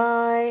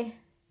BI,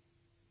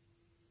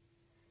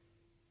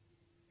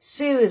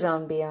 Sue is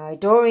on BI,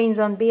 Doreen's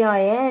on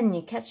BIN.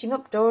 You catching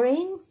up,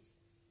 Doreen?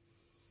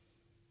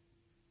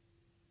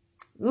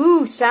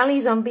 Ooh,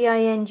 Sally's on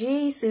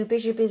BING, Sue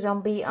Bishop is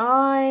on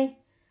BI.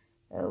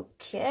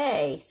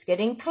 Okay, it's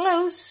getting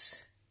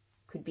close.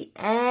 Could be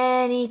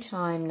any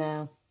time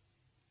now.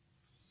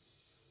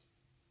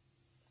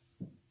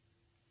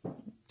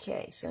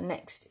 Okay, so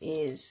next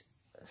is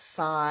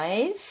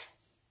 5.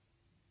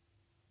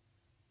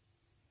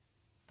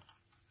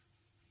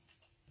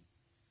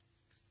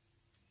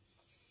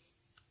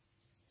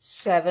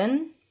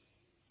 7.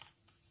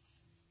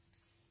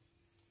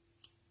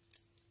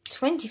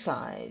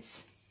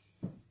 25.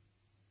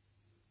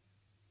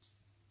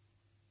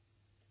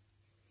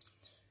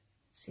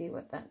 See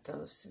what that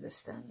does to the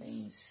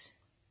standings.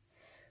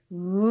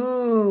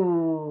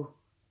 Ooh,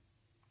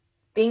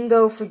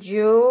 Bingo for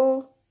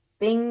Jewel,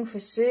 Bing for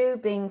Sue,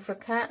 Bing for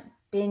Cat,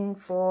 Bin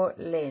for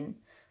Lynn.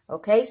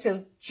 Okay,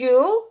 so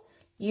Jewel,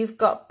 you've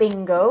got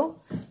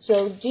bingo.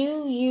 So do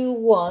you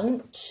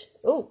want...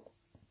 so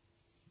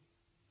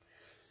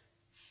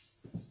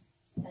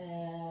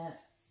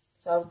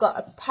I've got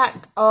a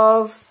pack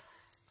of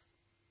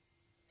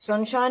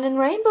Sunshine and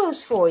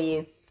Rainbows for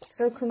you.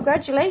 So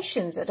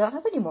congratulations. I don't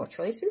have any more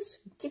choices.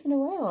 We've given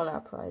away all our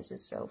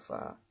prizes so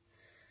far.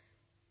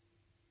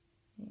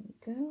 Here we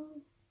go.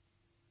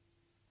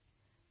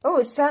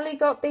 Oh, Sally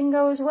got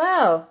bingo as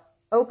well.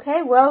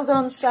 Okay, well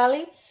done,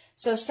 Sally.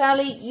 So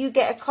Sally, you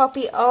get a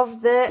copy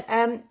of the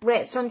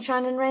Red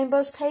Sunshine and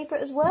Rainbows paper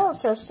as well.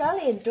 So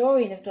Sally and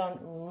Doreen have done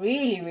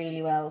really,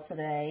 really well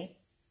today.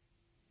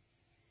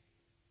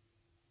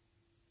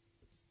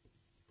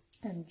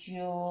 And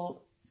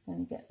Jewel is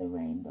going to get the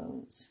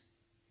rainbows.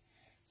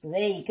 So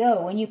there you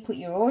go. When you put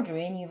your order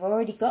in, you've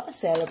already got a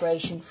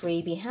celebration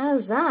freebie.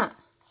 How's that?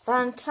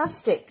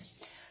 Fantastic.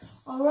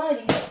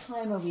 Alrighty, what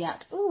time are we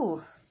at?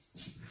 Ooh,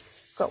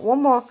 got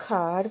one more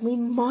card. We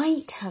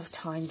might have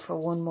time for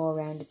one more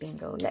round of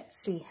bingo. Let's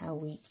see how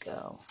we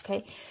go.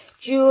 Okay,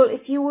 Jewel,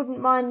 if you wouldn't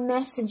mind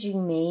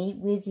messaging me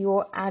with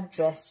your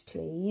address,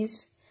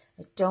 please.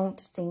 I don't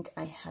think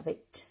I have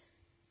it.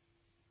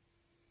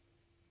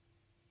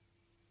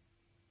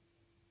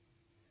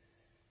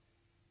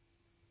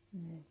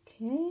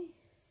 Okay,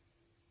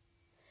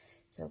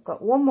 so I've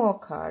got one more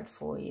card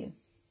for you.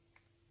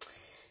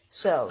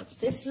 So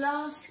this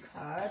last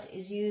card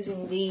is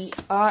using the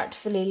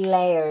Artfully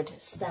Layered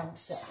stamp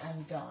set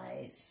and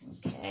dies.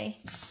 Okay,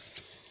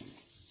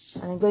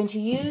 and I'm going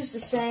to use the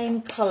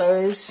same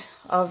colours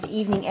of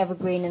Evening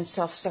Evergreen and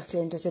Soft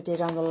Succulent as I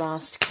did on the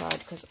last card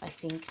because I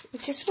think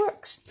it just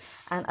works.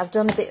 And I've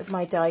done a bit of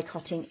my die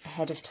cutting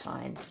ahead of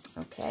time.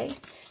 Okay,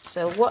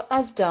 so what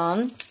I've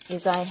done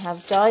is I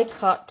have die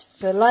cut.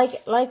 So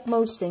like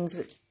most things,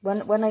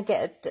 when I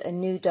get a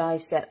new die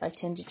set, I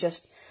tend to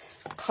just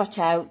cut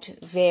out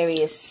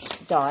various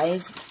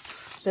dies.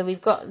 So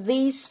we've got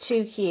these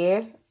two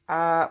here.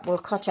 We'll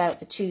cut out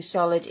the two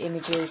solid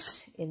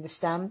images in the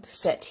stamp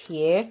set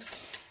here,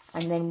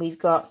 and then we've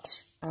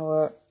got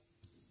our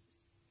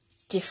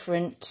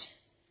different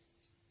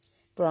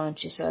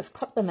branches. So I've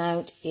cut them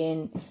out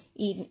in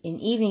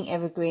Evening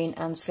Evergreen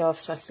and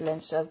Soft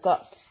Succulent. So I've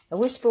got a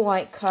Whisper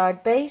White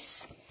card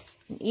base,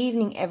 an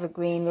Evening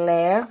Evergreen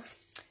layer,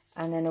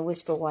 and then a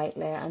Whisper White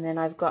layer, and then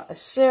I've got a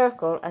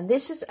circle, and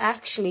this is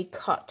actually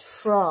cut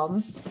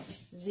from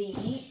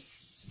the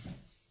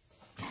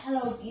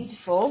Hello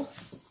Beautiful,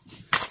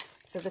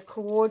 so the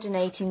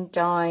coordinating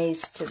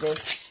dies to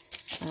this,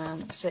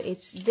 so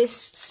it's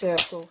this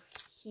circle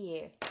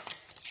here.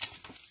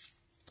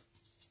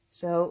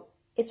 So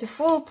it's a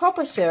full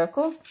proper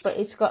circle, but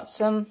it's got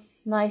some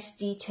nice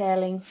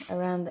detailing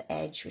around the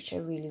edge, which I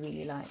really,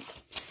 really like.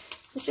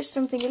 So just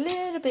something a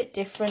little bit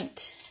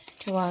different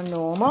to our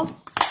normal.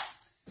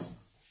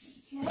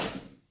 Okay.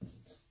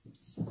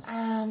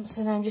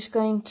 So now I'm just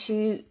going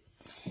to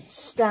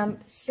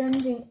stamp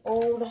Sending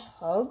All the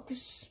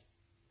Hugs.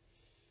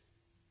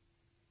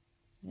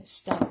 Let's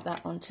stamp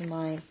that onto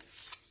my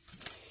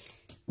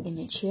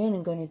image here, and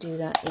I'm going to do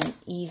that in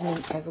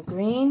Evening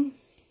Evergreen.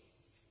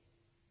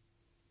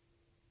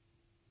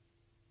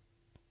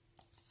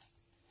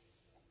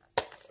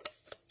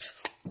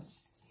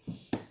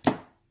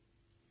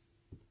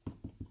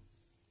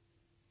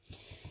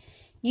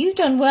 You've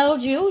done well,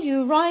 Jewel.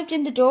 You arrived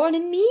in the door and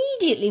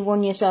immediately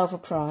won yourself a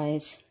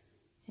prize.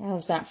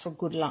 How's that for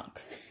good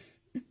luck?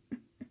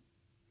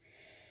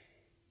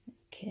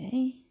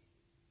 Okay.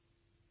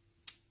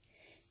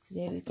 So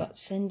there we've got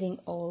Sending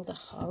All the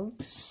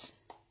Hugs.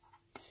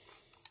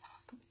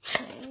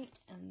 Okay,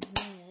 and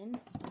then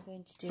I'm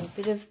going to do a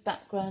bit of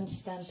background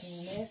stamping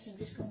on there. So I'm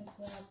just going to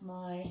grab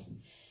my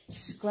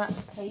scrap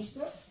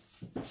paper,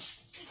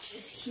 which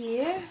is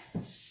here.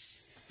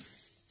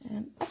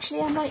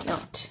 Actually, I might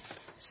not.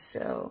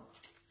 So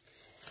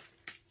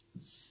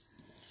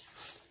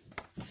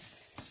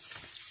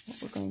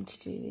what we're going to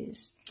do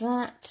is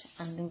that,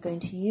 and I'm going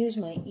to use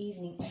my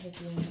Evening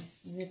Evergreen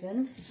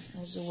ribbon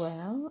as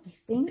well, I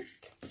think.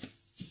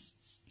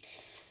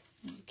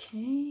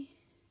 Okay.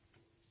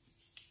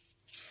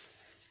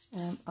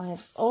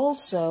 I've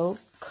also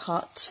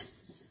cut,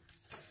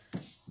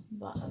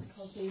 but I've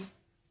probably,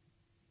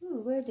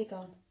 ooh, where have they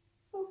gone?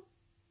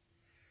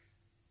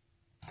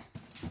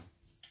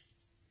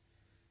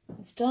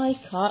 I've die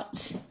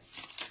cut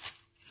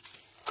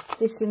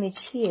this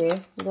image here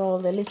with all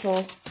the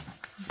little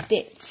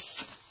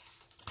bits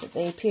that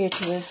they appear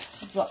to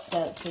have dropped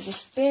out. So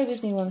just bear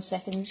with me 1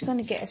 second. I'm just going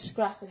to get a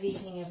scrap of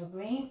Evening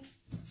Evergreen.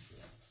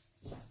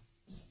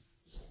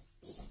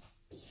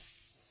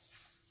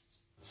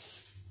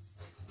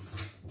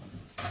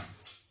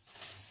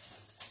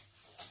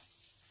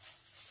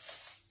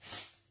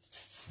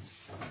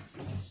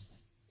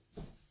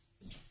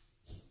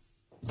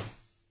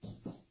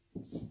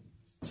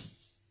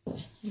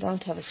 I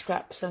don't have a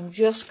scrap, so I'm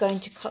just going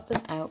to cut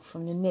them out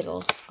from the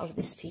middle of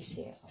this piece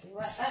here. I'll be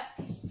right back.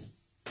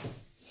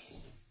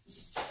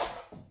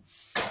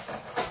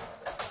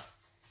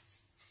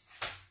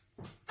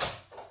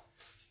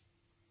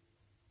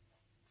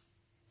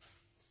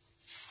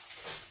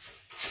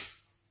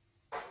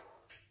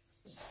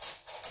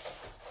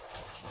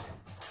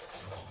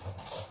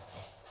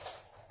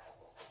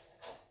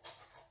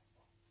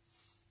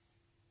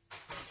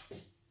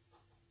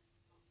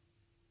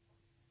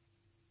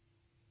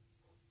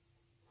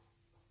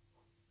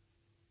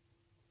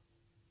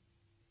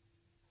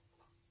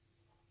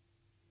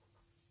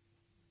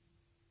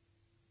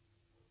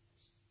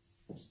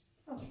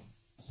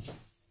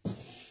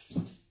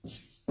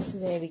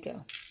 there we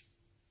go.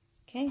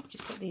 Okay,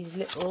 just got these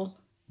little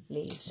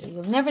leaves. So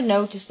you'll never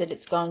notice that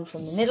it's gone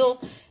from the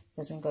middle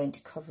because I'm going to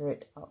cover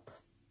it up.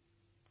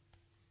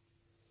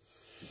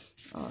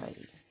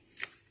 Alrighty.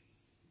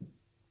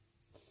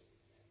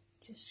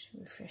 Just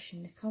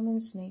refreshing the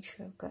comments, make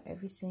sure I've got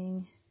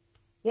everything.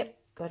 Yep,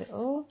 got it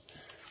all.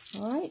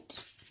 Alright.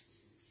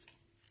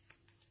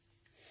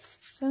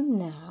 So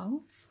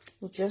now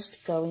we're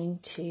just going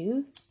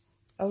to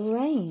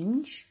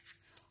arrange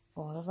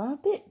all of our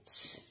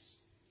bits.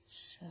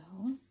 So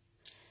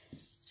I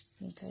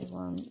think I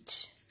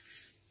want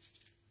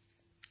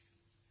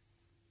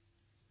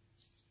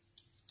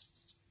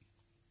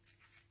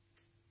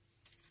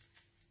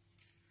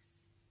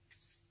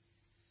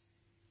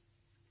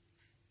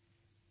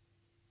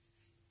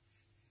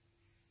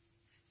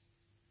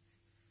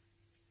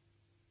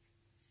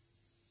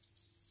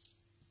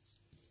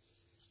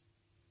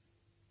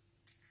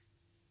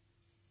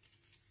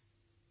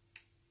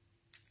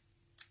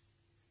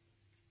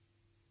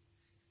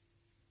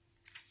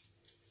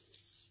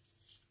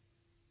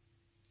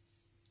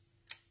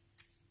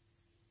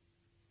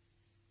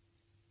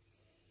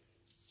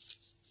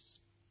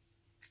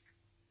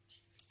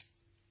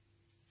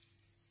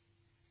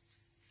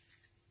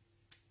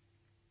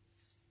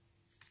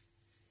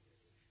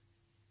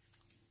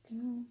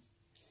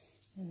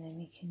and then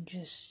we can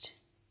just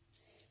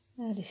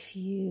add a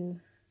few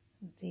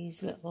of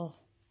these little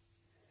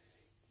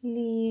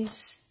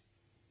leaves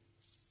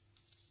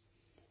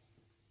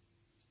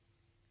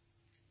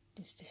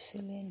just to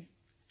fill in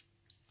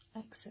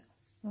like so.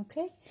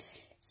 Okay,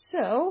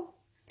 so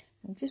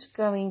I'm just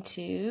going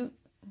to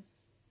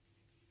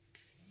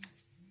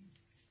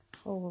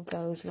hold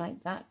those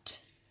like that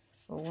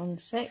for 1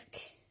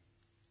 sec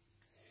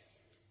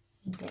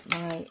and get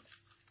my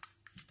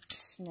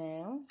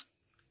snail.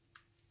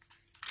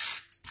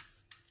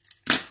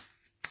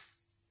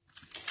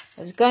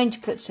 I was going to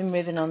put some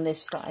ribbon on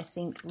this, but I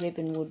think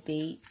ribbon would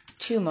be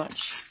too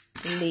much.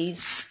 The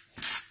leaves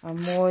are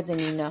more than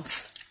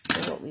enough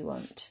for what we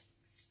want.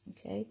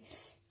 Okay,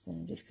 so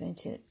I'm just going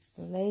to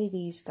lay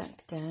these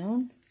back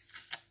down.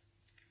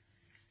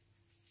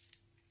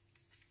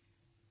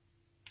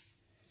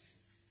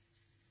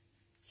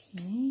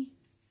 Okay.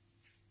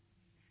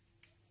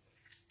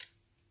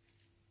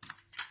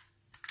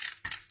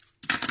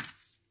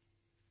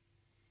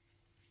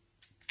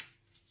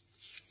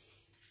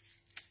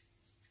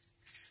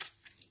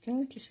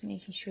 Go, just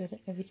making sure that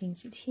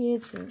everything's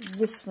adhered, so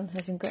this one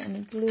hasn't got any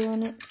glue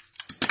on it.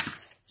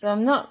 So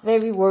I'm not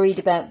very worried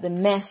about the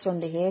mess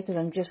under here because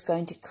I'm just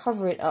going to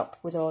cover it up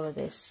with all of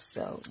this.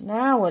 So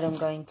now what I'm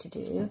going to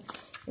do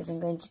is I'm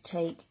going to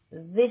take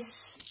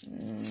this,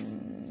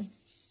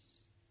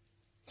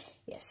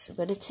 yes, I'm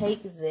going to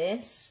take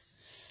this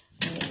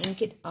and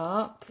ink it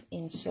up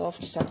in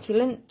Soft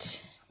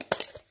Succulent.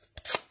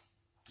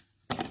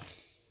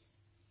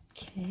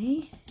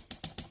 Okay.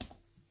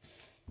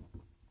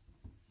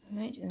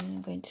 Right, and then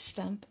I'm going to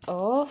stamp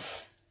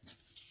off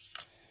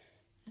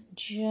and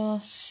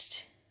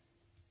just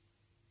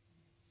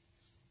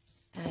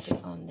add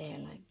it on there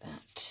like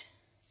that.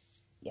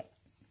 Yep,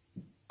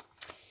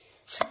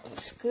 that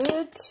looks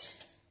good.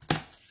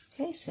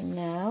 Okay, so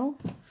now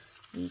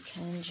we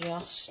can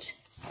just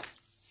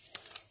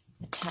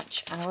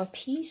attach our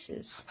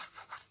pieces.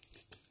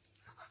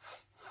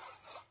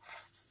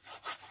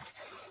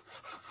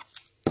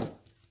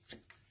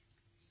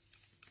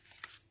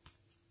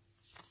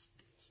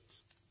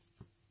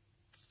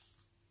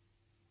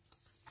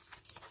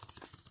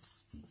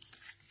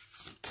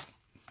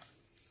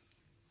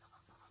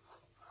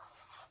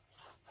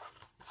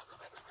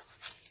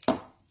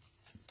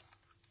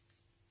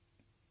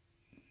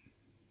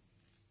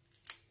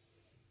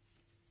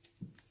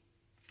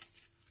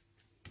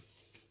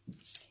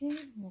 Okay,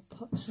 we'll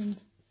pop some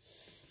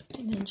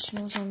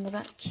dimensionals on the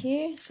back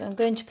here. So I'm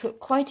going to put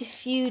quite a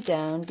few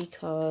down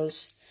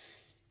because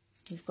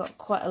we've got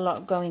quite a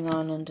lot going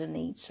on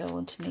underneath. So I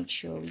want to make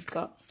sure we've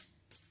got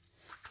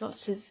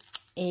lots of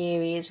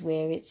areas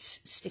where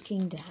it's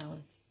sticking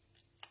down.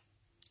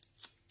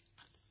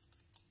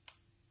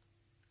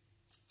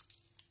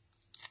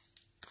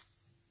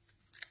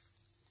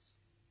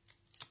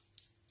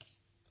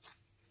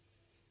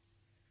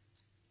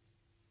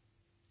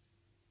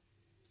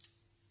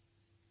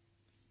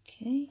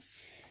 Okay,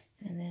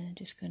 and then I'm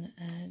just going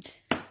to add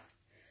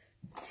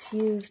a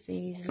few of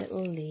these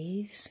little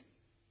leaves.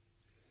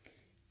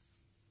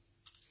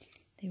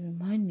 They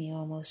remind me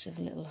almost of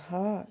little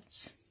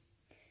hearts.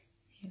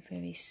 They're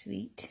very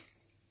sweet.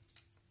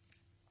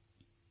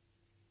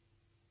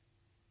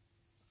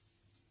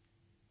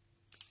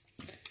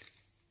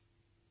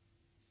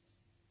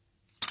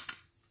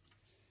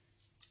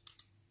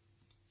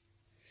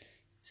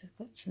 So I've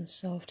got some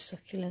soft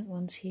succulent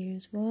ones here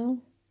as well.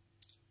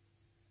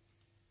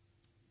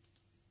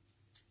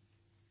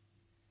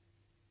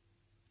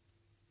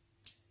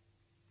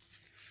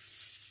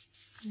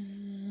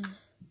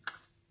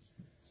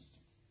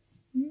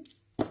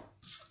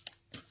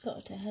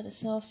 Thought I had a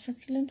soft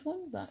succulent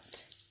one,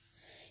 but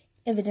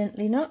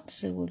evidently not,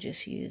 so we'll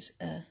just use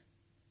a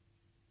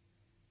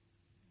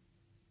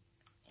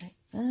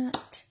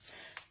that.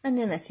 And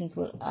then I think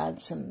we'll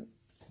add some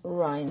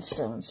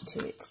rhinestones to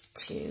it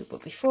too.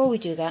 But before we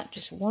do that,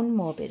 just one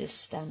more bit of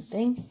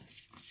stamping.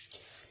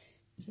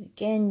 So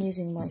again,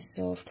 using my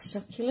soft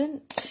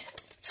succulent.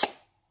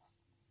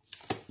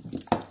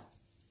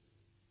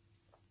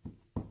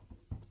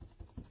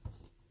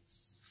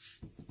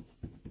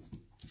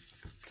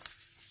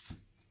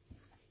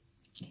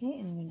 Okay,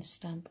 and I'm going to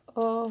stamp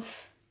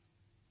off.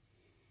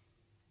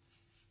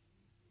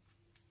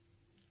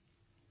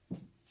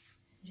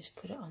 Just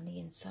put it on the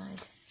inside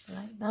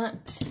like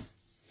that.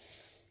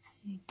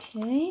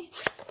 Okay,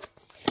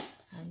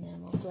 and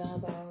then we'll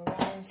grab our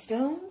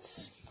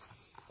rhinestones.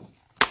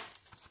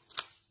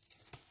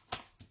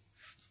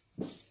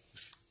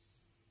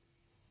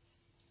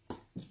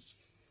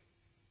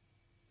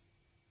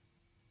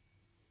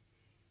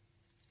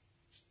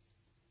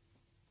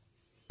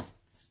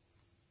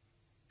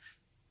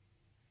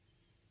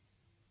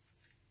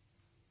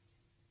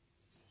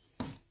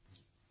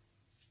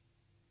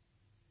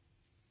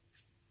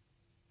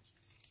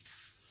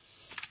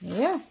 There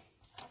we are.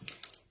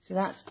 So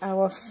that's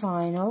our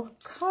final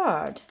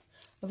card.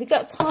 Have we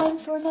got time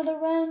for another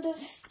round of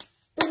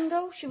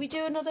bingo? Should we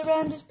do another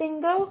round of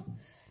bingo?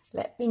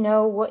 Let me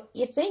know what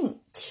you think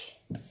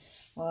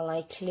while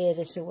I clear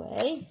this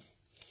away.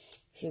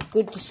 If you're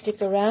good to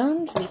stick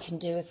around, we can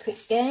do a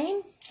quick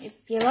game if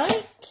you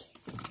like.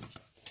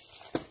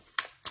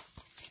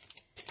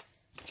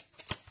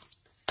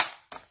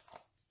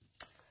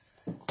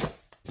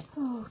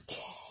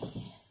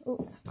 Okay.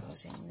 Oh, that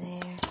goes in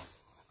there.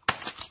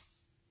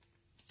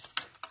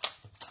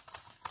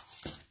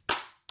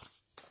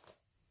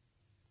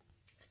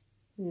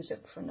 Who's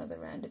up for another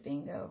round of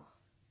bingo?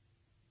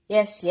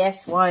 Yes,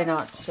 yes, why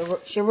not?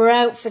 Sure, we're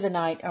out for the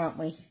night, aren't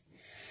we?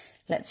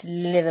 Let's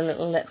live a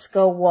little, let's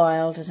go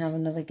wild and have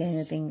another game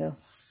of bingo.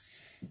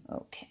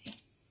 Okay.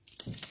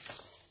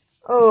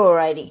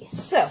 Alrighty,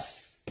 so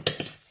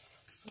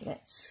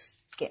let's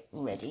get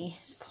ready.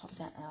 Let's pop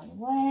that out of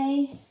the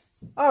way.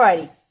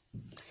 Alrighty,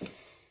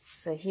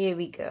 so here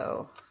we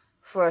go.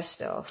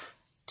 First off,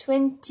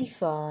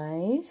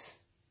 25.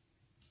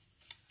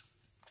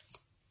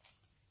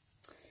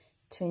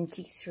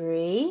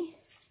 23,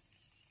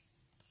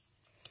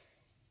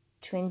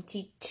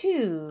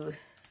 22,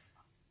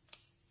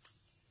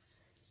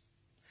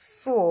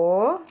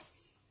 4,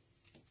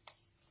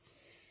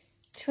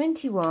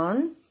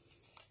 21,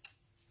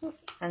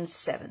 and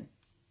 7.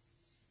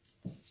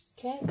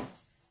 Okay,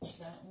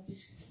 so I'll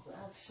just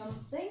grab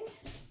something.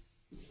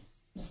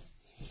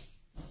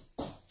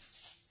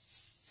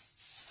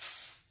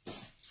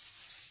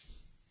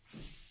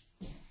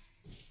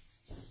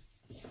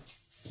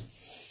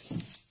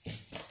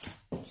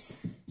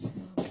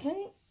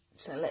 Okay,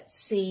 so let's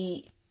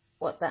see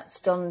what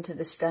that's done to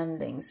the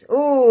standings.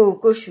 Oh,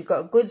 gosh, we've got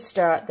a good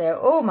start there.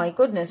 Oh, my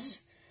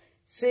goodness.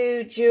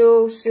 Sue,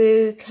 Jewel,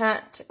 Sue,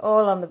 Kat,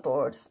 all on the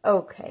board.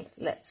 Okay,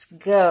 let's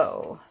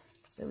go.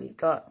 So we've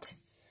got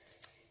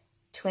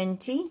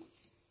 20,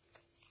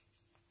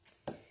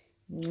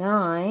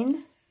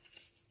 9,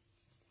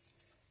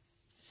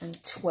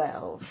 and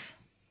 12.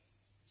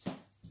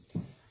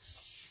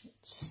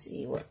 Let's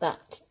see what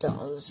that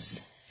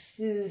does.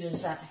 Who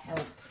does that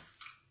help?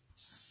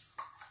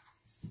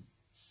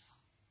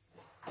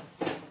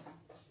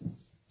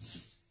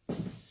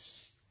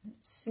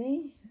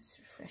 See, let's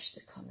refresh the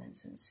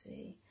comments and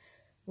see.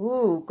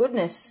 Ooh,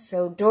 goodness.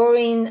 So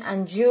Doreen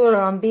and Jewel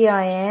are on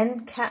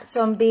BIN, Kat's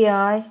on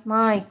BI.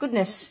 My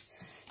goodness.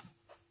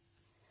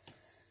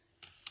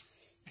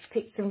 You've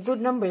picked some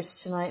good numbers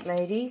tonight,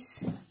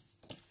 ladies.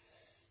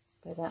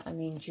 By that I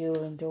mean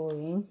Jewel and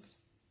Doreen.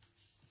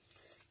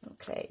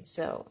 Okay,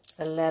 so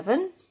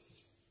 11,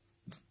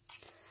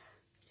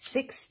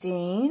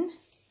 16,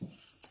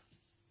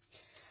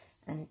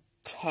 and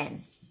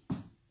 10.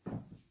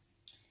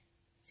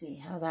 See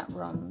how that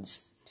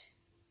runs.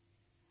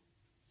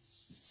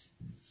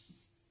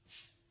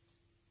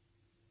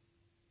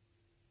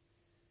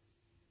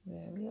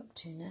 Where are we up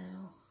to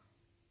now?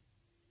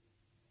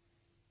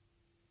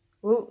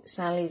 Oh,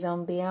 Sally's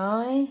on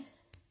BI.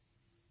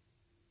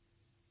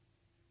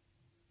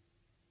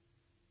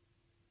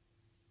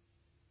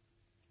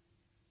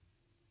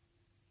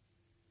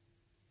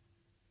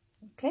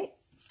 Okay,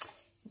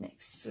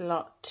 next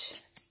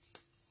lot.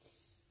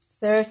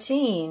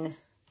 13.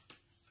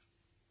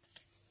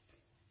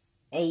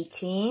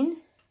 18,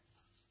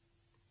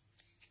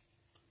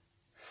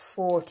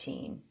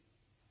 14.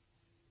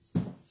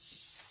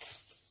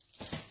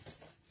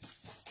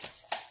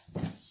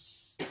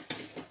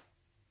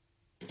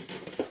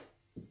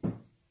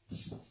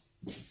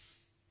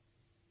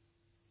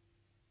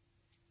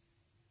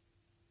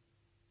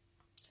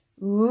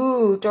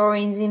 Ooh,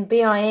 Doreen's in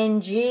BING,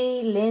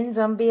 Lynn's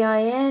on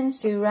BIN,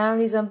 Sue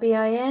Rowney's on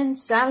BIN,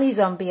 Sally's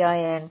on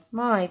BIN.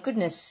 My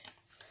goodness.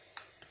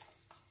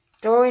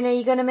 Doreen, are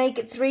you going to make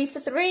it 3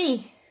 for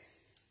 3?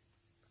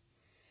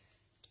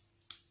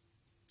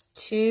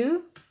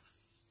 2,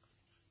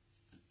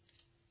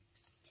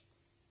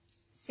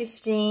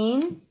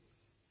 15,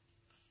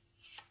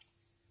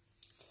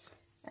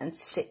 and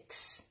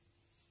 6.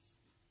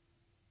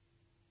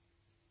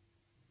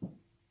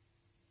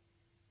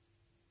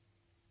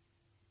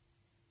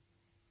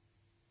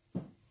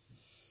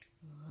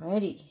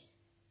 Alrighty.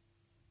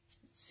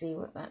 Let's see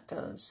what that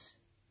does.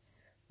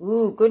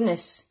 Ooh,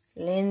 goodness.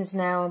 Lynn's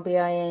now on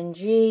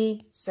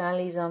B-I-N-G.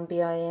 Sally's on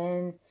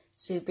B-I-N.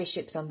 Sue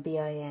Bishop's on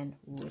B-I-N.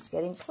 Ooh, it's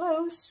getting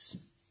close.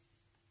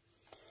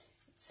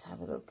 Let's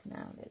have a look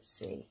now. Let's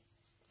see.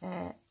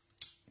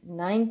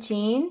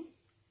 19.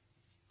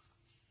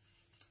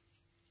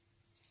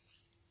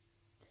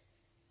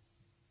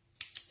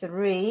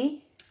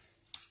 3.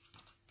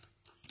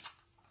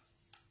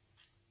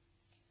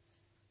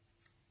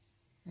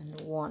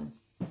 And 1.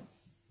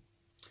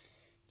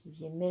 Give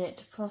you a minute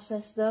to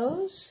process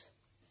those.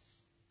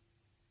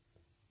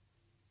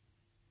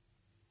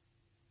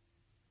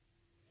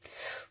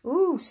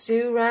 Ooh,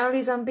 Sue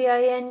Rowley's on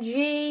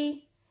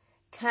B-I-N-G,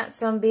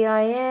 Kat's on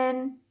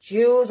B-I-N,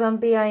 Jules on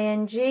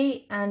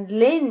B-I-N-G, and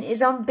Lynn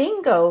is on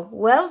bingo.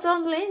 Well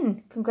done,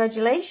 Lynn.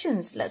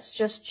 Congratulations. Let's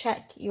just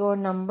check your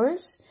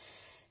numbers.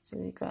 So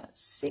we've got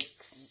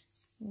 6,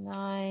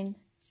 9,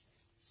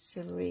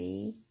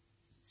 3,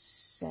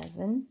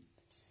 7,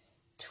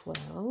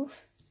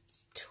 12,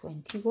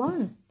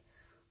 21.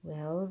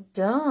 Well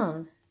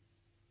done.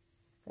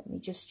 Let me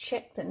just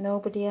check that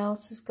nobody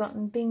else has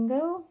gotten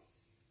bingo.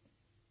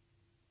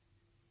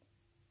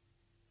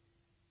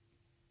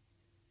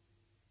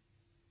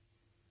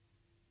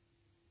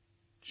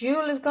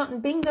 Jewel has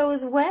gotten bingo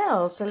as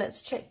well. So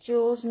let's check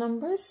Jewel's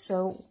numbers.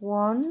 So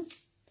 1,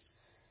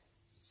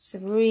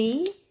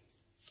 3,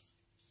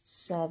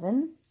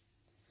 7,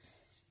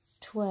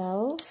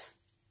 12,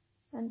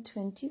 and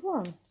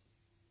 21.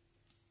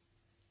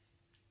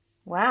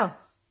 Wow,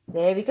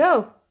 there we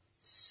go.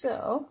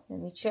 So let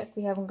me check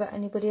we haven't got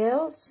anybody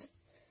else.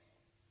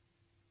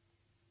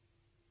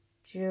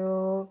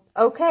 Jewel.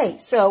 Okay,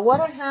 so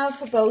what I have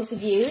for both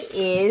of you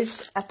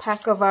is a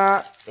pack of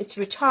our, it's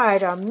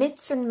retired, our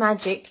Myths and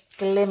Magic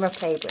glimmer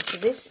paper. So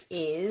this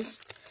is,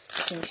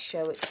 I can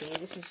show it to you.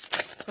 This is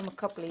from a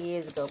couple of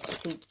years ago, but I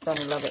think you're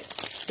going to love it.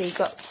 So you've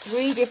got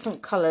 3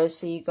 different colours.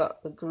 So you've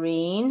got the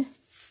green,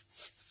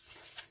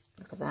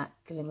 look at that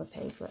glimmer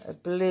paper, a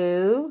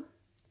blue,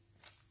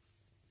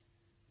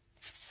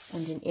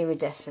 and an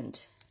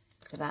iridescent.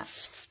 Look at that.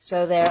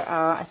 So there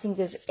are, I think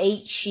there's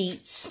 8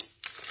 sheets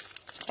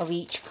of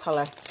each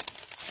colour.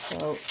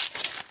 So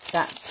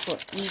that's for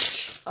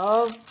each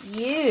of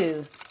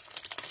you.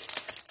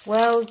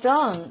 Well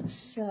done.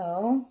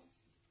 So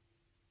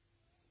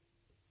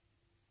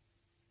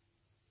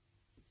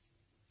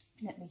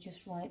let me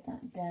just write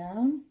that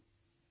down.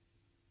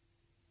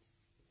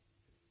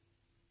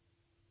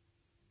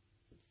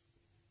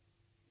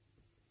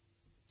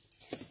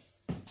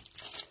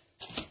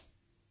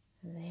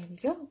 There we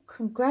go.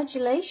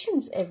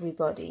 Congratulations,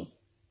 everybody.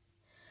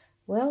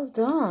 Well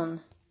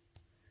done.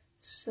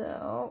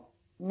 So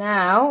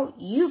now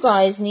you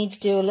guys need to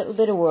do a little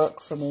bit of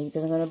work for me,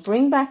 because I'm going to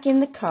bring back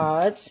in the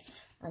cards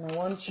and I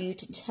want you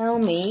to tell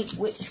me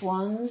which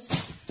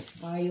ones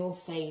are your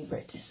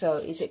favourite. So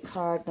is it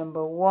card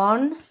number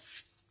 1,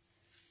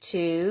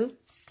 2,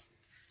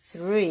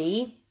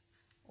 3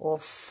 or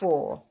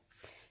 4?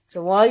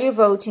 So while you're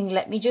voting,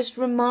 let me just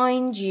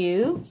remind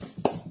you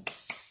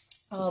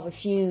of a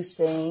few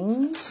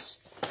things.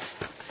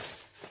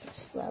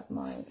 Let's grab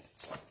my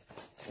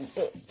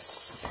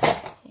bits.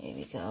 Here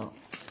we go.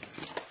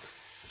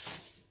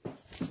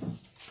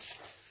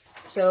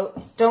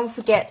 So don't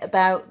forget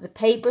about the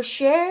paper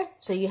share.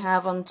 So you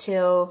have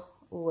until,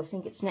 I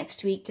think it's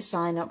next week to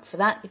sign up for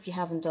that if you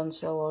haven't done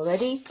so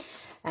already.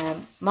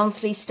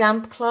 Monthly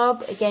stamp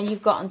club. Again,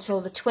 you've got until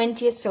the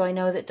 20th. So I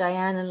know that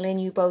Diane and Lynn,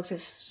 you both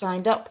have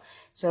signed up.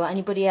 So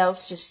anybody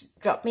else, just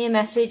drop me a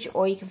message,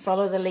 or you can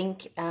follow the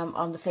link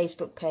on the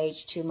Facebook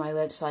page to my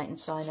website and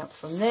sign up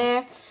from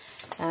there.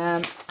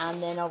 And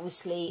then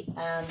obviously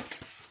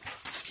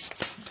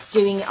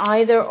doing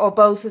either or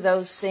both of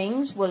those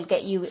things will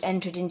get you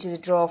entered into the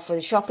draw for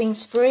the shopping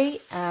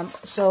spree.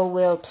 So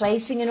will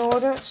placing an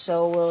order,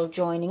 so will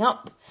joining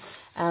up.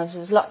 So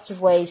there's lots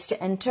of ways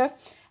to enter.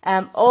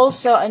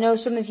 Also, I know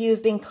some of you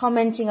have been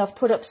commenting. I've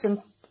put up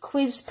some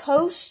quiz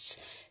posts.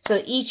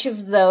 So each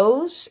of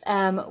those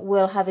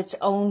will have its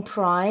own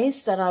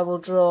prize that I will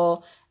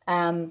draw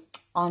on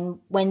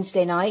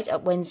Wednesday night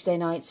at Wednesday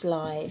Nights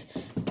Live.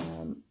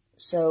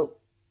 So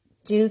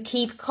do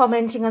keep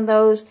commenting on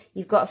those.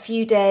 You've got a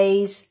few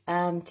days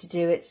to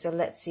do it. So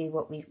let's see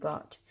what we've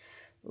got.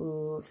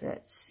 Ooh,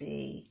 let's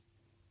see.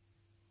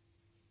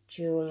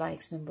 Jewel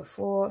likes number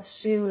 4.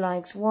 Sue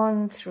likes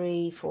 1,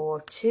 3,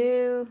 4,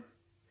 2.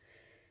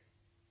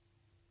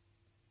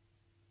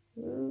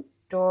 Ooh,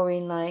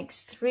 Doreen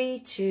likes 3,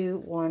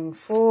 2, 1,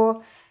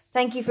 4.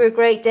 Thank you for a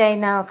great day.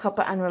 Now,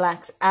 cuppa and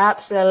relax.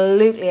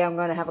 Absolutely, I'm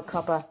going to have a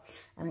cuppa.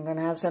 And I'm going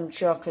to have some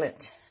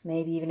chocolate.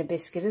 Maybe even a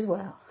biscuit as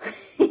well.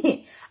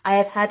 I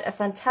have had a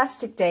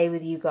fantastic day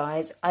with you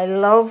guys. I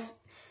love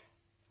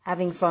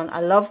having fun.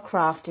 I love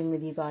crafting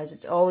with you guys.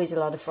 It's always a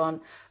lot of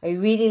fun. I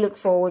really look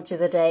forward to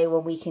the day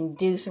when we can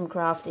do some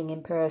crafting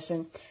in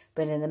person.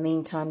 But in the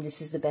meantime,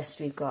 this is the best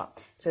we've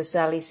got. So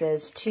Sally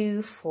says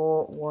 2,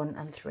 4, 1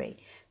 and 3.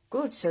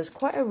 Good. So it's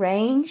quite a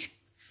range.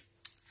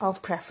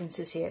 of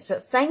preferences here. So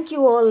thank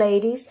you all,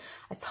 ladies.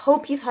 I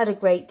hope you've had a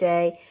great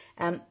day.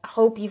 I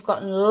hope you've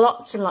gotten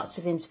lots and lots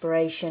of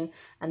inspiration,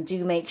 and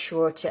do make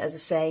sure to, as I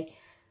say,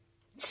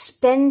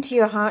 spend to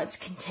your heart's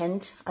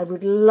content. I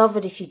would love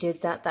it if you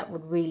did that. That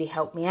would really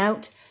help me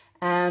out.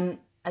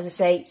 As I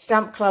say,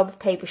 Stamp Club,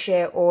 paper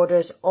share,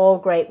 orders, all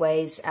great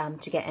ways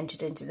to get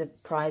entered into the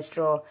prize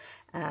draw.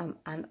 And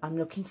I'm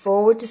looking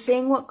forward to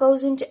seeing what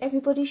goes into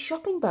everybody's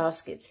shopping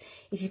baskets.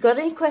 If you've got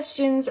any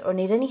questions or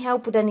need any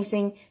help with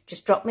anything,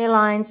 just drop me a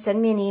line,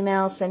 send me an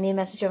email, send me a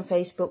message on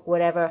Facebook,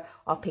 whatever.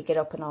 I'll pick it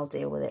up and I'll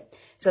deal with it.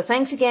 So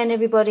thanks again,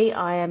 everybody.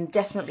 I am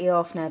definitely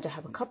off now to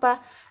have a cuppa,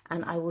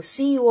 and I will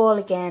see you all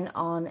again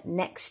on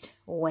next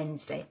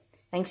Wednesday.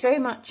 Thanks very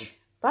much.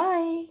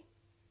 Bye.